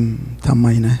ጊዜም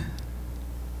ታማኝ ነህ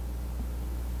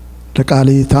ለቃሌ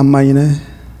ታማኝ ነህ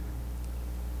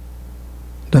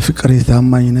ለፍቅሬ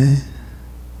ታማኝ ነህ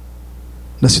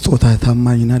ለስጦታ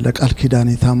ታማኝ ነህ ለቃል ኪዳኔ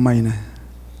ታማኝ ነህ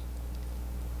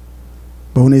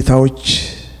በሁኔታዎች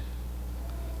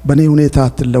በኔ ሁኔታ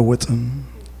አትለወጥም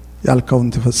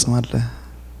ያልከውን ትፈጽማለህ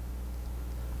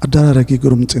አደራረጊ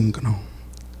ግሩም ጥንቅ ነው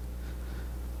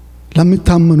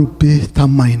ለሚታመኑብህ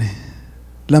ታማኝ ነህ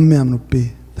ለሚያምኑብህ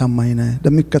ታማኝ ነህ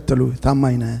ለሚከተሉ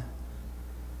ታማኝ ነህ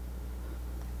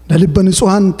ለልበ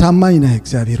ንጹሃን ታማኝ ነህ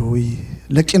እግዚአብሔር ሆይ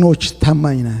ለቅኖች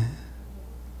ታማኝ ነህ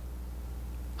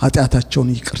ኃጢአታቸውን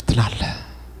ይቅር ትቀጥላለህ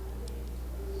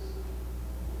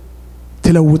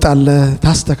ትለውጣለህ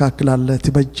ታስተካክላለህ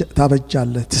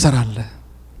ታበጃለህ ትሰራለህ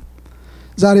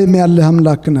ዛሬም ያለህ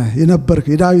አምላክ ነህ የነበርክ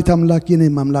የዳዊት አምላክ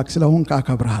የኔም አምላክ ስለሆንክ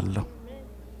አከብርሃለሁ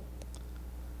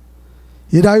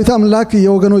የዳዊት አምላክ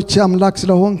የወገኖቼ አምላክ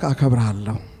ስለሆንክ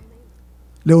አከብርሃለሁ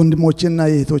ለወንድሞቼና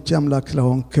የእህቶቼ አምላክ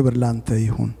ስለሆንክ ክብር ላንተ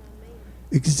ይሁን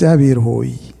እግዚአብሔር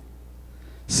ሆይ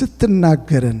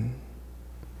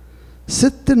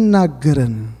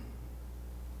ስትናገረን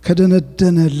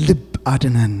ከደነደነ ልብ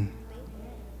አድነን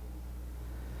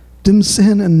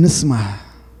ድምጽህን እንስማ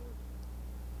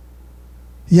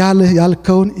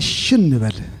ያልከውን እሺ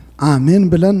እንበል አሜን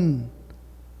ብለን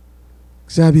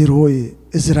እግዚአብሔር ሆይ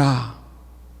እዝራ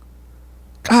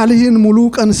ቃልህን ሙሉ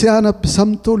ቀን ሲያነብ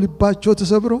ሰምቶ ልባቸው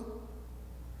ተሰብሮ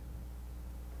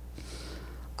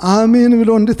አሜን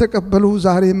ብሎ እንድትቀበሉ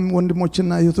ዛሬም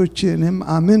ወንድሞችና እህቶቼ እኔም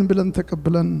አሜን ብለን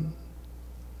ተቀብለን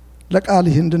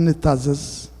ለቃልህ እንድንታዘዝ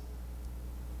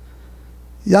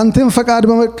ያንተን ፈቃድ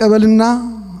በመቀበልና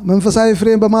መንፈሳዊ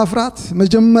ፍሬን በማፍራት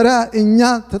መጀመሪያ እኛ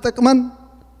ተጠቅመን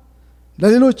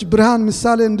ለሌሎች ብርሃን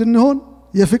ምሳሌ እንድንሆን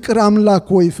የፍቅር አምላክ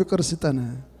ሆይ ፍቅር ስጠን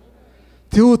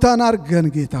ትሁታን አርገን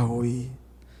ጌታ ሆይ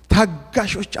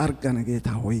ታጋሾች አርገን ጌታ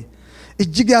ሆይ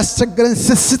እጅግ ያስቸገረን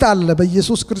ስስት አለ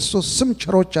በኢየሱስ ክርስቶስ ስም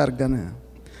ቸሮች አርገን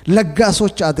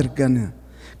ለጋሶች አድርገን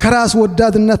ከራስ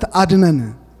ወዳድነት አድነን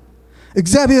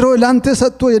እግዚአብሔር ሆይ ላንተ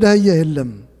ሰጥቶ የደህየ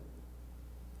የለም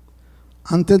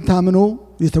አንተን ታምኖ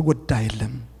የተጎዳ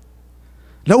የለም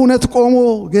ለእውነት ቆሞ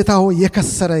ጌታ ሆይ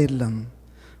የከሰረ የለም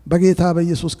በጌታ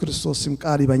በኢየሱስ ክርስቶስ ስም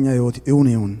ቃል በእኛ ሕይወት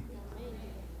ይሁን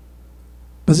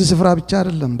በዚህ ስፍራ ብቻ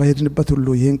አይደለም በሄድንበት ሁሉ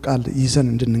ይህን ቃል ይዘን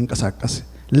እንድንንቀሳቀስ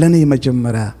ለኔ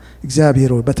መጀመሪያ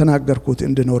እግዚአብሔር ሆይ በተናገርኩት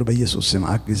እንድኖር በኢየሱስ ስም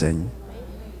አግዘኝ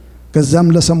ከዛም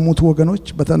ለሰሙት ወገኖች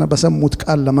በሰሙት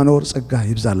ቃል ለመኖር ጸጋ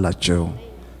ይብዛላቸው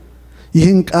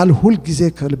ይህን ቃል ሁሉ ጊዜ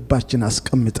ከልባችን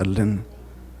አስቀምጥልን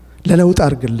ለለውጥ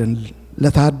አርግልን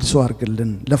ለታድሶ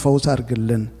አርግልን ለፈውስ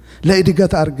አርግልን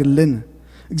ለእድገት አርግልን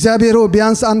እግዚአብሔር ሆይ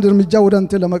ቢያንስ አንድ እርምጃ ወደ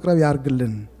አንተ ለመቅረብ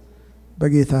ያርግልን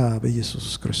በጌታ በኢየሱስ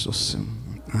ክርስቶስ ስም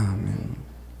አሜን